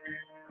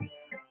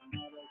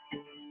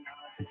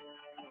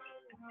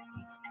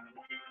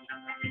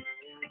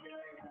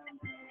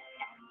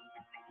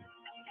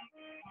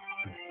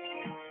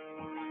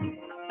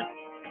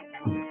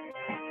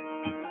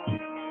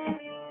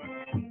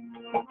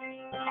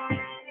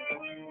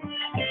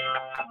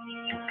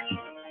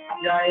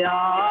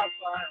Jaya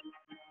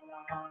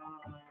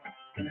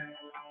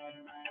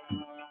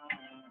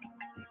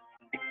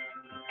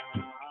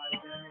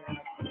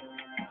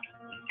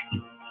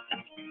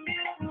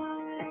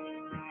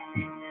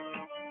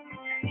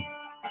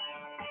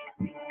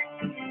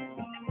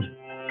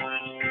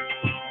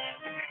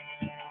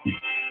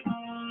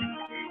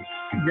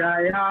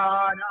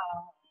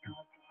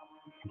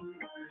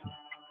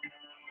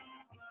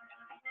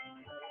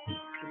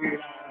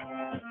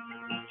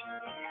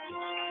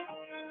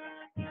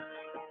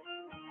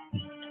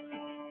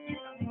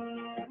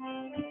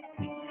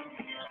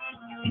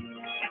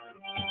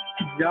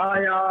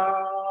Jaya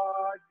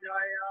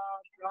Jaya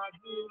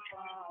Jaya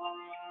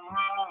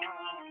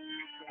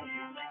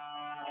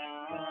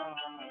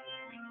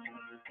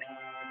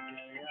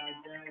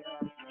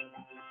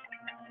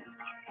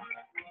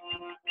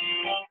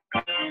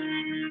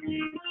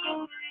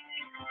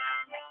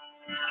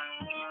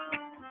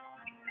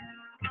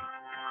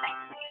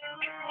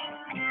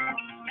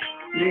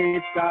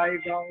Nitai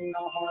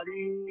Gaura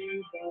Hari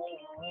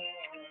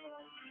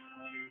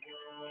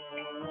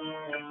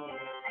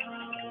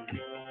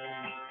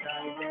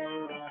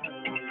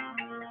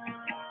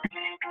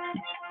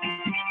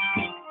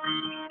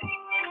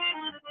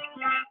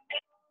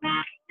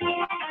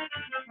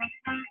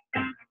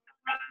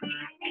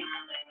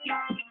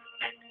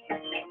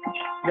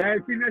जय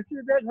श्री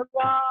नरसिंह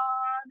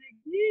भगवान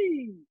की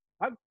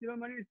भक्त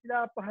शिरोमणि श्री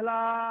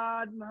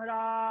प्रहलाद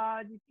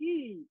महाराज की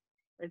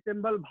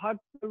assemble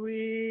भक्त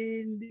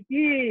वृंद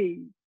की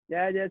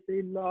जय जय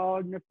Shri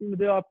Lord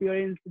Narasimha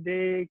appearance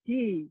day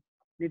की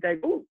निताई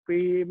गौर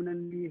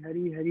प्रेमानंदी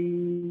हरि हरि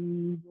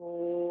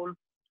बोल.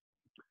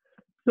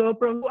 So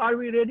Prabhu, are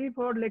we ready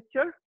for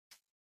lecture?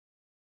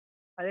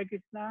 Hare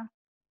Krishna.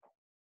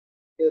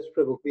 Yes,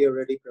 Prabhu, we are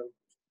ready, Prabhu.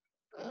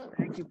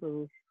 Thank you,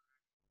 Prabhu.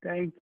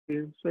 Thank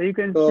you. So you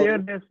can So, share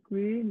the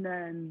screen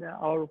and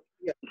or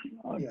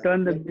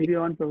turn the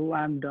video on, Prabhu.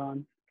 I'm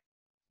done.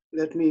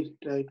 Let me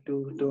try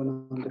to turn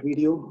on the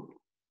video.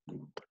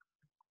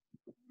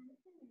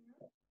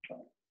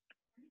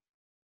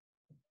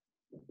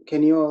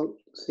 Can you all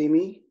see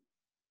me?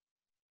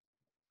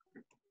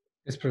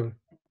 Yes, Prabhu.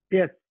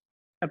 Yes.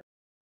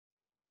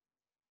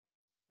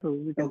 So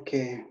we can.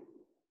 Okay.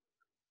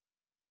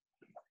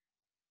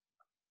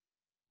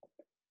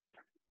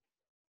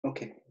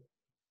 Okay.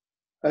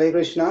 Hare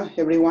Krishna,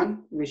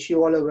 everyone. Wish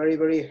you all a very,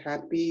 very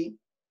happy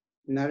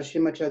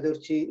Nrshma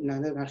Chaturthi,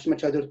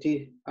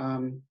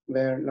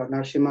 where Lord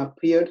Nrshma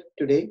appeared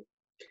today.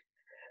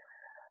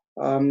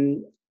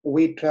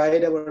 We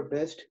tried our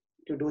best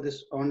to do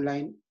this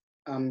online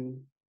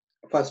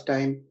first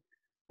time.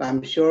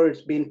 I'm sure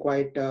it's been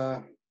quite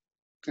an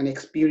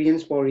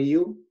experience for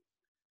you,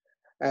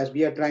 as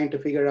we are trying to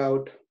figure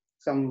out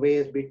some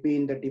ways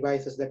between the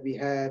devices that we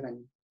have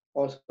and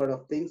all sort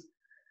of things.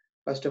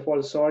 First of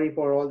all, sorry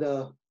for all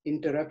the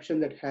interruption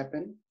that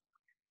happened.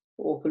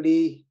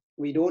 Hopefully,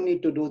 we don't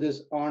need to do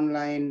this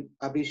online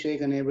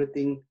Abhishek and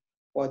everything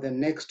for the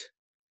next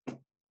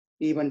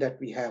event that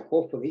we have.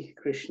 Hopefully,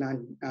 Krishna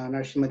and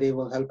Nrshma Dev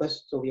will help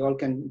us, so we all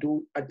can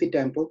do at the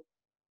temple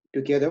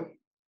together,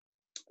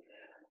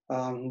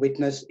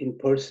 witness in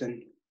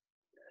person.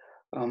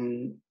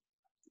 Some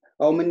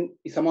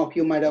of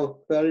you might have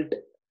felt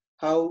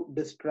how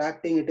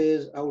distracting it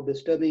is, how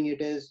disturbing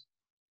it is.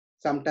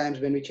 Sometimes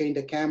when we change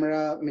the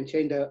camera,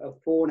 change a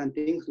phone and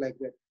things like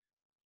that.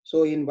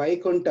 So in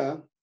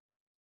Vaikunta,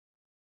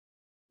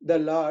 the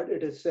Lord,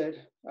 it is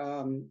said,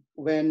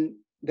 when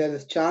there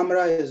is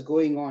chamara is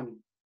going on,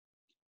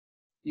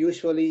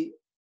 usually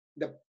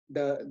the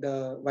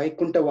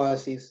Vaikunta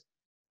Vasis,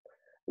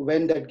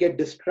 when that get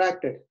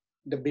distracted,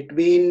 the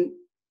between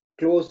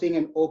closing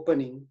and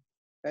opening,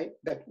 right?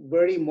 That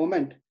very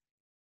moment,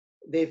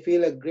 they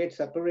feel a great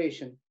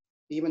separation.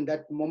 Even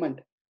that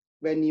moment,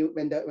 when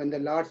the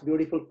Lord's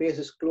beautiful face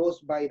is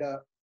closed by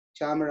the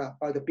chamara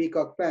or the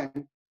peacock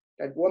fan,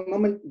 at one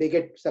moment they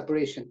get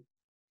separation.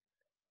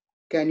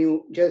 Can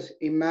you just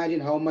imagine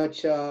how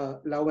much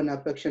love and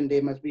affection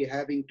they must be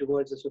having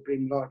towards the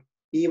Supreme Lord?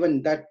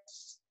 Even that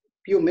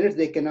few minutes,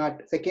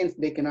 seconds,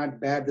 they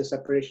cannot bear the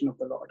separation of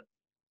the Lord.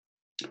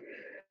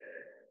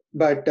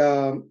 But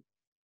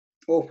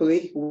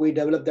hopefully, we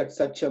develop that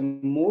such a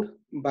mood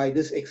by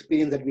this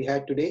experience that we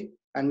had today,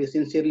 and we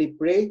sincerely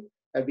pray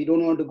that we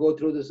don't want to go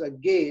through this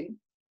again.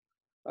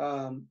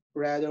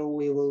 Rather,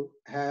 we will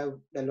have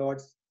the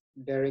Lord's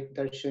direct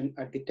darshan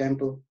at the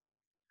temple.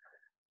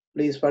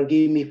 Please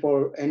forgive me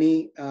for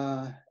any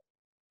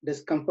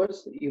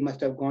discomforts you must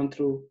have gone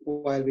through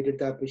while we did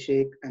the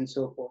Abhishek and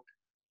so forth.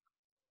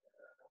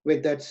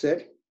 With that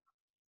said,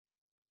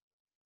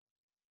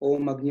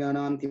 Om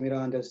Ajnanam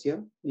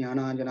Timirandasya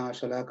Jnananjana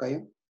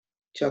Shalakaya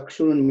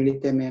Chakshurun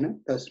Militamena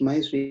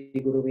Tasmai Sri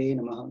Guruve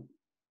Namaha.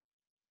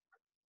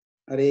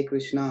 Hare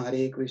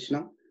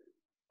Krishna,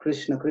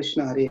 Krishna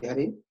Krishna, Hare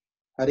Hare,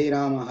 Hare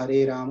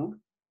Rama,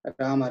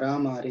 Rama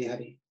Rama, Hare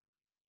Hare.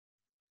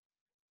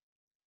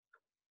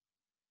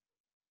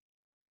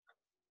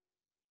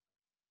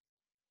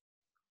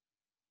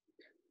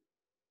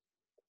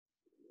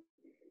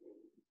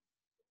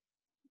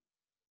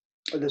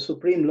 the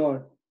Supreme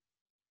Lord,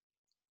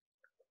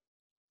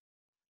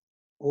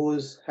 who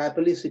is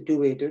happily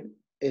situated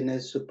in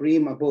his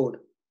supreme abode,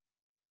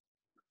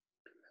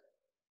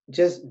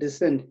 just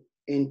descend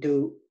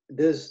into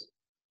this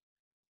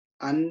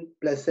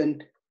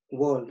unpleasant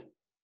world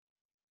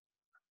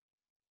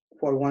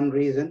for one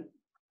reason,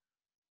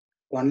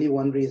 only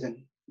one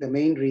reason. The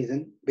main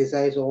reason,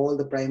 besides all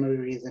the primary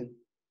reason,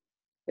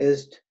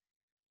 is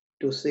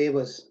to save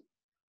us,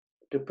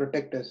 to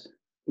protect us,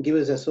 give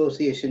us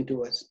association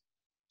to us.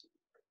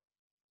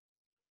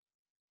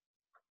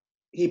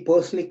 He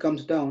personally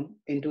comes down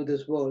into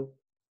this world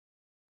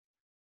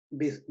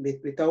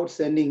without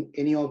sending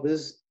any of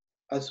his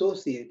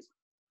associates.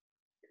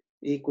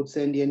 He could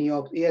send any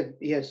of, he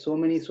has so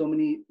many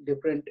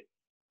different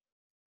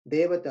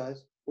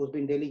devatas who's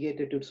been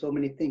delegated to so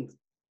many things.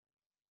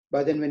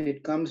 But then when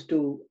it comes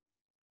to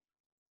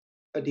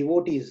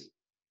devotees,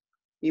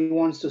 he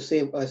wants to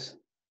save us.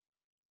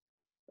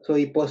 So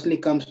he personally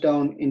comes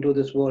down into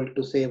this world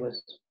to save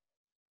us.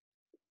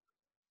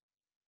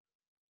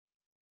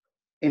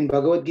 In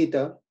Bhagavad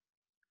Gita,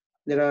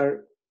 there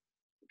are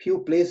few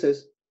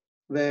places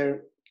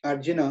where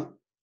Arjuna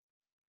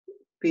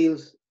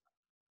feels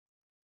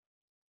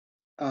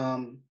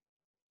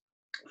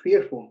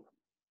fearful.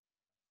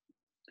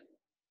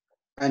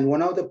 And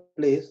one of the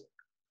place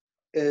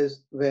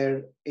is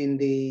where in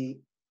the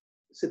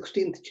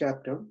 16th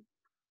chapter,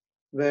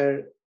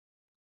 where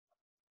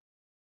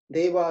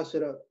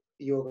Devasura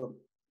Yogam,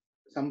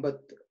 Sampat,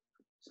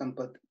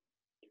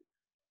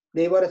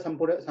 Deva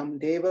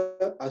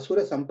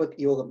Asura Sampat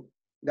Yogam.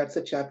 That's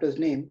the chapter's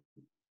name,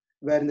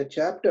 where in the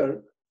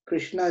chapter,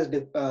 Krishna is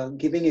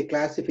giving a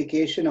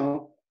classification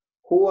of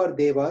who are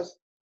Devas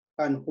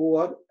and who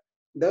are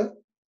the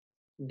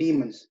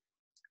demons,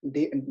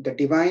 the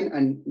divine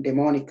and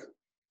demonic.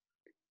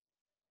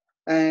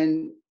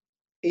 And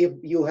if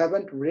you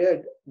haven't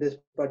read this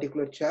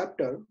particular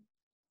chapter,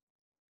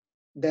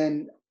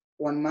 then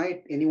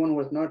anyone who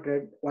has not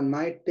read, one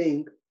might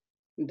think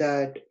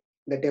that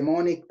the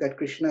demonic that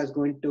Krishna has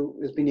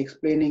been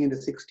explaining in the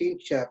 16th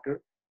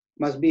chapter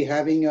must be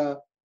having a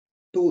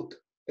tooth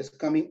is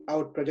coming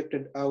out,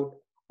 projected out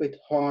with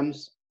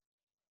horns,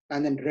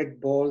 and then red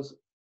balls,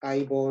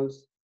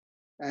 eyeballs,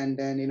 and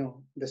then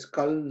the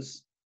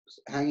skulls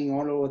hanging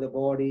all over the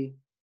body,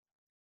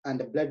 and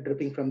the blood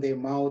dripping from their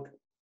mouth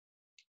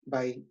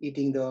by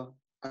eating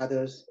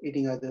others.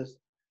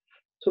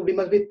 So we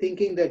must be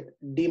thinking that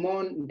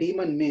demon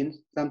means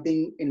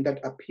something in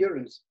that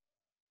appearance.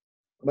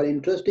 But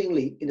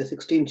interestingly, in the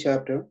 16th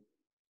chapter,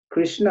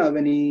 Krishna,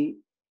 when he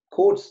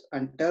quotes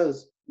and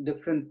tells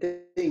different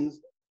things,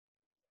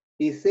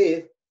 he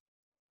says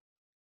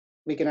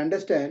we can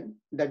understand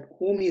that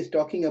whom he is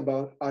talking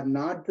about are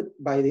not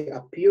by the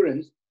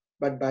appearance,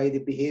 but by the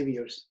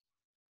behaviors.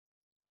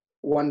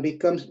 One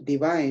becomes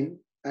divine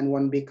and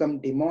one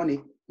becomes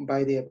demonic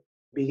by their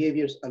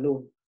behaviors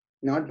alone,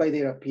 not by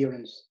their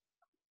appearance.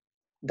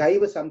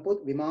 Daiva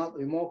Samput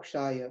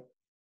Vimokshaya,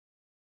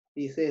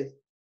 he says,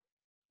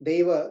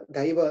 Daiva,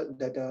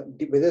 that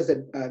whether it's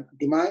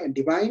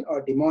divine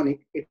or demonic,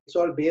 it's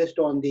all based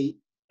on the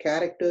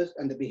characters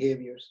and the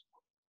behaviors.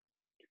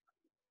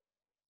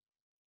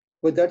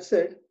 With that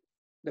said,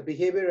 the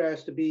behavior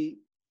has to be,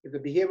 if the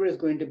behavior is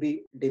going to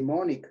be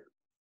demonic,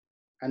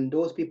 and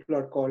those people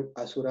are called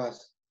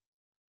asuras,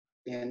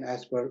 and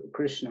as per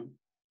Krishna.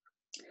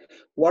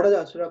 What are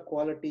the asura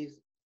qualities?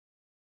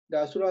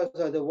 The asuras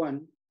are the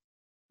one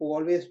who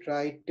always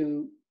try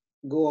to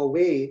go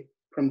away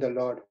from the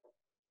Lord.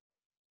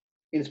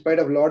 In spite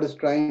of Lord is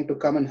trying to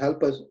come and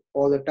help us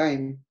all the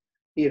time,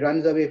 he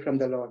runs away from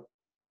the Lord.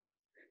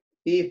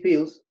 He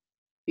feels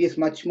he is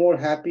much more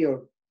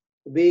happier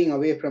being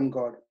away from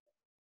God.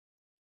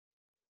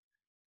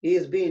 He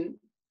has been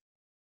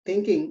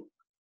thinking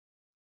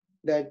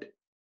that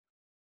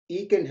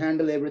he can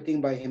handle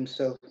everything by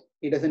himself.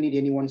 He doesn't need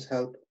anyone's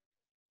help.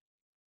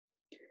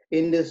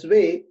 In this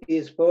way, he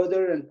is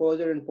further and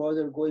further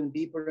going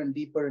deeper and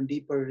deeper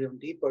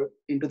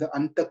into the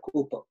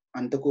Antakupa.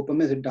 Antakupa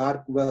means a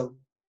dark well.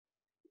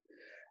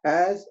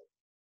 As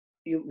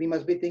we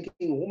must be thinking,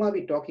 whom are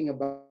we talking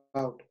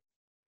about?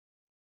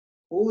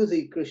 Who is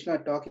the Krishna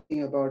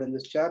talking about in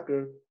this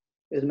chapter?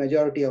 Is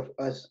majority of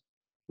us,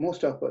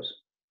 most of us.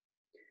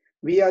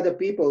 We are the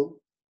people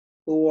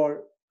who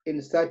are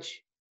in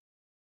such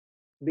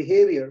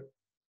behavior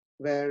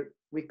where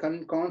we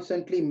can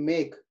constantly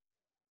make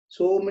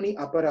so many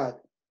aparad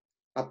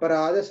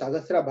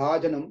sagasra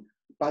bhajanam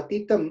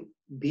patitam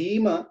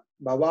bhima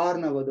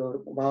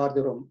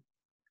bhavarna.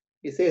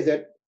 He says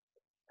that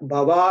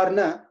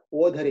bhavarna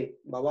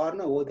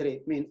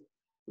odhare means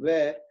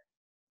where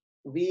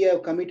we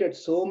have committed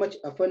so much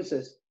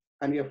offenses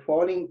and we have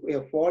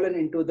fallen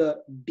into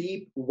the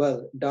deep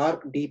well,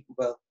 dark deep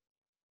well.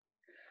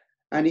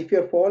 And if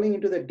you're falling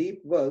into the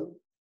deep well,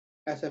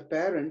 as a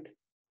parent,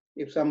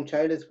 if some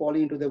child is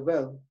falling into the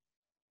well,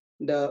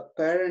 the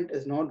parent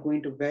is not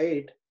going to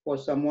wait for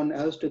someone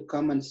else to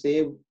come and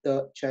save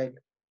the child.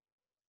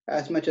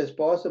 As much as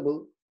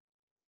possible,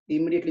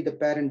 immediately the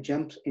parent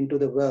jumps into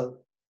the well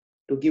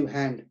to give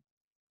hand.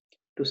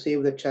 to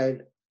save the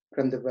child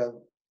from the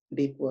well,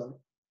 deep well.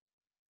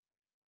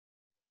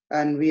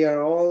 And we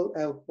are all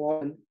have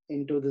fallen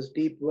into this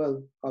deep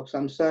well of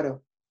samsara.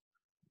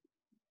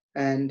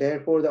 And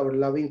therefore, our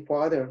loving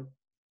Father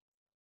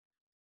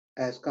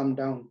has come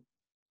down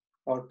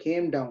or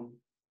came down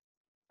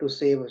to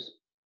save us.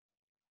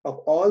 Of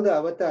all the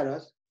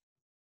avatars,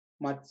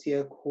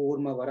 Matsya,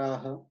 Kurma,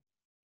 Varaha,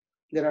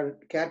 there are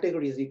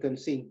categories you can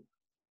see.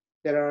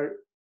 There are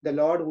the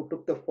Lord who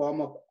took the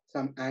form of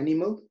some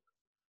animal,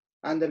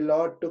 and the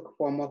Lord took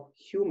form of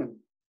human.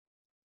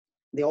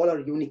 They all are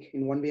unique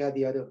in one way or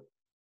the other.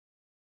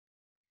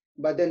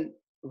 But then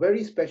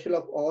very special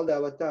of all the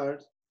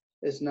avatars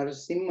is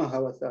Nrshma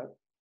avatar,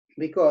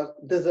 because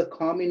this is a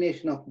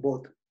combination of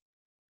both.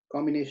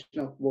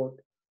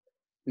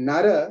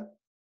 Nara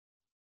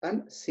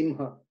and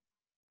Simha,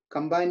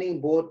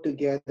 combining both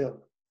together.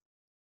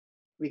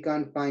 We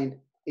can't find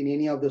in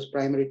any of those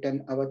primary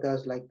 10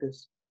 avatars like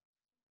this.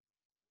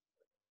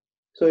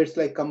 So it's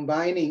like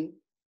combining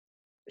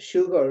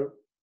sugar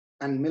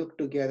and milk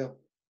together.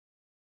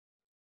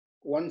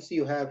 Once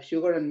you have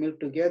sugar and milk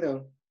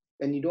together,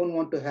 then you don't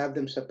want to have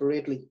them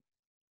separately.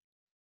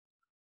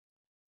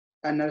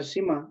 And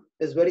Nrshma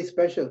is very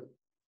special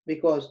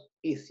because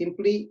he is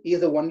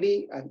the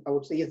only, I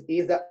would say, he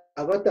is the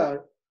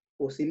avatar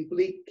who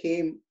simply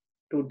came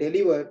to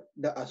deliver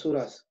the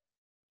asuras.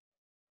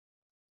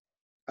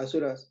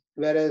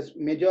 Whereas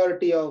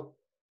majority of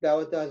the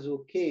avatars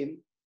who came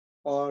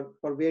or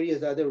for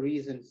various other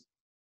reasons.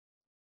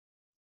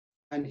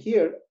 And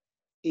here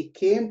he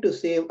came to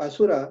save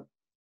Asura.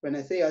 When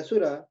I say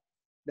Asura,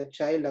 the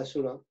child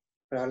Asura,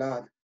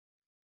 Prahlad,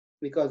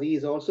 because he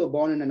is also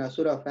born in an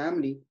Asura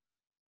family.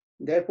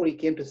 Therefore, he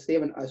came to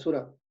save an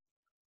Asura.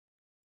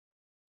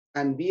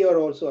 And we are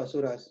also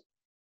Asuras.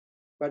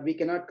 But we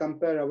cannot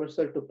compare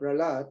ourselves to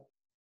Prahlad.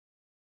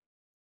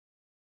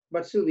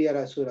 But still we are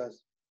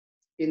Asuras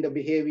in the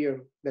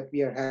behavior that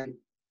we are having.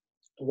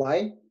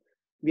 Why?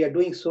 We are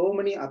doing so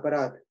many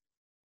aparadha.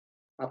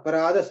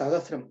 Aparadha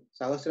sahasram.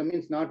 Sahasram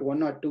means not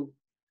one or two.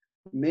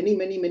 Many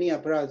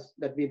aparadhas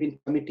that we've been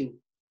committing.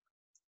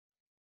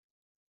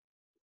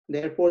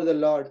 Therefore, the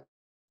Lord,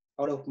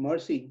 out of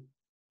mercy,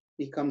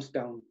 he comes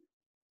down.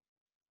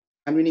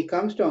 And when he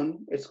comes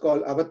down, it's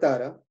called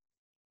avatara.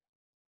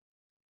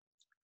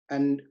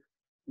 And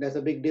there's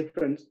a big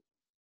difference.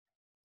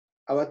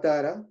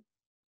 Avatara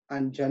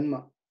and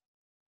Janma.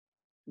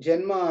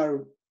 Janma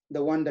are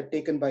the one that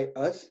taken by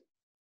us.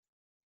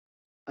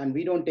 And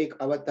we don't take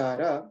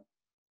avatara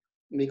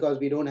because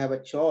we don't have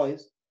a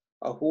choice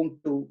of whom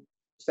to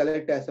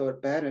select as our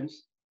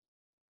parents.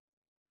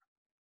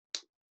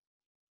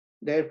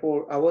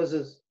 Therefore, ours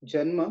is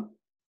Janma,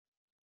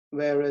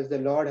 whereas the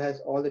Lord has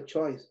all the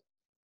choice,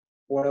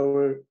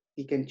 whatever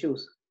he can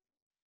choose.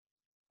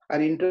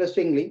 And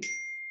interestingly,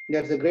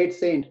 there's a great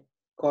saint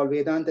called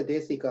Vedanta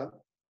Desika.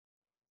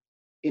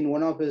 In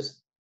one of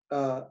his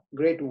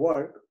great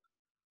work,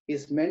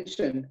 is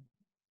mentioned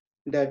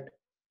that,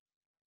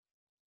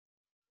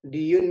 do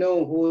you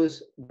know who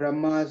is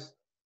Brahma's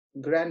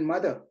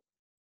grandmother?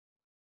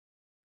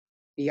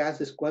 He asked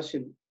this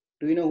question,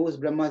 do you know who is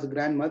Brahma's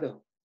grandmother?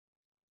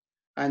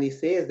 And he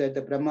says that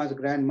the Brahma's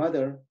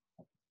grandmother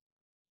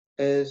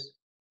is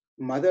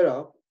mother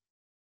of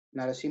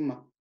Nrshma.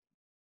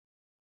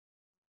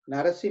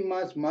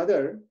 Nrshma's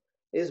mother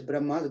is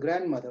Brahma's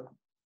grandmother.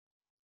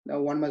 Now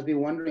one must be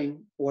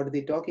wondering, what are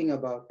they talking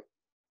about?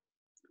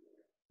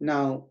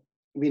 Now,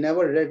 we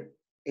never read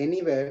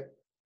anywhere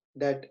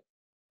that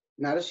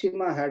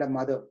Nrshma had a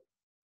mother.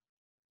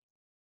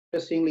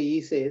 Interestingly,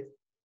 he says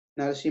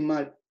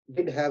Nrshma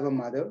did have a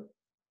mother,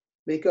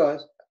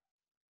 because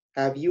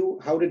how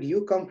did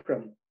you come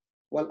from?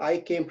 Well, I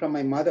came from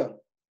my mother,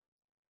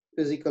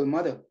 physical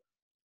mother.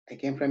 I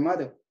came from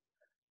mother.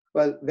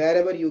 Well,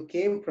 wherever you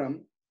came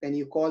from, then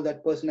you call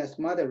that person as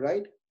mother,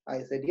 right?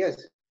 I said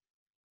yes.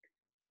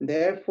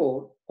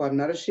 Therefore, for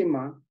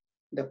Nrshma,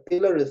 the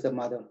pillar is the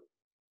mother.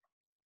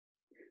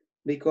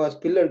 Because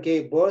pillar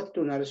gave birth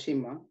to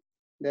Nrshma,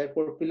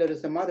 therefore pillar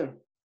is the mother.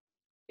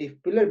 If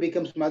pillar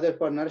becomes mother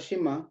for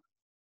Nrshma,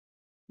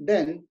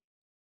 then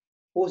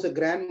who's the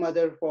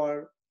grandmother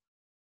for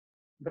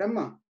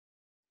Brahma?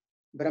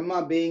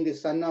 Brahma being the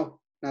son of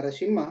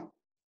Nrshma,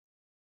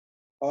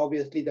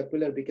 obviously the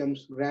pillar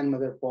becomes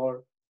grandmother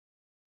for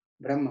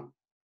Brahma.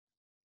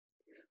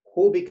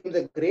 Who becomes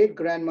a great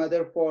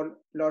grandmother for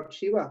Lord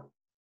Shiva?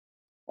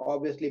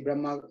 Obviously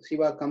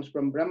Shiva comes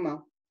from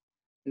Brahma,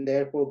 and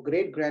therefore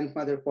great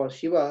grandmother for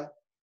Shiva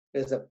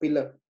is a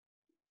pillar.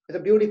 It's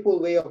a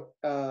beautiful way of,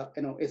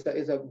 it's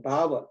a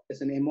bhava, it's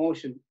an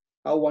emotion,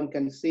 how one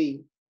can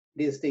see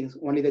these things.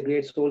 Only the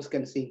great souls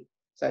can see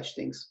such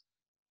things.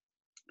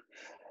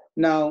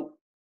 Now,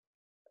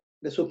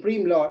 the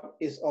Supreme Lord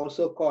is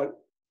also called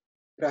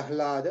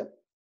Prahlada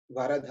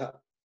Varadha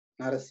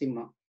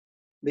Nrsimha,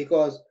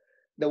 because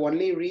the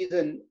only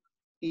reason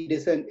he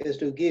descended is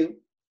to give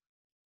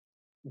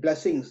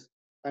blessings,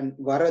 and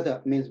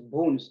Varadha means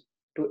boons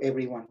to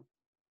everyone.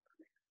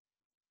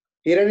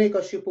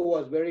 Hiranyakashipu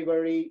was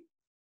very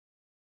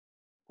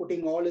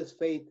putting all his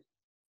faith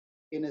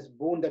in his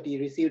boon that he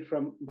received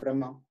from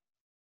Brahma.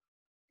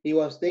 He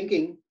was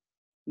thinking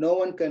no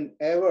one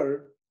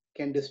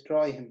can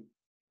destroy him,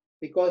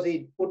 because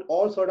he put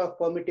all sort of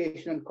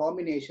permutation and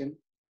combination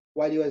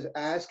while he was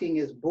asking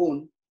his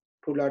boon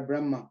to Lord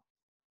Brahma.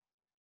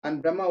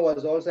 And Brahma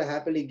was also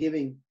happily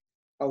giving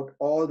out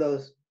all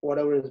those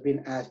whatever has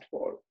been asked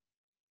for.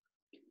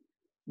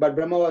 But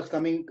Brahma was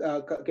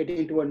getting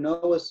into a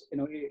nervous,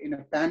 in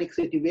a panic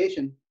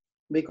situation,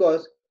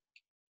 because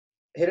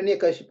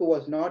Hiranyakashipu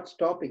was not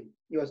stopping.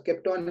 He was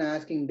kept on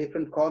asking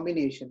different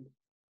combinations.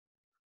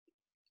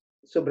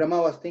 So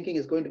Brahma was thinking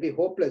it's going to be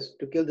hopeless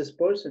to kill this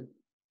person.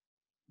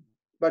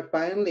 But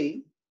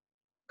finally,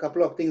 a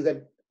couple of things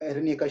that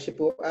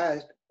Hiranyakashipu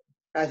asked,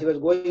 as he was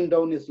going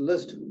down his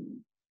list,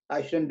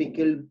 I shouldn't be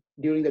killed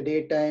during the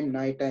daytime,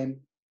 nighttime,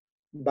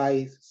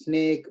 by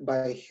snake,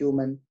 by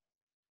human,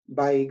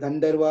 by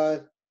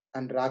Gandharvas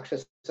and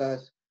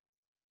Rakshasas,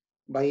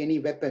 by any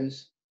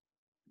weapons.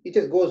 It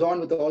just goes on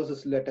with all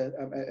these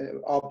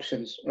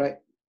options, right?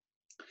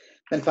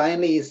 Then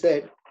finally he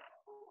said,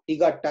 he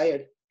got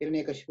tired,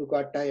 Hiranyakashipu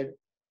got tired,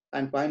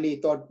 and finally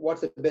he thought,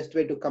 what's the best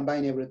way to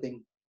combine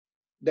everything?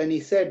 Then he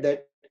said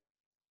that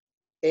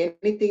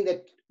anything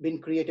that's been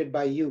created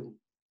by you,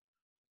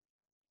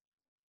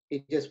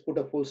 he just put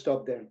a full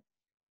stop there.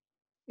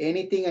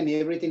 Anything and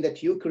everything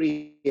that you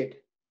create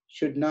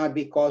should not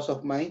be cause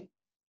of my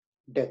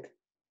death,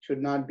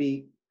 should not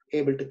be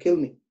able to kill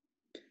me.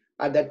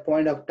 At that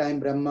point of time,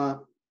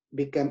 Brahma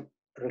became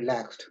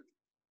relaxed.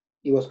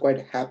 He was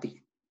quite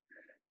happy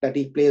that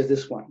he placed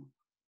this one.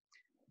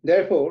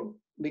 Therefore,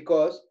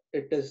 because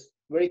it is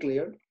very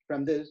clear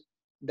from this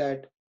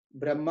that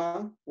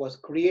Brahma was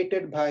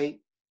created by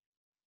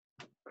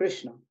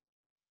Krishna,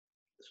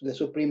 the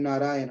Supreme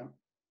Narayana.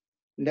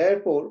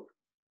 Therefore,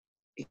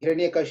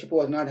 Hiranyakashipu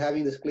was not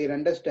having this clear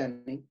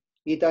understanding.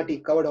 He thought he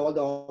covered all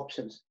the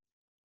options,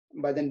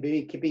 but then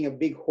keeping a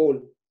big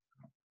hole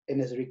in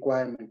his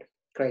requirement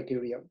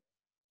criteria.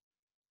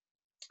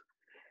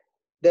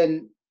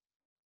 Then,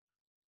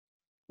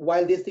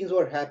 while these things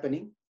were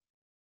happening,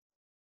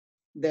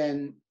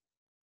 then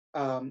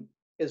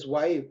his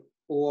wife,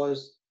 who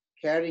was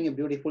carrying a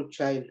beautiful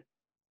child,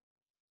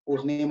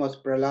 whose name was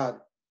Prahlad.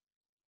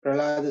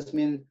 Prahlad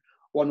means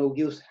one who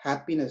gives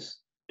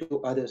happiness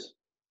to others,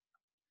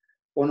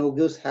 one who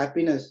gives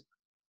happiness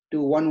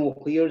to one who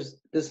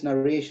hears this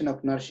narration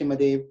of Nrshma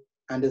Dev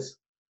and his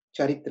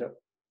Charitra,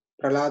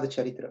 Prahlad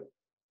Charitra.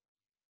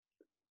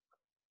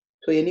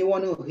 So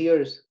anyone who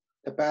hears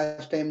the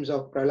pastimes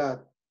of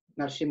Prahlad,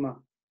 Nrshma,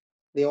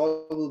 they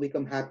all will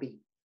become happy.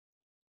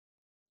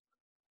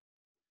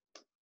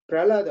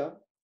 Prahlada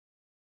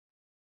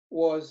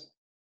was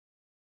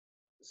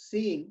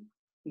seeing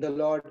the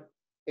Lord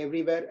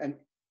everywhere, and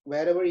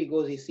wherever he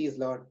goes, he sees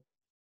Lord.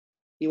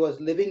 He was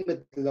living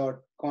with the Lord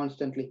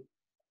constantly.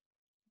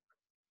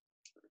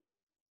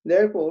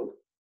 Therefore,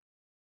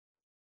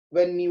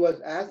 when he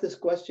was asked this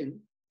question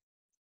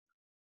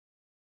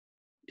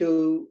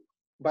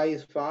by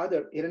his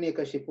father,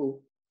 Hiranyakashipu,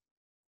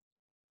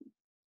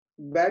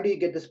 where do you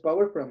get this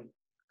power from?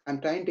 I'm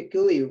trying to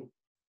kill you,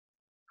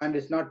 and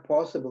it's not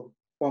possible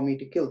for me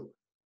to kill.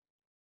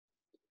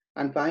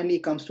 And finally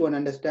comes to an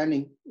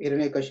understanding.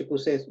 Hiranyakashipu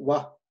says,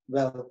 "Wow,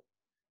 well,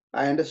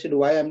 I understood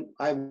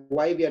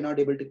why we are not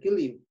able to kill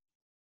you."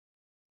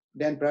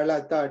 Then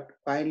Prahlad thought,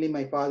 finally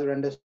my father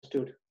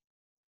understood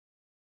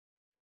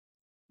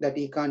that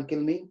he can't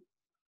kill me.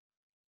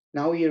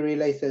 Now he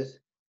realizes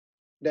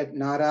that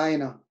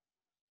Narayana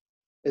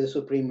is the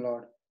Supreme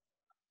Lord.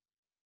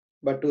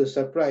 But to his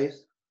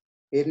surprise,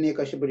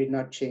 Hiranyakashipu did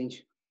not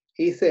change.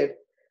 He said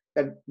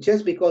that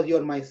just because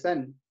you're my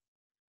son,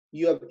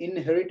 you have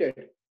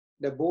inherited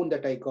the boon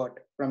that I got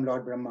from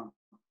Lord Brahma.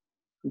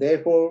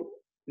 Therefore,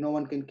 no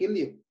one can kill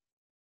you.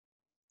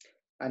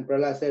 And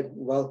Prahlad said,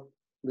 well,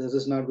 this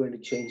is not going to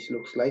change,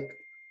 looks like.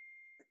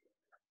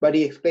 But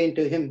he explained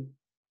to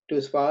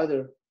his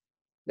father,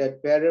 that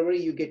wherever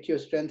you get your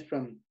strength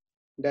from,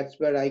 that's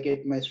where I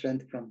get my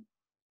strength from.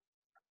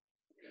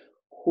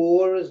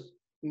 Who is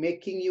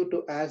making you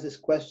to ask this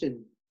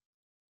question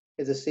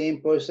is the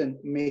same person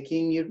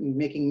making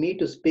me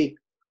to speak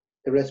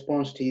the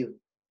response to you.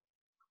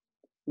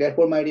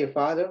 Therefore, my dear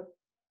father,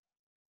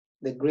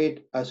 the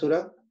great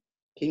Asura,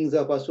 kings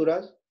of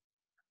Asuras,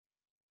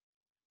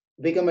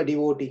 become a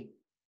devotee,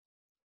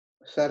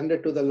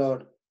 surrender to the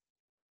Lord,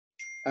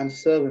 and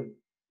serve him.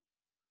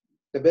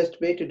 The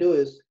best way to do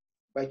is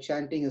by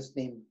chanting his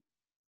name.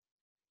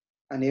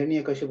 And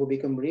Hiranyakashipu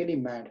became really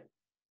mad.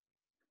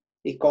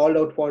 He called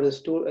out for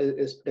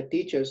the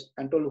teachers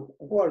and told,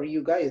 who are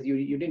you guys?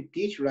 You didn't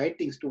teach right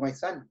things to my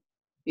son.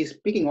 He's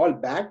speaking all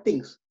bad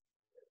things.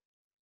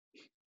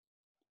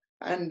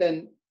 And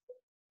then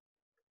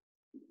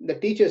the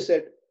teacher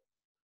said,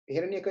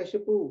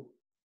 Hiranyakashipu,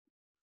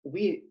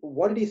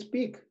 what did he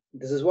speak?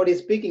 This is what he's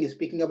speaking. He's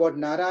speaking about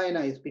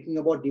Narayana. He's speaking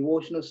about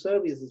devotional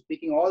service. He's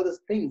speaking all these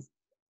things.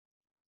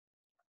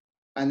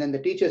 And then the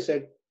teacher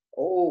said,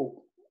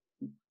 oh,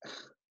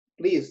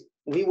 please,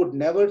 we would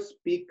never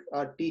speak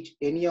or teach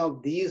any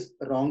of these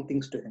wrong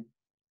things to him.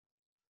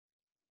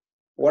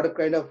 what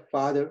kind of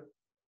father,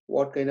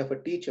 what kind of a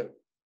teacher.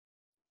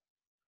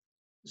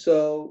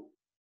 So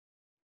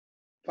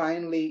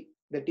finally,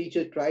 the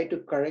teacher tried to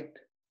correct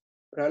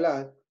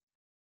Prahlad.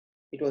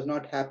 It was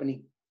not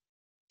happening.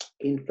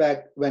 In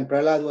fact, when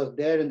Prahlad was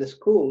there in the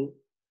school,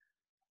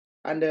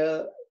 and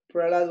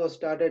Prahlad was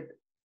started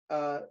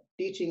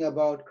teaching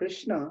about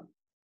Krishna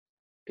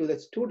to the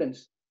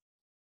students,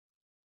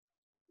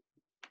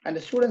 and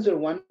the students were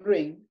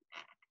wondering,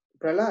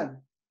 Prahlad,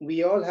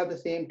 we all have the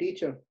same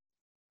teacher.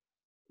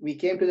 We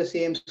came to the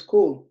same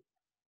school.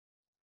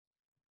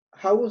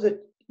 How is it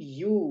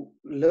you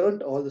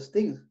learned all these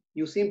things?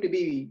 You seem to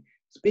be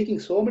speaking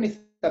so many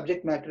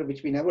subject matter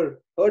which we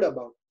never heard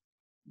about.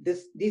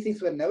 These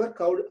things were never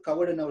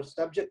covered in our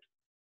subject.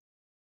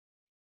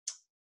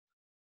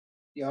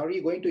 Are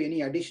you going to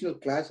any additional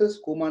classes,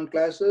 Kuman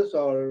classes,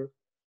 or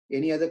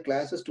any other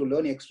classes to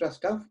learn extra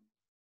stuff?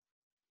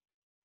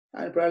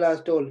 And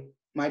Prahlad told,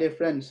 my dear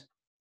friends,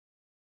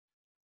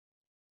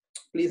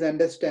 please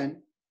understand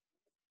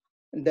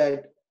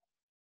that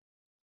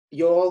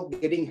you're all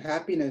getting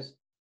happiness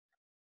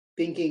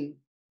thinking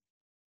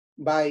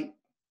by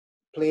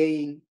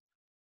playing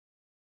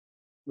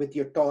with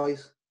your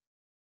toys,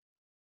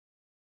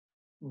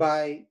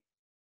 by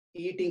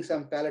eating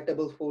some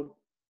palatable food,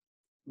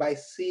 by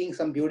seeing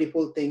some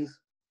beautiful things,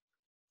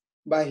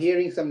 by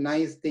hearing some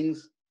nice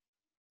things.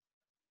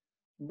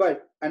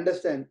 But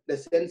understand, the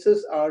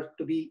senses are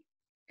to be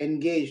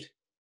engaged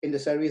in the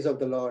service of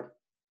the Lord.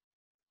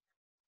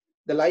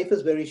 The life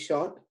is very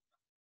short.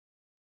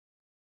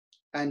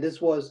 And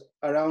this was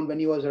around when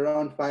he was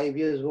around 5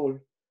 years old.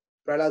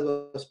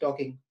 Prahlad was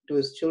talking to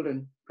his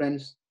children,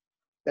 friends,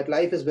 that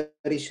life is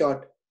very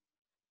short.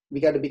 We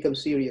got to become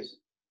serious.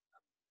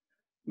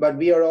 But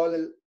we are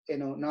all,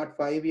 not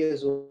 5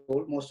 years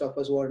old. Most of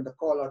us who are in the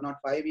call are not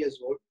 5 years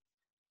old.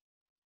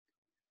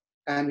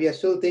 And we are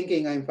still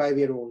thinking, I'm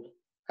 5-year-old.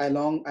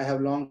 I have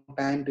long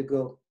time to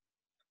go.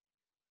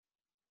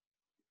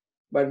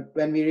 But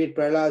when we read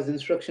Prahlad's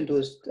instruction to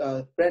his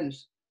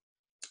friends,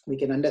 we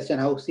can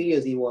understand how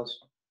serious he was.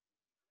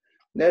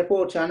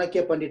 Therefore,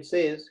 Chanakya Pandit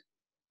says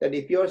that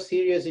if you're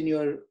serious in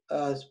your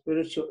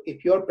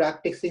if you're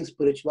practicing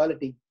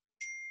spirituality,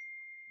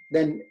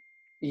 then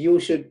you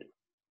should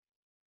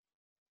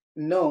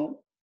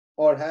know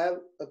or have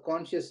a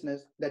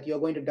consciousness that you're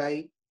going to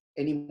die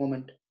any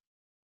moment.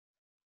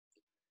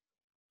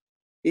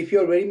 If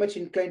you're very much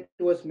inclined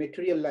towards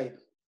material life,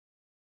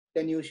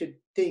 then you should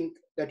think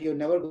that you're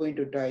never going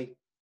to die.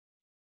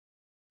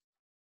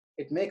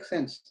 It makes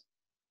sense.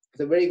 It's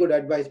a very good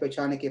advice by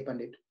Chanakya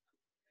Pandit.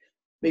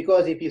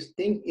 Because if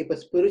a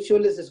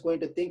spiritualist is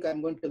going to think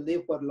I'm going to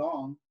live for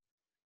long,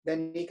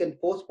 then he can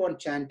postpone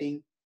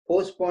chanting,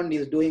 postpone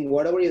is doing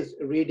whatever he is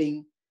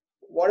reading,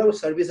 whatever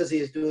services he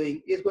is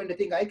doing. He's going to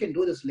think I can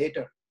do this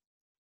later.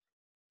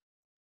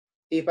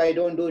 If I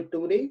don't do it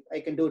today,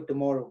 I can do it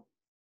tomorrow.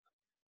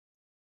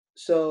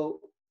 So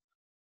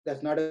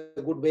that's not a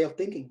good way of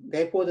thinking.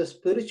 Therefore, the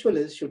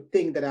spiritualist should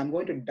think that I'm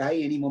going to die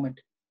any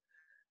moment.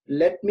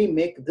 Let me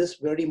make this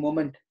very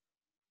moment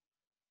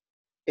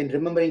in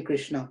remembering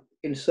Krishna,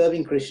 in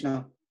serving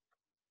Krishna.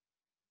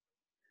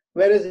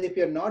 Whereas if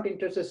you're not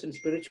interested in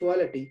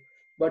spirituality,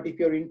 but if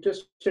you're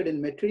interested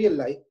in material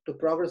life, to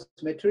progress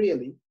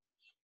materially,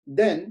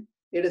 then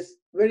it is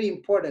very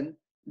important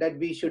that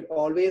we should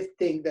always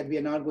think that we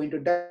are not going to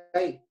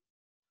die.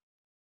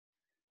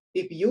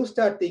 If you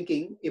start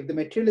thinking, if the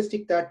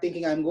materialistic start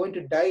thinking, I'm going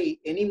to die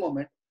any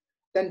moment,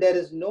 then there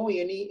is no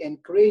any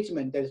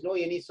encouragement, there's no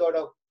any sort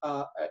of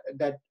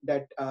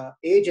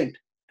agent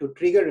to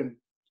trigger him,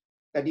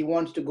 that he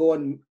wants to go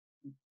and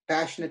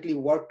passionately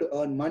work to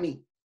earn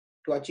money,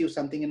 to achieve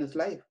something in his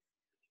life.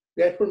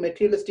 Therefore,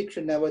 materialistic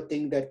should never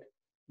think that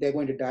they're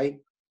going to die,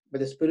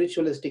 but the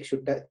spiritualistic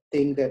should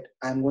think that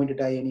I'm going to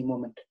die any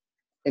moment,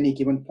 any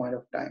given point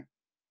of time.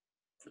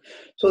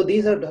 So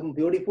these are some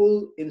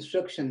beautiful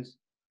instructions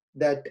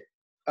that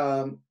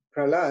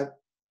Prahlad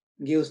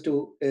gives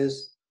to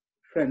his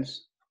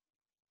friends.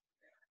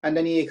 And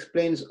then he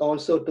explains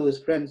also to his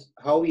friends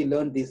how he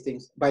learned these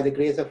things by the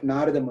grace of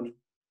Narada Muni.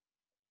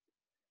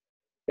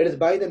 It is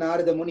by the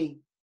Narada Muni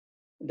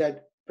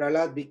that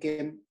Prahlad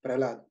became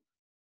Prahlad.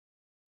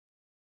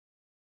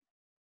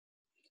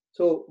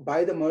 So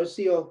by the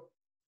mercy of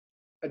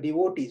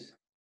devotees,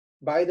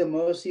 by the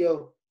mercy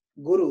of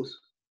gurus,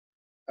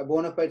 a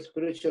bona fide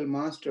spiritual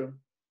master,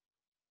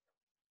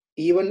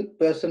 even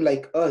person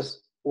like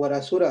us who are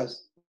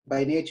asuras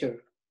by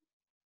nature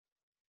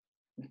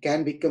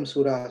can become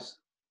suras,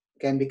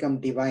 can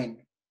become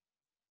divine.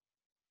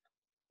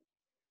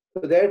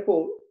 So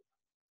therefore,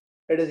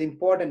 it is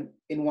important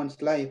in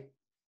one's life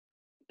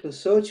to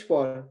search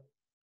for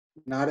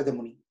Narada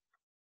Muni.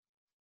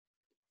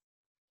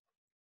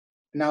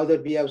 Now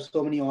that we have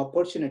so many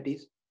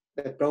opportunities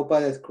that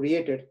Prabhupada has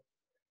created,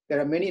 there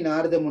are many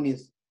Narada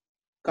Munis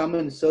come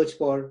and search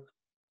for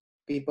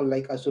people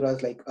like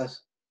asuras like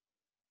us.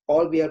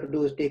 All we have to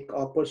do is take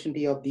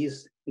opportunity of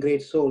these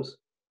great souls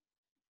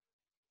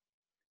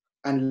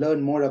and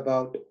learn more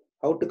about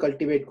how to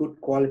cultivate good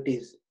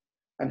qualities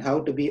and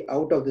how to be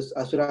out of this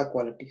asura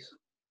qualities.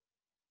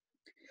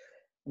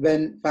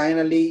 when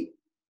finally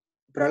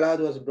Prahlad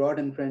was brought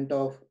in front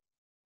of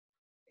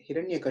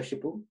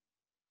Hiranyakashipu,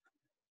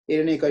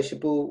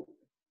 Hiranyakashipu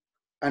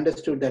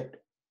understood that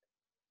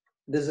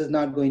this is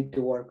not going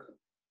to work.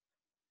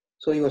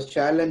 So he was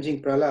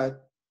challenging Prahlad,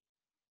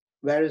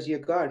 where is your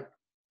God?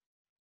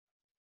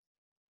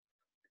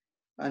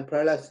 And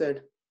Prahlad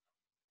said,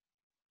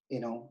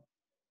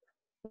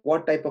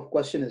 what type of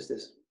question is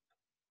this?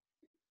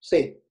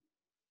 Say,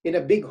 in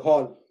a big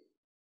hall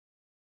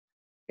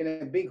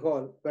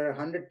where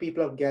 100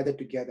 people are gathered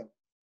together,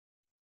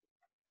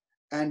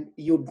 and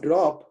you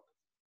drop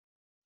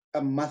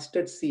a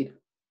mustard seed,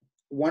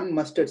 one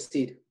mustard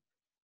seed,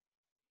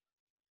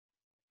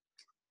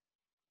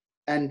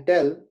 and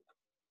tell,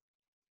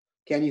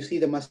 can you see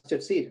the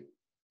mustard seed?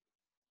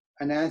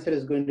 And the answer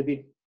is going to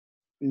be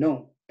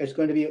no. It's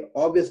going to be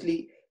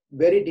obviously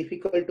very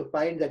difficult to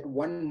find that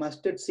one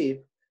mustard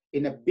seed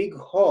in a big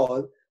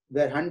hall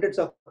where hundreds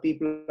of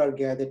people are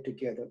gathered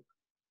together.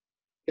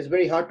 It's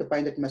very hard to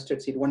find that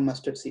mustard seed, one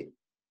mustard seed.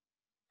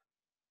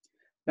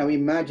 Now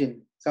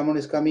imagine someone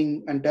is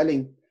coming and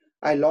telling,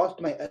 I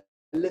lost my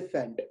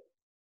elephant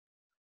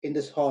in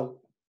this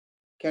hall.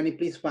 Can you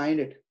please find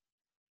it?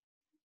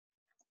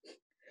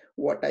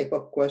 What type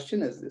of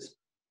question is this?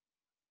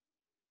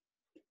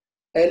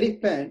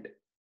 Elephant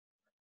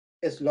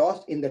is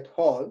lost in that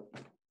hall,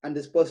 and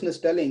this person is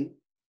telling,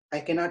 I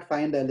cannot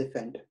find the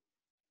elephant.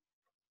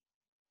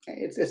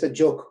 It's a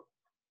joke.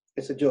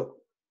 It's a joke.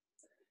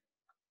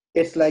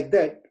 It's like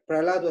that.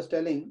 Prahlad was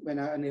telling, when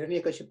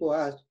Hiranyakashipu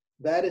asked,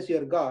 where is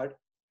your God?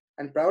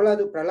 And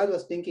Prahlad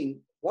was thinking,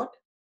 what?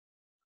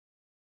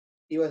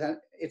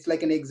 It's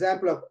like an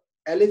example of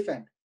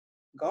elephant.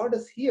 God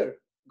is here.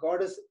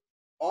 God is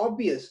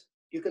obvious.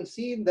 You can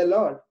see the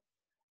Lord.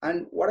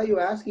 And what are you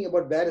asking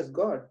about where is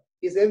God?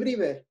 He's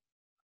everywhere.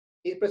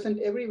 He's present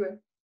everywhere.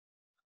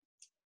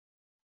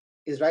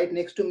 He's right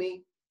next to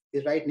me.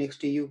 He's right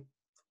next to you.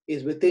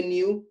 He's within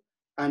you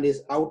and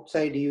is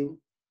outside you.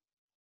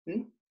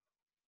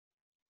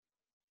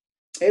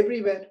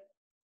 Everywhere.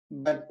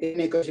 But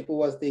Hiranyakashipu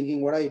was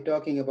thinking, what are you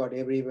talking about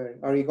everywhere?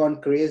 Are you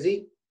gone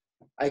crazy?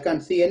 I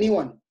can't see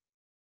anyone.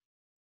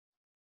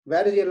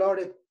 Where is your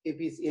Lord? If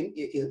he's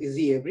is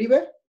he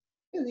everywhere?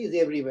 Yes, he's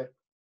everywhere.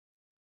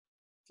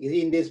 Is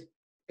he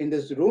in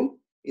this room?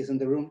 He's in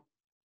the room.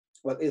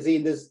 Well, is he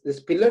in this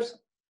pillars?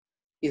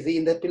 Is he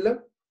in the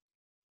pillar?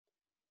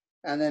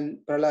 And then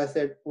Prahlad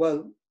said,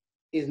 well,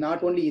 he's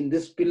not only in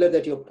this pillar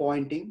that you're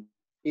pointing,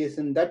 he's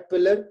in that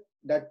pillar,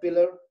 that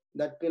pillar,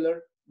 that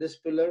pillar, this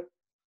pillar,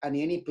 and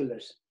any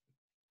pillars.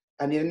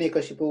 And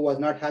Hiranyakashipu was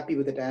not happy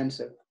with that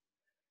answer.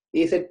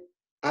 He said,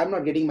 I'm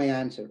not getting my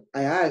answer.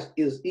 I asked,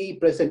 is he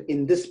present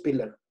in this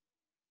pillar?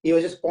 He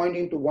was just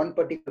pointing to one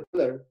particular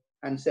pillar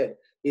and said,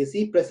 is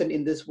he present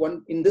in this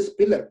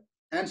pillar?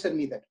 Answer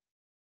me that.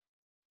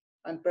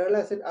 And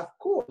Prahlad said, of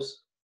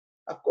course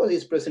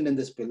he's present in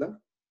this pillar.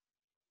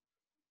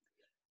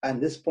 At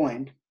this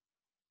point,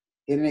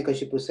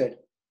 Hiranyakashipu said,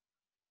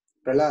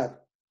 Prahlad,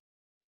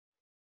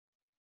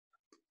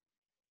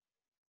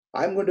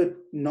 I'm going to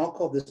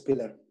knock off this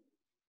pillar.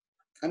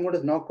 I'm going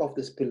to knock off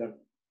this pillar.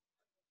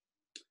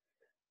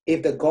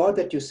 If the God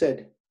that you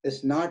said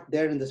is not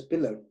there in this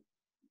pillar,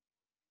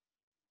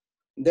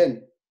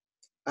 then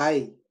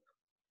I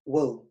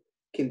will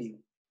kill you.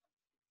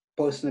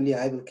 Personally,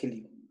 I will kill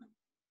you.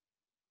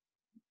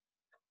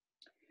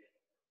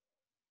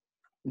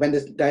 When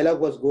this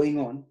dialogue was going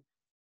on,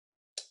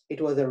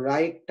 it was the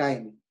right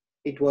time.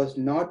 It was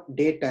not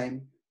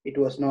daytime. It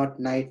was not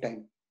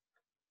nighttime.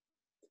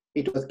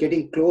 It was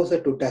getting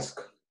closer to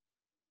dusk,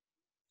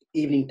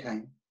 evening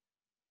time.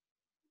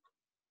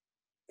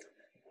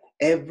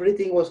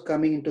 Everything was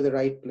coming into the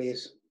right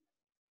place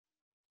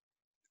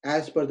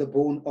as per the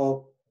boon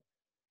of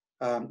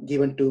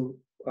given to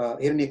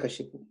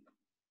Hiranyakashipu.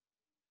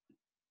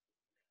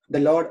 The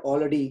Lord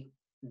already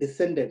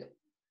descended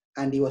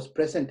and he was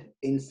present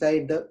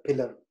inside the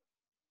pillar.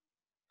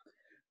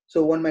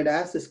 So one might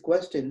ask this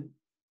question,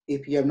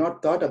 if you have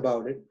not thought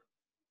about it,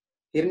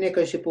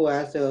 Hiranyakashipu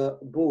has a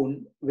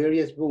boon,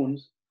 various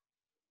boons,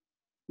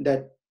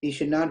 that he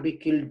should not be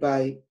killed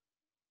by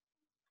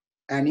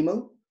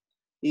animal,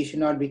 he should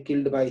not be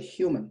killed by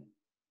human.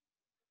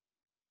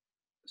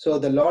 So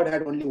the Lord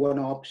had only one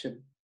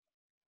option.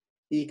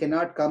 He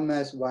cannot come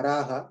as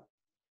Varaha,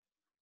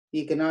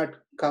 he cannot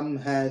come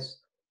as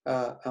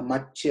a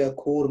Matsya,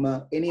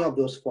 Kurma, any of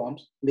those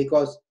forms,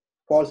 because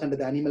falls under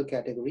the animal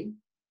category.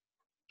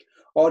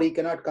 Or he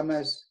cannot come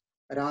as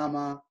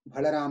Rama,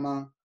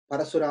 Balarama,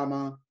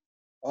 Parasurama,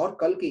 or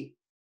Kalki,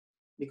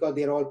 because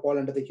they all fall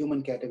under the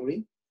human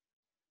category.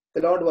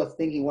 The Lord was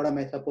thinking, what am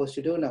I supposed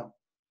to do now?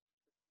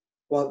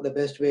 Well, the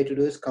best way to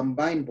do is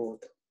combine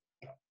both.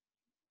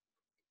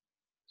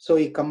 So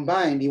he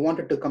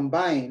wanted to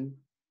combine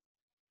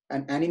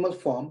an animal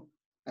form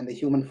and the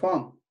human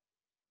form,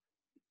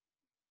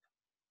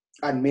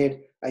 and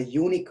made a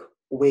unique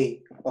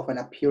way of an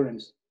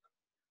appearance,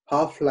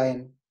 half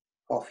lion,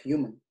 half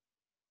human.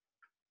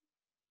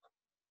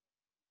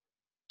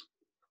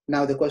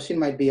 Now the question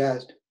might be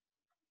asked,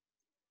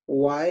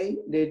 why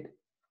did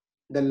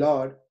the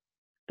Lord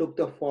took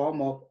the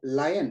form of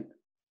lion?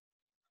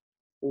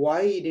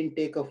 Why he didn't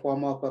take a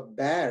form of a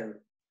bear?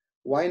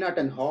 Why not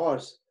an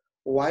horse?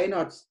 Why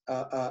not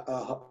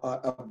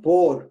a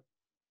boar?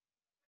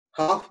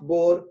 Half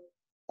boar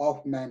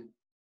of man,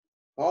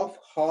 half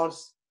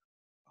horse,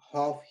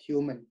 half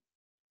human.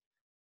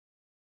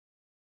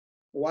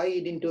 Why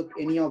he didn't took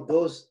any of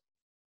those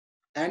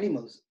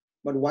animals,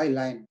 but why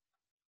lion?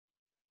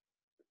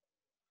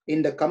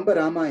 In the Kamba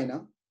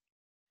Ramayana,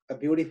 a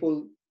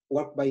beautiful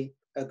work by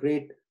a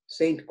great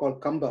saint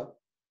called Kamba,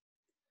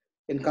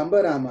 in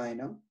Kamba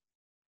Ramayana,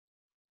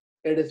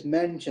 it is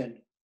mentioned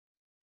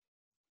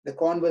the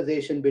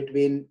conversation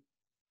between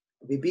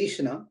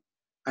Vibhishana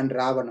and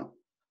Ravana.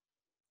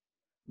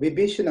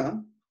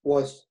 Vibhishana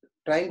was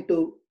trying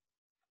to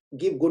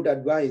give good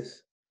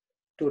advice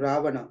to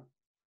Ravana,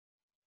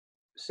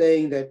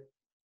 saying that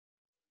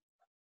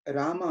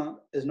Rama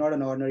is not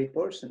an ordinary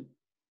person.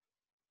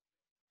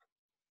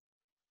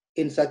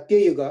 In Satya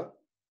Yuga,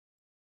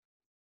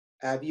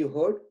 have you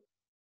heard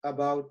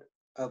about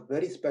a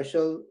very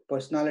special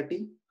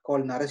personality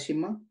called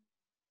Nrshma?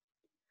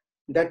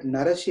 That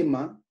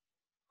Nrshma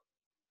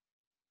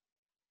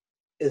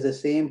is the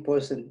same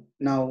person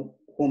now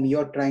whom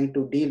you're trying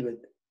to deal with.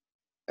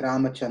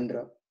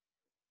 Ramachandra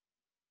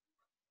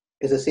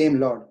is the same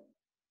Lord.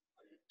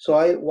 So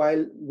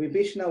while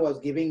Vibhishana was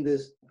giving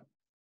this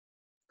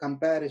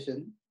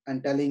comparison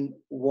and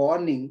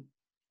warning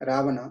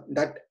Ravana,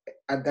 that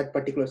at that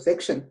particular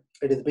section,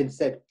 it has been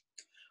said,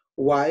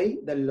 why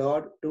the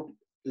Lord took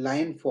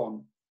lion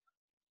form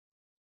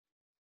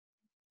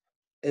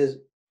is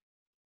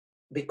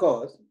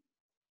because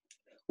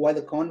while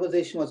the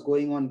conversation was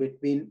going on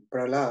between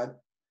Prahlad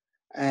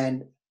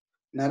and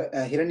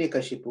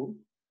Hiranyakashipu,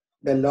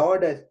 the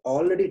Lord has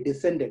already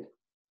descended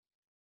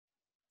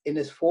in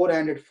his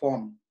four-handed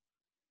form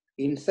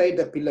inside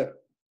the pillar.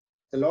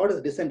 The Lord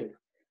has descended.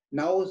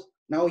 Now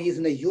he is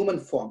in a human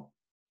form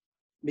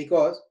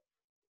because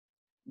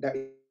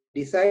he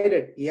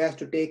decided he has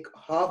to take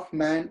half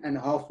man and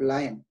half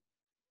lion.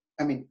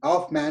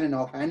 Half man and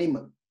half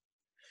animal.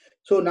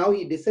 So now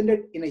he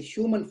descended in a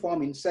human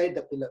form inside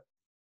the pillar.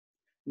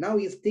 Now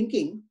he is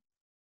thinking,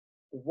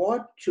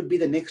 what should be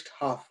the next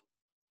half?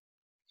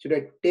 Should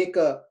I take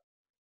a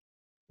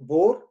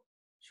boar?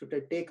 Should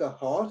I take a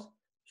horse?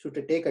 Should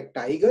I take a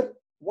tiger?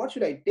 What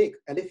should I take?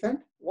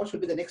 Elephant? What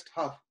should be the next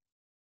half?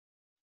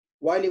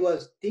 While he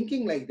was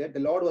thinking like that, the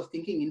Lord was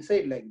thinking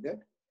inside like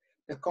that.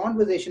 The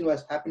conversation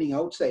was happening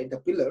outside the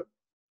pillar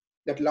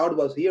that Lord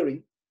was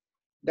hearing,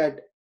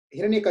 that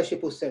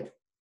Hiranyakashipu said,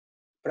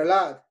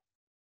 Prahlad,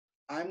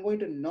 I'm going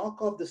to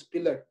knock off this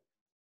pillar.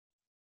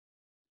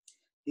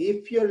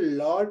 If your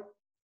Lord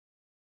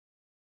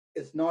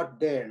is not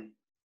there,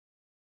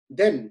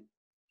 then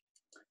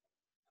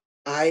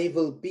I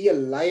will be a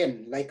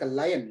lion, like a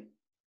lion,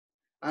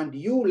 and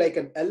you like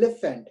an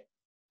elephant.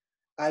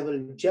 I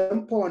will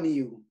jump on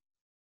you,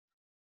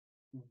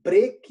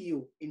 break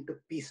you into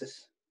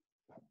pieces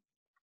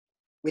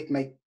with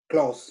my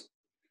claws.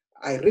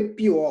 I rip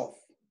you off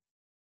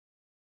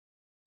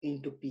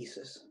into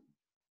pieces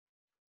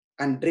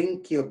and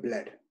drink your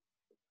blood.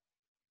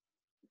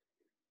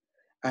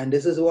 And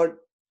this is what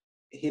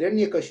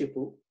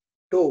Hiranyakashipu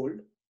told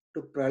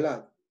to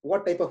Prahlad.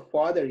 What type of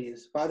father he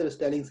is? Father is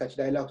telling such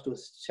dialogues to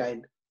his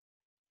child,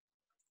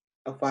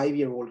 a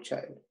 5-year-old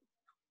child.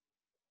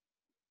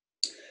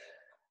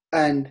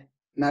 And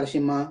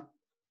Nrshma,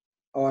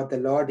 or the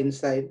Lord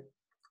inside,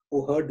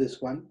 who heard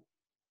this one,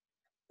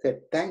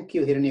 said, thank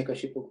you,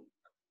 Hiranyakashipu.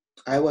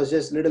 I was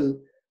just a little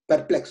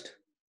perplexed.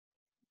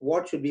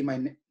 What should be my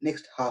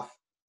next half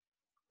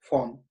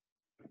form?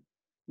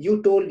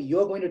 You told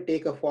you're going to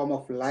take a form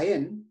of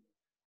lion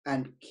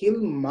and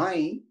kill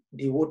my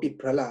devotee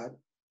Prahlad.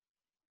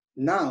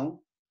 Now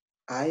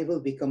I will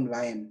become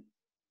lion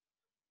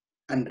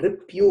and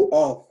rip you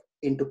off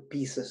into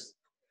pieces,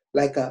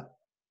 like a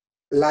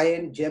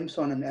lion jumps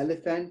on an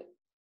elephant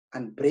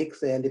and breaks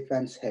the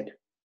elephant's head.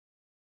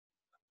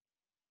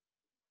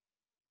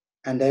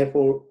 And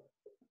therefore,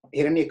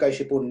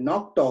 Hiranyakashipu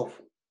knocked off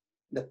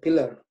the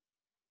pillar.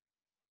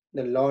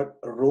 The Lord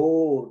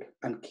roared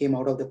and came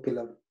out of the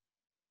pillar.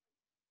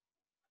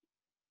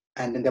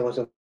 And then there was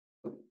a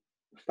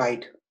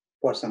fight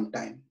for some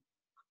time.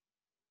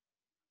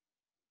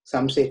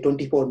 Some say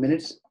 24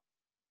 minutes,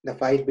 the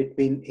fight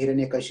between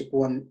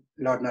Hiranyakashipu and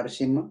Lord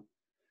Nrsimha.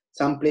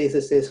 Some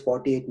places says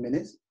 48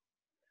 minutes.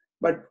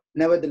 But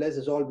nevertheless,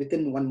 it's all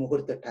within one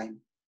muhurta time.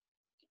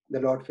 The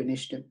Lord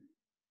finished him.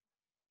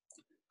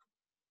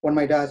 One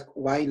might ask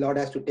why Lord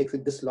has to take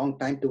this long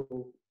time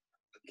to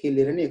kill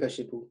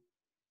Hiranyakashipu.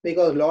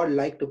 Because Lord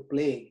liked to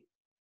play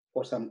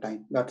for some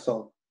time, that's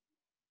all.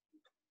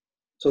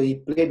 So he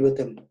played with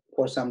him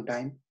for some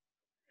time.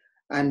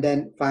 And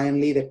then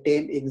finally the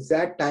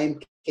exact time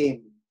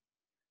came.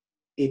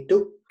 He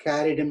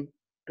carried him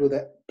to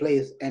the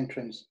place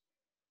entrance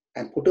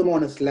and put him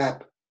on his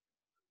lap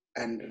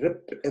and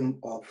ripped him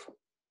off.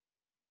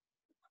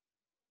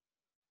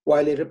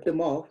 While he ripped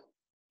him off,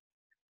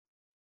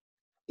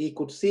 he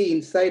could see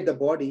inside the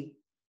body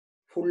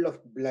full of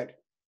blood.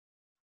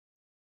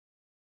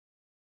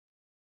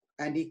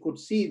 and he could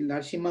see,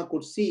 Nrshma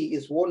could see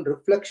his own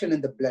reflection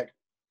in the blood.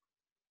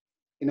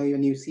 You know,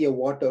 when you see a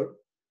water,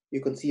 you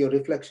can see your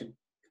reflection.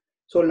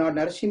 So now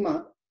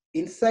Nrshma,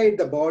 inside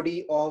the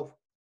body of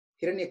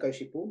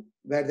Hiranyakashipu,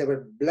 where there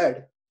were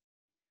blood,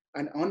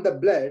 and on the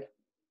blood,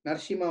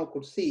 Nrshma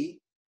could see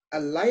a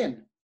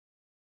lion.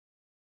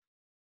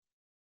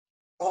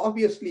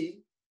 Obviously,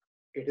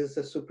 it is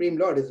the Supreme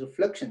Lord, his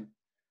reflection.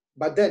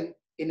 But then,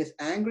 in his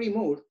angry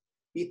mood,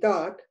 he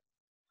thought,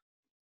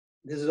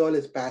 this is all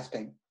his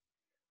pastime.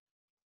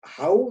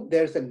 How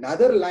there's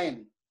another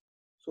lion?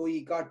 So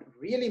he got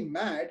really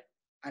mad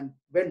and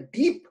went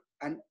deep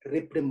and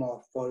ripped him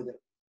off further.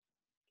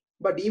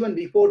 But even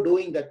before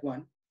doing that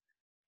one,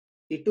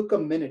 he took a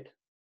minute.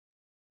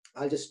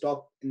 I'll just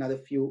stop another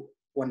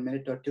 1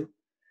 minute or two.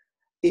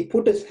 He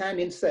put his hand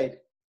inside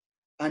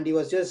and he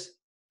was just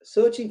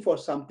searching for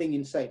something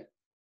inside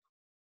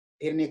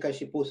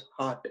Hiranyakashipu's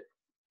heart.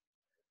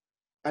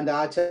 And the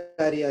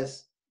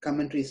Acharya's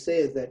commentary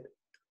says that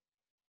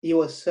he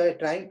was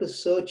trying to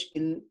search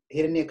in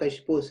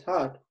Hiranyakashipu's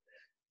heart,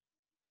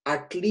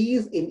 at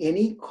least in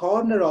any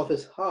corner of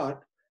his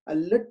heart, a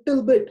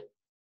little bit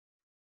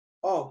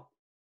of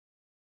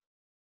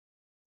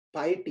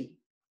piety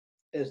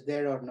is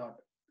there or not.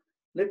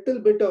 Little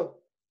bit of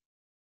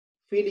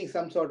feeling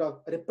some sort of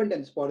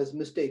repentance for his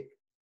mistake.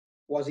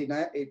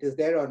 It is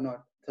there or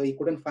not? So he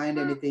couldn't find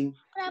anything.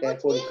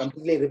 Therefore, he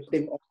completely ripped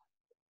him off.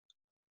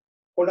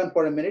 Hold on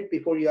for a minute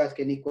before you ask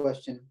any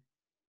question.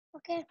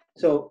 Okay.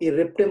 So he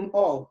ripped him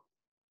off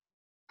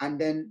and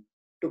then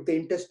took the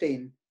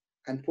intestine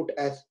and put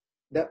as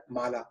the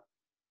mala.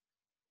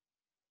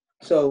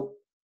 So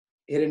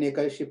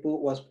Hiranyakashipu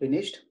was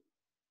finished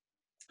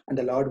and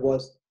the Lord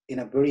was in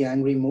a very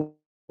angry mood.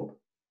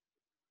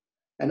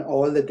 And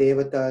all the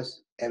devatas,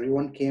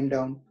 everyone came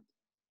down,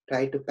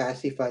 tried to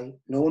pacify.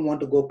 No one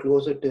wanted to go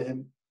closer to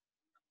him,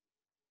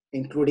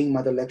 including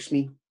Mother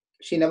Lakshmi.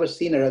 She never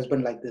seen her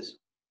husband like this.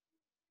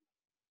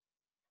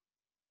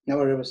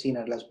 Never ever seen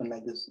her husband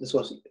like this. This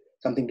was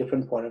something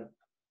different for her.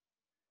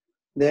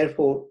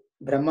 Therefore,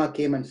 Brahma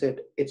came and said,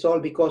 it's all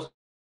because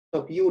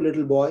of you,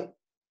 little boy.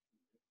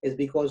 It's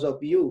because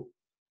of you.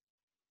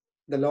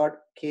 The Lord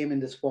came in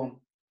this form.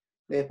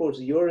 Therefore, it's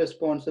your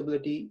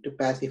responsibility to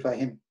pacify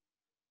him.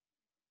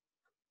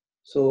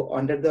 So,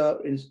 under the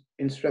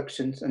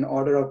instructions and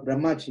order of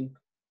Brahmaji,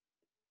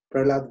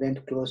 Prahlad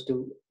went close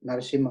to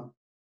Nrshma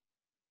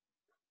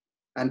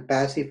and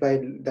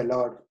pacified the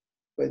Lord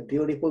with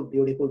beautiful,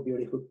 beautiful,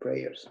 beautiful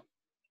prayers.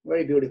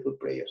 Very beautiful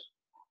prayers.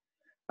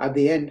 At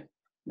the end,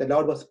 the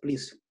Lord was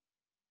pleased.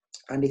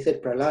 And he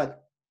said, Prahlad,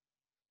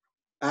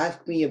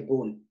 ask me a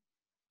boon.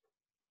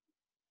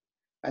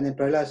 And then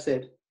Prahlad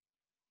said,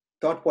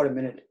 thought for a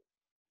minute.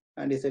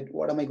 And he said,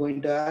 what am I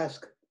going to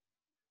ask?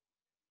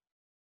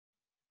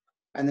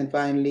 And then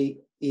finally,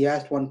 he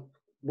asked one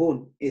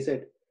boon. He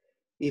said,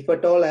 if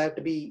at all I have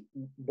to be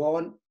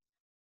born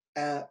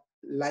a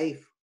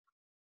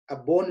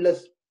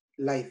boneless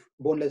life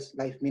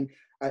means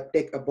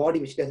take a body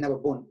which doesn't have a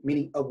bone,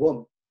 meaning a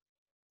worm.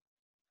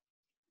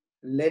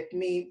 Let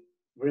me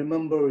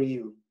remember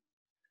you.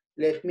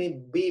 Let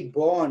me be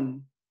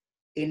born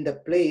in the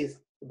place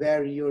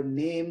where your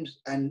names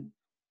and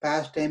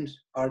pastimes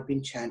are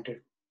being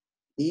chanted.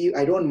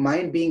 I don't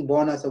mind being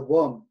born as a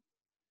worm,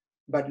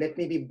 but let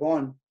me be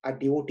born at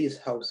devotee's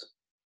house.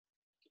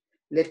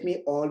 Let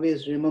me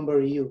always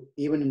remember you,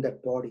 even in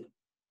that body.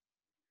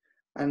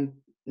 And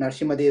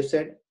Nrsimha Dev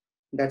said,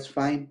 that's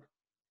fine.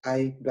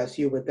 I bless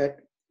you with that.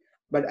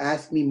 But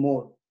ask me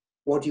more,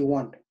 what you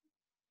want.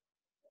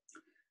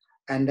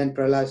 And then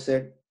Prahlad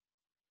said,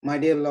 my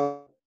dear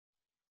Lord,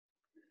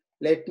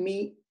 let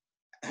me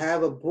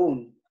have a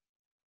boon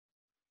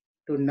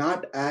to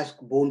not ask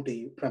boon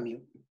from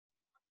you.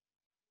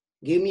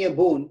 Give me a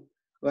boon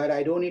where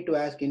I don't need to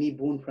ask any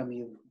boon from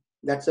you.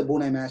 That's the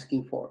boon I'm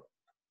asking for.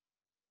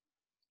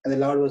 And the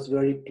Lord was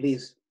very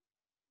pleased.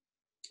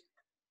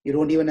 You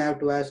don't even have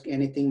to ask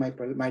anything,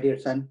 my dear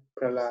son,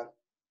 Prahlad.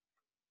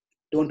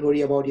 Don't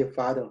worry about your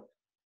father.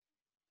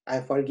 I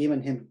have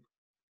forgiven him.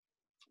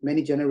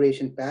 Many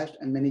generations past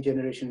and many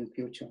generations in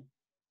future.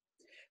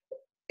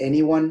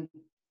 Anyone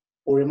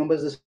who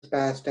remembers this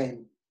past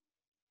time,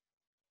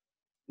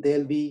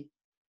 they'll be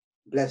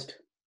blessed.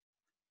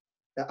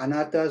 The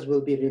anathas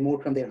will be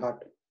removed from their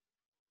heart.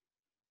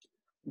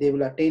 They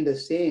will attain the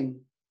same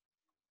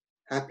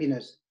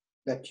happiness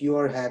that you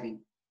are having.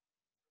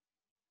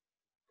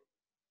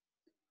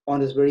 On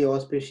this very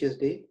auspicious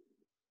day,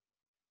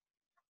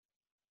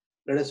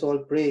 let us all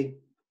pray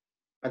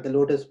at the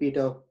lotus feet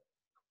of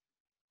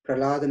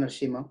Prahlad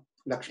Nrsimha,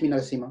 Lakshmi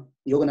Nrsimha,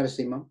 Yoga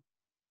Nrsimha,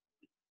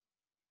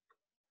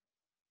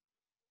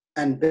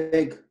 and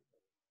beg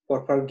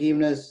for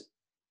forgiveness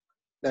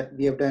that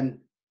we have done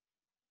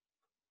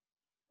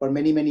for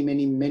many, many,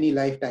 many, many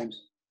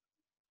lifetimes,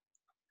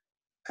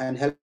 and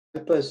help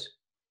us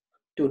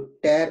to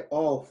tear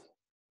off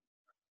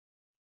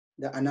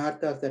the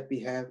anarthas that we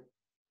have,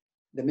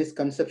 the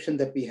misconception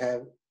that we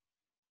have,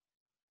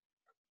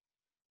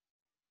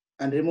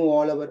 and remove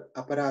all our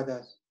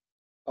aparadhas,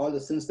 all the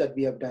sins that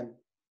we have done,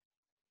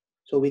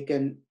 so we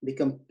can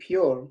become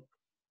pure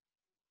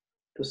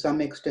to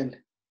some extent,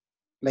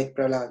 like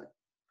Prahlad.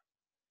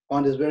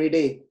 On this very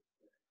day,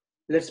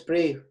 let's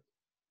pray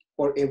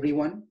for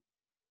everyone,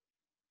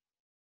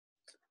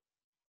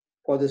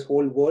 for this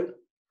whole world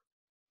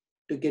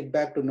to get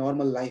back to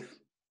normal life.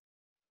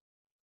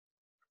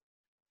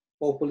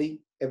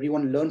 Hopefully,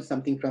 everyone learns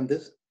something from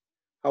this,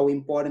 how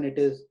important it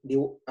is,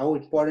 how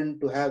important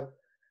to have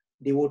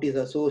devotees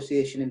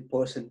association in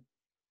person.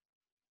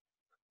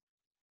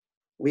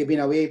 We've been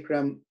away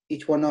from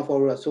each one of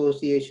our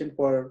association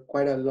for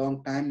quite a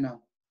long time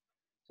now.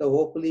 So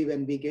hopefully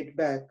when we get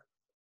back,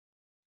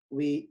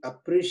 we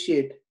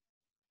appreciate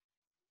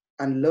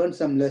and learn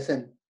some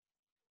lesson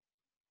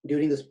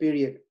during this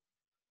period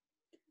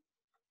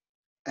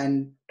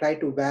and try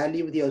to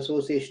value the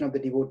association of the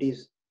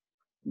devotees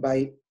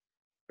by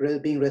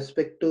being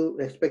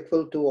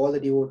respectful to all the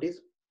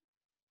devotees,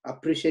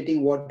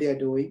 appreciating what they are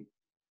doing,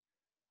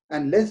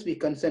 and less be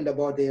concerned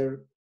about their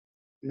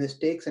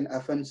mistakes and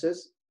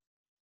offenses,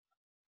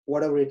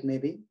 whatever it may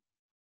be.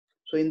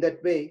 So in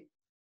that way,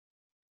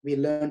 we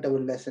learned our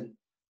lesson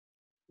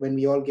when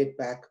we all get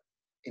back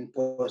in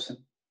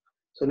person.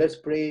 So let's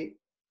pray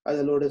at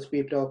the lotus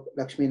feet of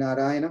Lakshmi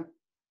Narayana,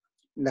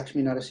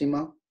 Lakshmi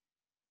Nrshma,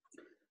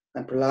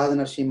 and Prahlad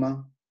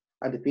Nrsimha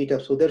at the feet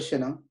of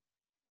Sudarshana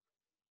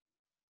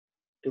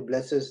to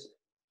bless us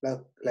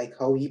like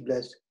how he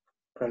blessed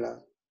Prahlad.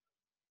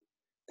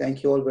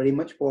 Thank you all very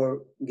much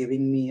for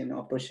giving me an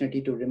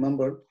opportunity to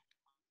remember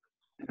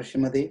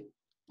Nrsimha Day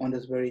on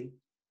this very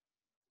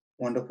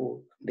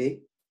wonderful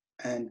day.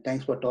 And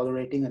thanks for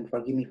tolerating and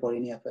forgive me for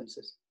any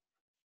offenses.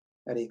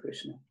 Hare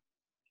Krishna.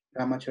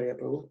 Ramacharya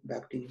Prabhu,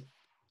 back to you.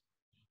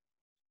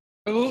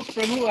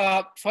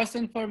 Prabhu, first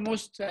and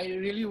foremost, I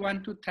really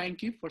want to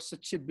thank you for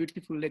such a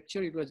beautiful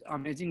lecture. It was an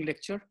amazing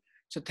lecture.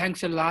 So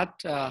thanks a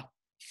lot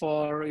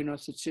for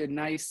such a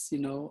nice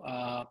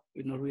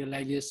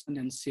realization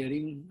and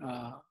sharing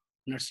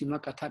Nrsimha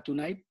Katha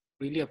tonight.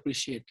 Really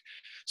appreciate.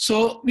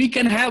 So we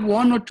can have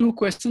one or two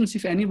questions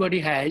if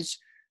anybody has.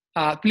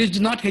 Please do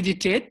not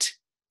hesitate.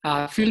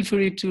 Feel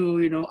free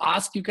to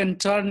ask. You can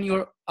turn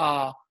your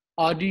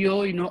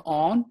audio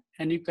on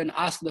and you can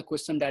ask the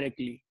question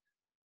directly.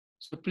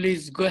 So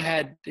please go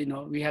ahead,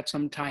 we have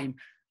some time.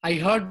 I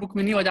heard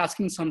Rukmini was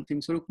asking something.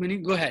 So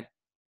Rukmini, go ahead.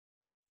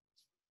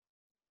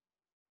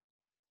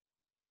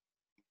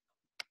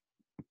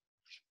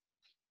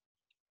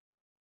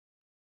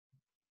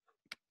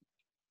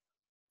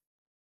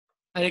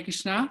 Hare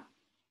Krishna.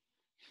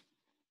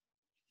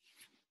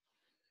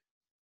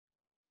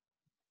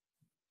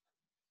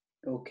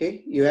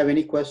 Okay, you have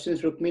any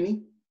questions,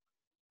 Rukmini?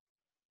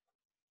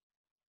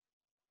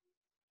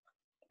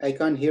 I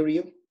can't hear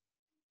you.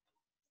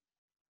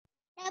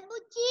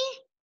 Prabhuji,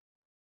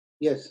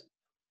 Yes.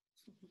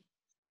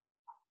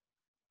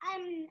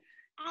 I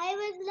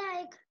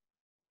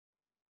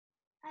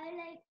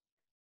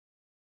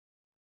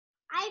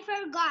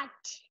forgot.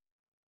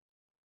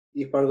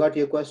 You forgot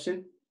your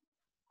question?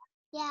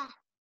 Yeah.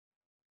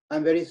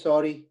 I'm very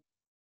sorry.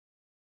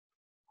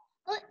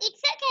 Oh,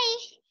 it's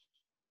okay.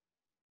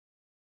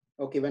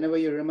 Okay, whenever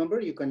you remember,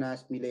 you can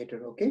ask me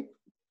later, okay?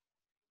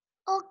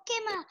 Okay,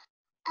 ma.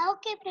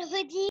 Okay,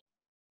 Prabhuji.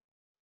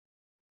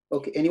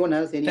 Okay, anyone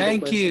else? Any other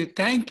questions?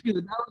 Thank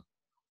you. Now,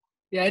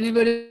 yeah,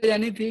 anybody,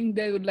 anything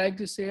they would like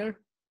to share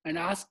and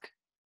ask?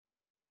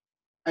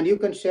 And you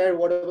can share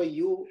whatever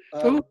you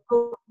one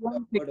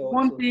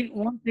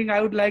thing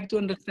I would like to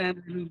understand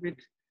a little bit.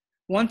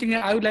 One thing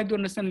I would like to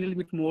understand a little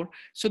bit more.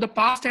 So the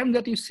past time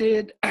that you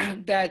said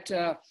that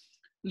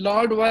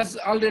Lord was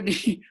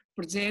already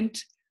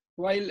present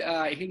while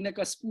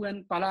Hiranyakashipu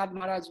and Prahlad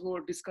Maharaj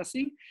were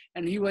discussing,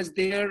 and he was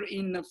there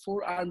in a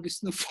four-armed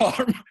Vishnu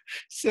form.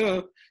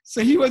 So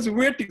he was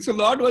waiting. So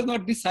Lord was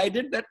not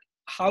decided that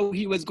how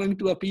he was going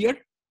to appear.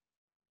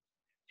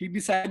 He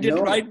decided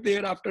right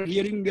there after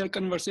hearing their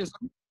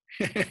conversation.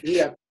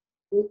 Yeah,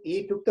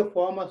 he took the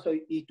form of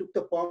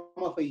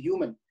a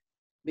human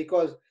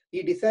because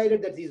he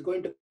decided that he's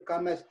going to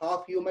come as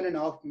half human and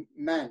half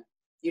man.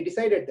 He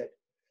decided that.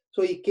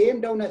 So he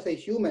came down as a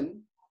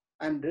human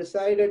and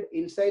resided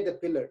inside the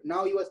pillar.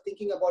 Now he was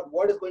thinking about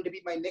what is going to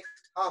be my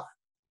next half.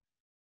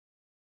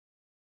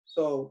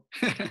 So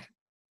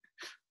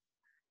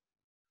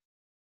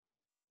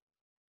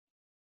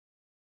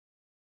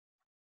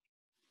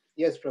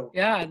yes, Prabhu.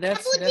 Yeah,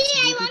 that's Prabhuji,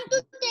 I beautiful. want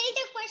to take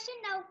a question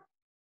now.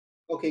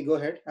 Okay, go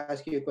ahead.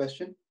 Ask you a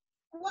question.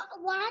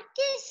 What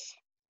is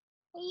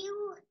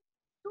you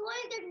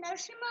told that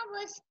Nrshma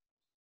was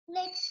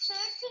like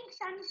searching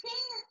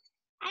something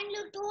and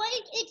you told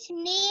its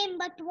name,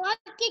 but what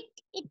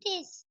it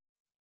is?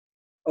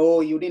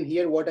 Oh, you didn't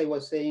hear what I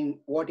was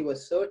saying. What he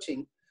was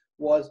searching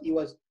was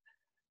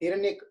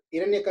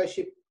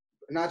Hiranyakashipu.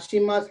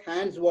 Nrsimha's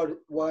hands were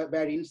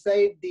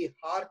inside the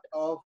heart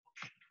of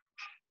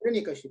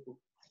Hiranyakashipu,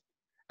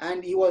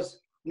 and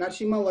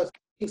Nrsimha was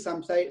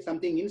searching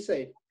something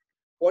inside.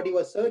 What he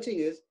was searching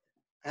is,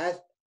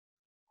 has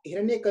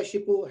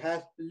Hiranyakashipu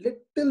has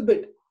little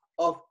bit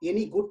of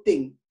any good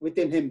thing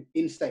within him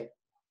inside.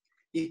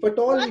 If at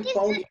all he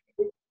found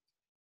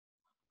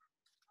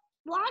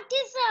what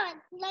is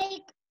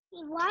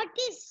what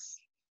is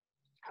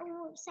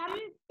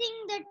something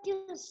that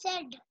you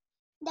said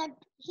that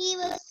he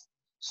was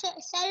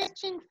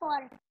searching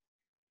for?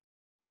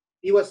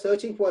 He was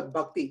searching for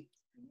bhakti.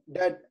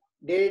 That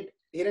did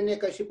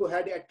Hiranyakashipu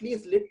had at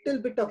least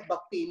little bit of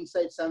bhakti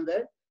inside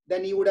somewhere,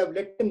 then he would have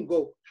let him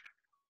go.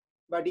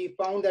 But he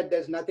found that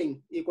there's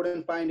nothing. He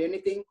couldn't find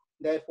anything,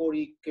 therefore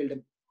he killed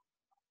him.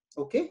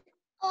 Okay?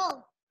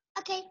 Oh,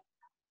 okay.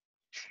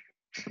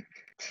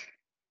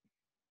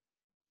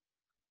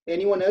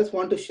 Anyone else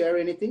want to share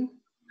anything?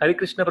 Hare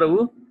Krishna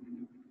Prabhu.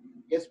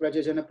 Yes,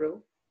 Rajajana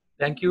Prabhu.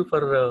 Thank you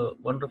for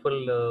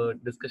wonderful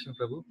discussion,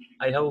 Prabhu.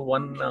 I have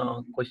one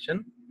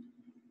question.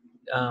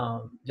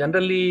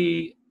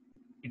 Generally,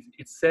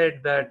 it's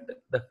said that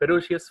the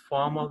ferocious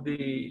form of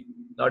the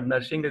Lord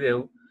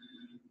Nrsimhadev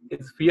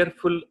is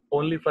fearful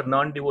only for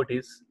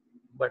non-devotees,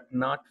 but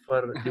not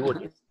for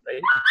devotees,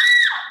 right?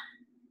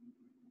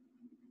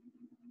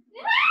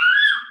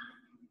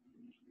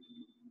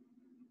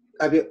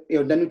 Have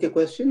you're done with your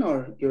question,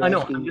 or you're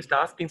No, asking? I'm just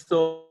asking.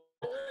 So,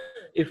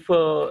 if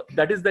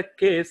that is the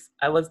case,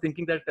 I was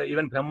thinking that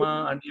even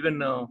Brahma and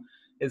even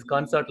his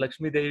consort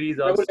Lakshmi Devi is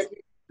also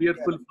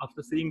fearful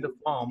after seeing the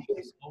form.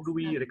 How do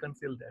we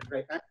reconcile that?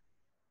 Right,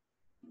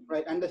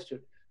 right,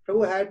 understood.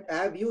 Prabhu,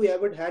 have you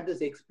ever had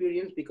this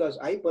experience? Because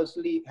I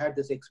personally had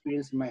this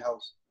experience in my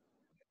house.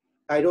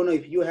 I don't know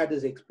if you had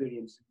this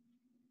experience.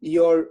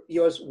 Your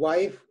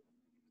wife,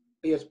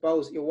 your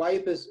spouse, your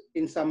wife is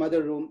in some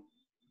other room.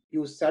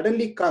 You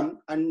suddenly come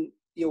and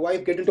your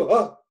wife get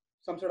into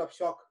some sort of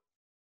shock.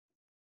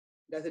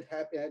 Does it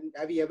happen?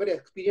 Have you ever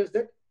experienced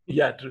that?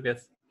 Yeah, true.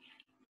 Yes.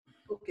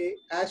 Okay.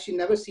 Has she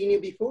never seen you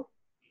before?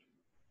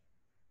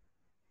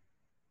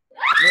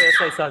 No, yes,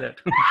 I saw that.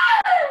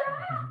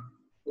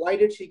 Why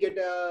did she get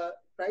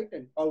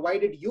frightened? Or why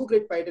did you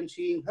get frightened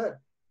seeing her?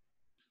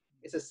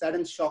 It's a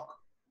sudden shock.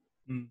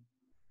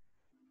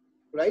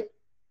 Right?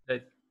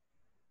 Right.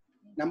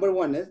 Number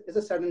one is it's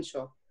a sudden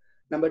shock.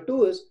 Number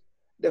two is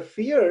the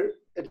fear.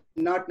 It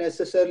not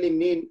necessarily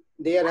mean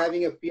they are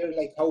having a fear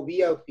like how we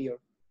have fear.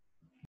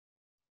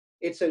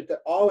 It's the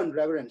awe and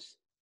reverence.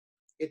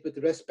 It's with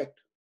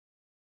respect.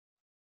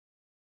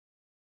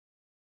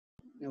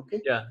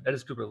 Okay. Yeah, that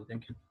is true, Prabhu.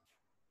 Thank you.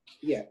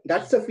 Yeah,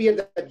 that's the fear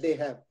that they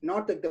have,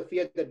 not the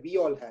fear that we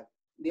all have.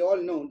 They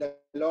all know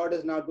that the Lord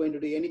is not going to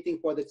do anything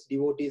for its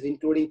devotees,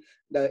 including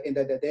the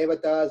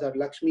Devatas or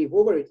Lakshmi,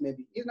 whoever it may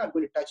be. He's not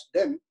going to touch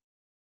them.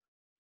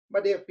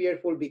 But they are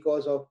fearful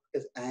because of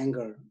his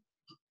anger,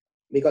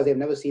 because they've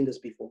never seen this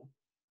before.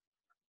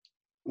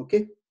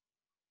 Okay?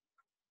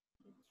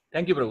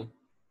 Thank you, Prabhu.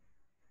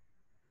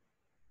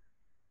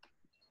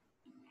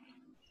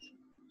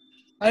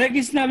 Hare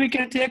Krishna, we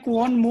can take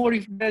one more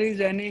if there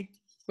is any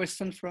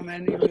questions from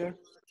anywhere.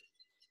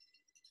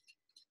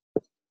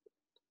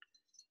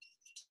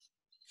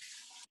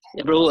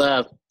 Yeah,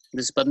 bro,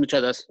 this is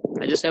Padmachadas.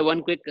 I just have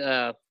one quick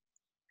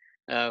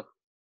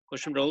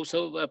question, bro.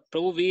 So,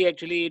 Prabhu, we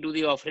actually do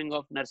the offering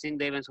of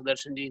Nrsimhadev and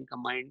Sudarshanji in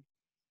combined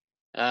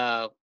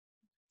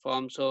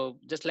form. So,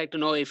 just like to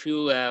know if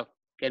you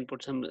can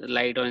put some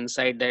light or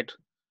insight that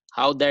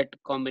how that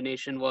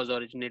combination was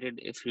originated,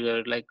 if you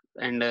are like,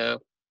 and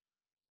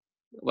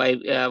why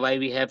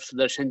we have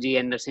Sudarshanji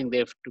and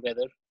Nrsimhadev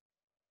together.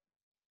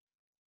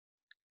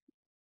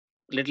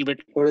 Little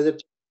bit. What is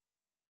it?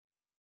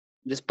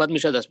 This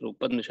Padmachadas, bro.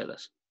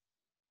 Padmachadas.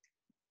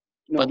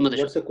 No,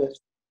 what's the question?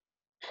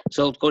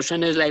 So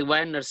question is like, why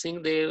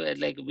Nrsimhadev,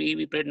 like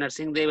we prayed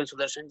Nrsimhadev and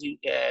Sudarshanji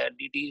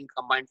deity in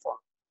combined form.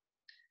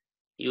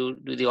 You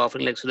do the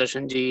offering like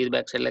Sudarshanji,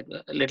 backside, like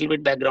a little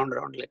bit background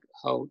around like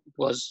how it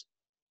was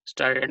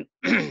started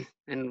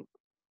and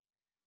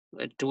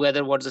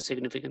together what's the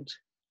significance?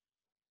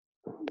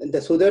 The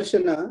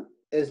Sudarshana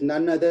is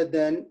none other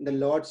than the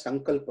Lord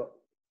Sankalpa.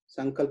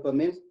 Sankalpa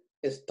means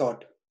is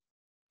thought.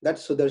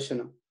 That's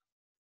Sudarshana.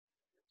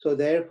 So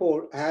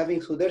therefore, having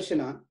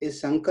Sudarshana is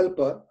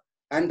Sankalpa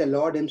and the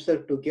Lord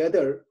himself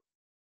together,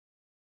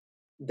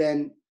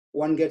 then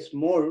one gets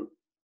more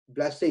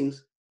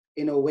blessings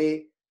in a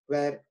way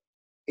where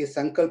his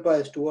Sankalpa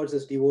is towards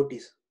his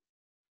devotees.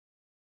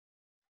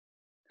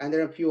 And there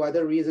are a few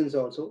other reasons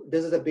also.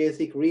 This is the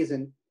basic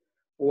reason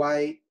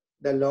why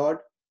the Lord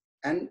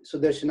and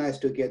Sudarshana is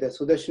together.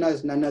 Sudarshana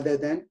is none other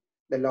than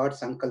the Lord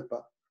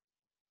Sankalpa,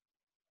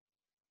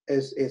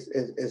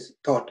 is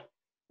thought,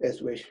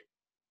 is wish.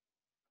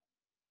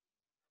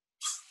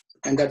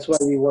 And that's why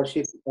we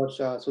worship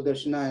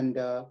Sudarshana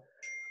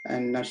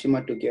and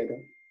Nrshma together.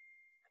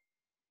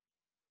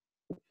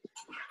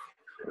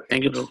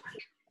 Thank you, bro.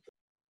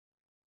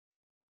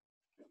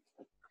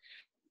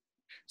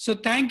 So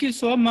thank you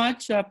so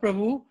much,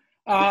 Prabhu.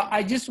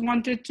 I just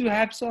wanted to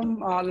have some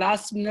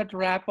last minute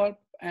wrap up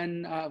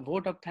and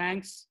vote of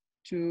thanks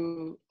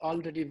to all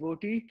the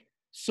devotees.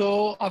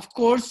 So of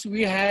course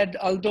we had,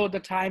 although the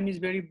time is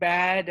very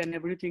bad and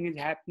everything is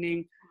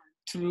happening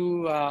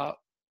through,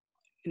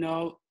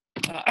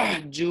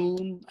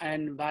 Zoom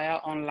and via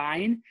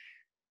online,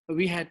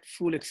 we had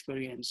full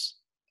experience.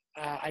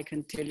 I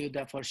can tell you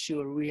that for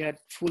sure. We had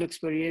full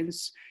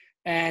experience,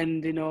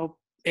 and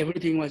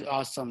everything was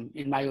awesome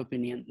in my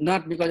opinion.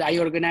 Not because I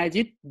organized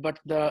it, but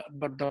the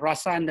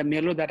rasa and the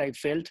melo that I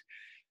felt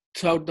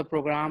throughout the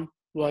program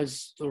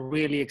was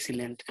really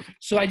excellent.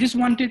 So I just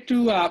wanted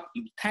to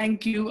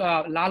thank you,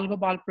 Lal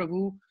Gopal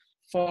Prabhu,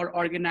 for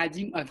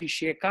organizing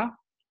Abhisheka.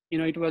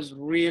 It was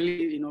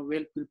really,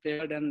 well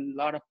prepared and a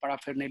lot of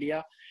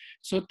paraphernalia.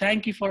 So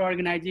thank you for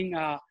organizing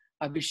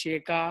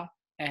Abhisheka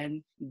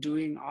and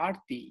doing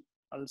Aarti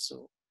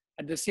also.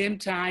 At the same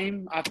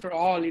time, after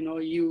all,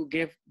 you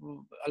gave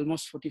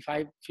almost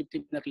 45,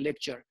 50-minute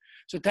lecture.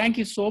 So thank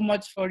you so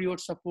much for your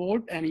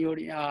support and your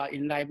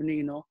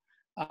enlivening,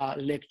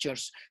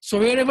 lectures. So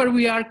wherever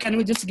we are, can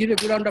we just give a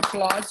good round of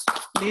applause,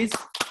 please?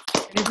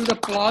 Can you do the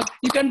applause?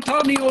 You can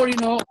turn your,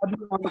 audio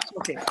on, it's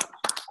okay.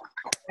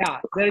 Yeah,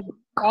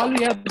 all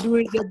we have to do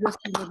is just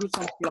do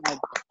some applause.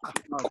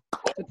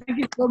 So thank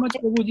you so much,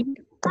 Prabhuji.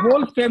 The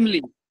whole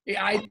family.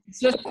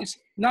 It's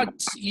not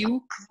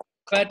you,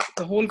 but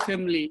the whole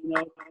family.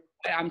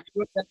 I'm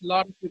sure that a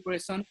lot of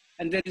preparation,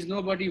 and there is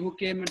nobody who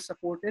came and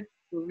supported.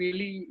 To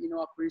really,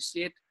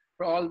 appreciate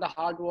for all the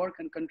hard work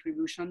and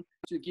contribution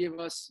to give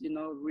us,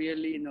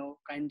 really,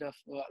 kind of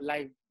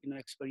live,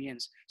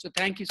 experience. So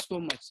thank you so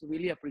much.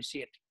 Really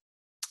appreciate.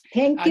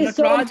 Thank you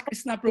so much.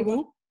 Krishna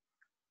Prabhu.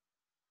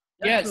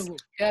 Yes, Prabhu.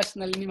 yes,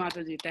 Nalini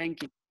Mataji,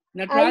 thank you.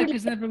 Nataraj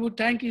Krishna Prabhu,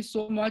 thank you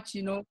so much.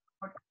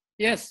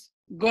 Yes,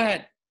 go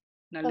ahead,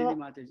 Nalini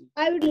Mataji.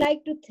 I would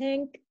like to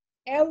thank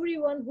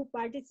everyone who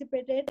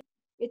participated.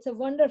 It's a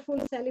wonderful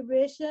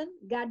celebration.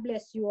 God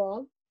bless you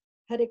all.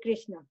 Hare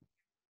Krishna.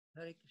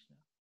 Hare Krishna.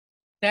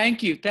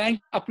 Thank you.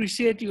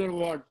 Appreciate your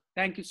word.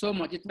 Thank you so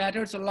much. It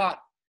matters a lot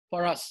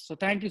for us. So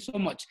thank you so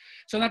much.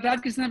 So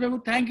Nataraj Krishna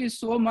Prabhu, thank you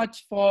so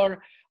much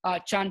for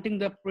chanting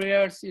the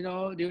prayers,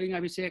 during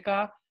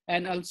Abhisheka,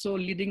 and also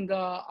leading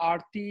the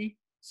Aarti.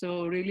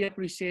 So really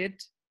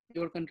appreciate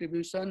your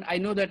contribution. I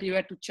know that you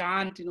had to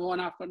chant, one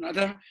after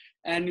another,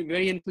 and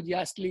very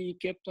enthusiastically you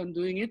kept on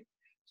doing it.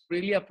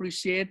 Really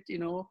appreciate,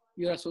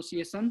 your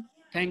association.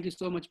 Thank you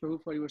so much, Prabhu,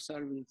 for your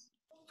service.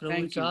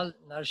 Thank you.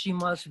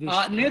 Nrshma's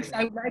wish. Next,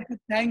 I would like to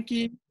thank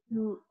you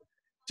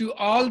to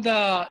all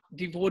the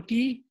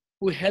devotee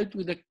who helped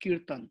with the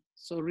kirtan.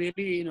 So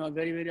really,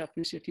 very, very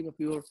appreciative of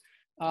your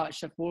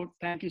support.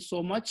 Thank you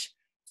so much.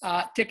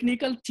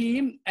 Technical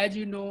team, as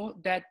you know,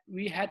 that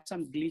we had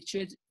some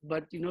glitches,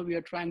 but we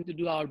are trying to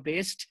do our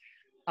best.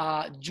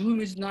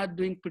 Zoom is not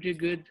doing pretty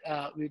good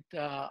with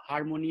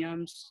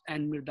harmoniums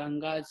and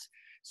mridangas.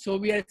 So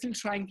we are still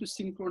trying to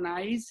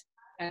synchronize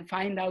and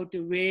find out a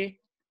way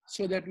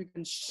so that we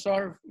can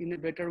serve in a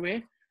better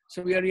way.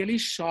 So we are really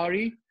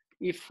sorry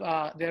if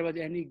there was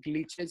any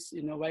glitches,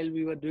 while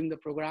we were doing the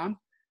program.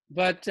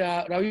 But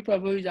Ravi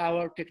Prabhu is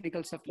our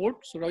technical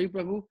support. So Ravi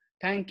Prabhu,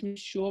 thank you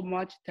so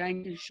much.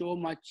 Thank you so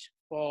much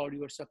for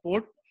your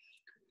support.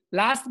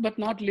 Last but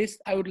not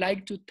least, I would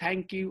like to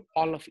thank you,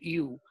 all of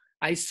you.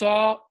 I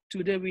saw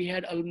today we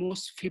had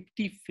almost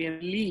 50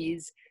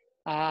 families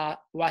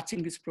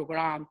watching this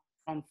program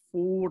from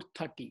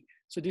 4:30.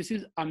 So this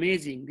is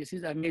amazing. This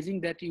is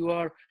amazing that you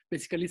are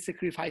basically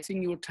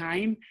sacrificing your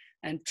time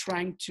and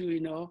trying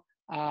to,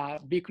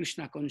 be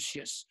Krishna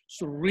conscious.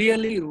 So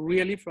really,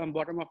 really from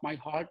bottom of my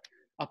heart,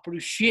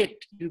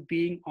 appreciate you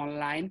being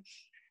online.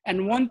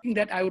 And one thing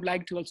that I would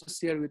like to also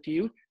share with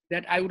you,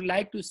 that I would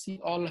like to see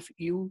all of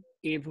you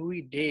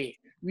every day.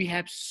 We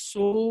have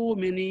so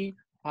many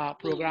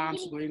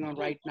programs going on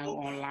right now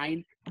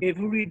online.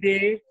 Every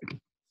day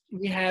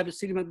we have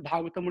Srimad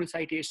Bhagavatam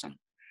recitation.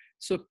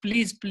 So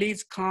please,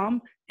 please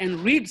come and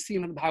read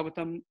Srimad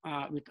Bhagavatam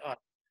with us.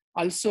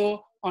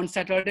 Also on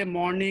Saturday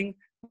morning,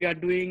 we are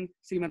doing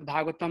Srimad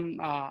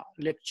Bhagavatam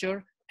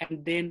lecture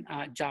and then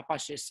Japa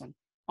session.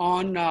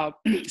 On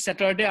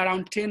Saturday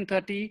around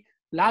 10:30,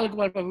 Lal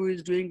Gopal Prabhu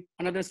is doing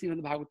another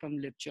Srimad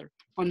Bhagavatam lecture.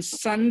 On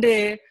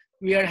Sunday,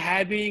 we are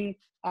having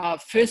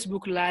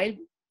Facebook Live.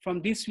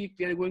 From this week,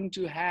 we are going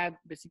to have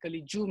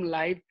basically Zoom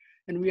Live,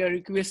 and we are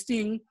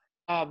requesting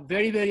a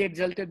very, very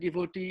exalted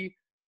devotee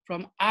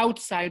from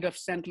outside of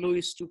St.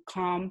 Louis to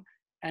come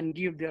and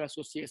give their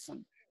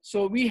association.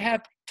 So we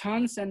have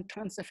tons and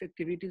tons of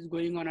activities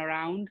going on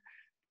around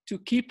to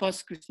keep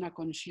us Krishna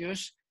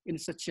conscious in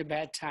such a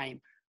bad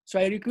time. So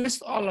I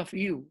request all of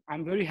you,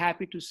 I'm very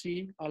happy to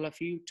see all of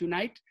you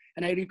tonight.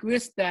 And I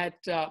request that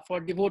for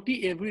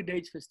devotee, every day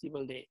is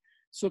festival day.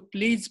 So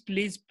please,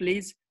 please,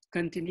 please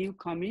continue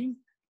coming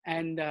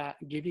and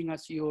giving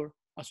us your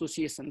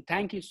association.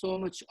 Thank you so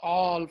much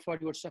all for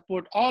your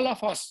support. All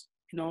of us,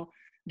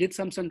 did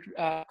some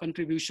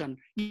contribution.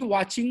 You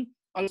watching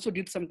also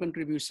did some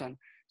contribution.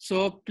 So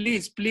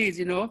please, please,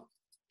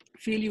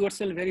 feel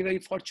yourself very, very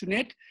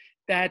fortunate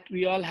that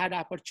we all had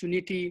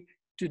opportunity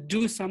to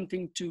do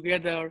something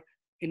together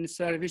in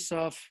service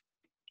of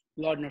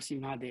Lord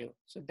Nrsimha Dev.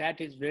 So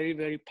that is very,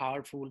 very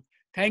powerful.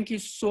 Thank you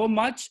so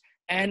much.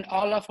 And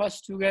all of us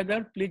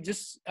together, please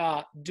just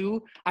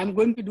I'm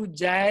going to do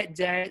Jai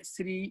Jai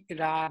Sri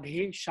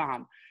Radhe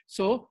Sham.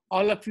 So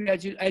all of you,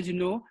 as you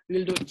know,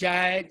 we'll do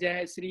Jai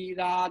Jai Sri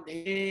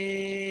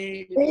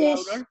Radhe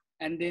louder,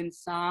 and then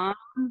Sam,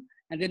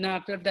 and then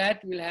after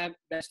that we'll have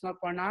Vaishnava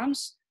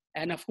Pranams,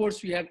 And of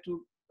course, we have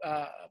to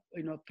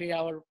pay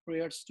our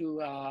prayers to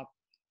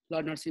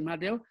Lord Nrsimha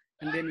Dev,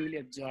 and then we will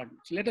adjourn.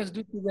 So let us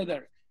do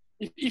together.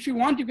 If you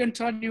want, you can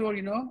turn your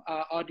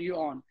audio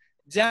on.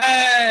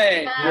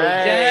 Jai,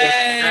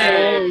 Jai,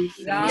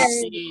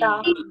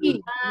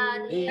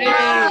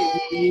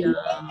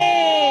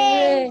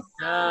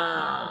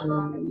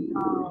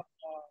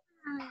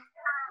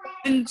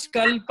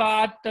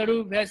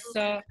 Kalpataru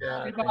Vesa,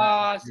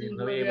 Kripa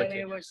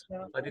Sindhuvasya,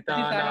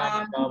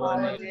 Patitanam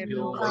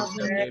pavanebhyo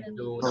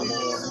vaishnavebhyo namo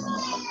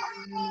namaha.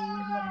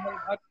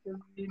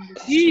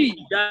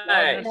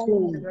 Jai.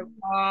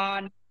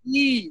 Bhagwan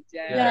ki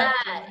jai. Jai.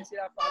 Shri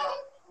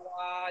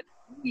Bhagwan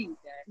ki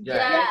jai. Jai.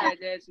 Jai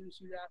jai Shri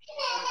Shri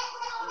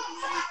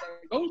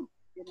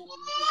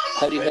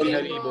Hari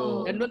Hari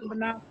Bol.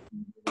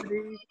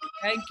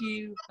 Thank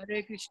you. Hare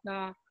Krishna.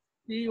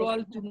 See you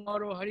all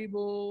tomorrow. Hari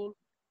Bol.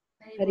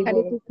 Hari Hare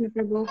Bol.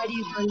 Krishna Prabhu.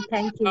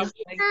 Thank you.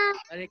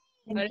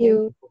 Thank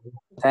you.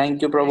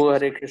 Thank you, Prabhu.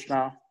 Hare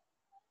Krishna.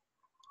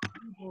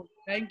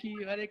 Thank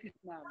you. Hare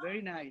Krishna.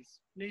 Very nice.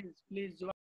 Please join.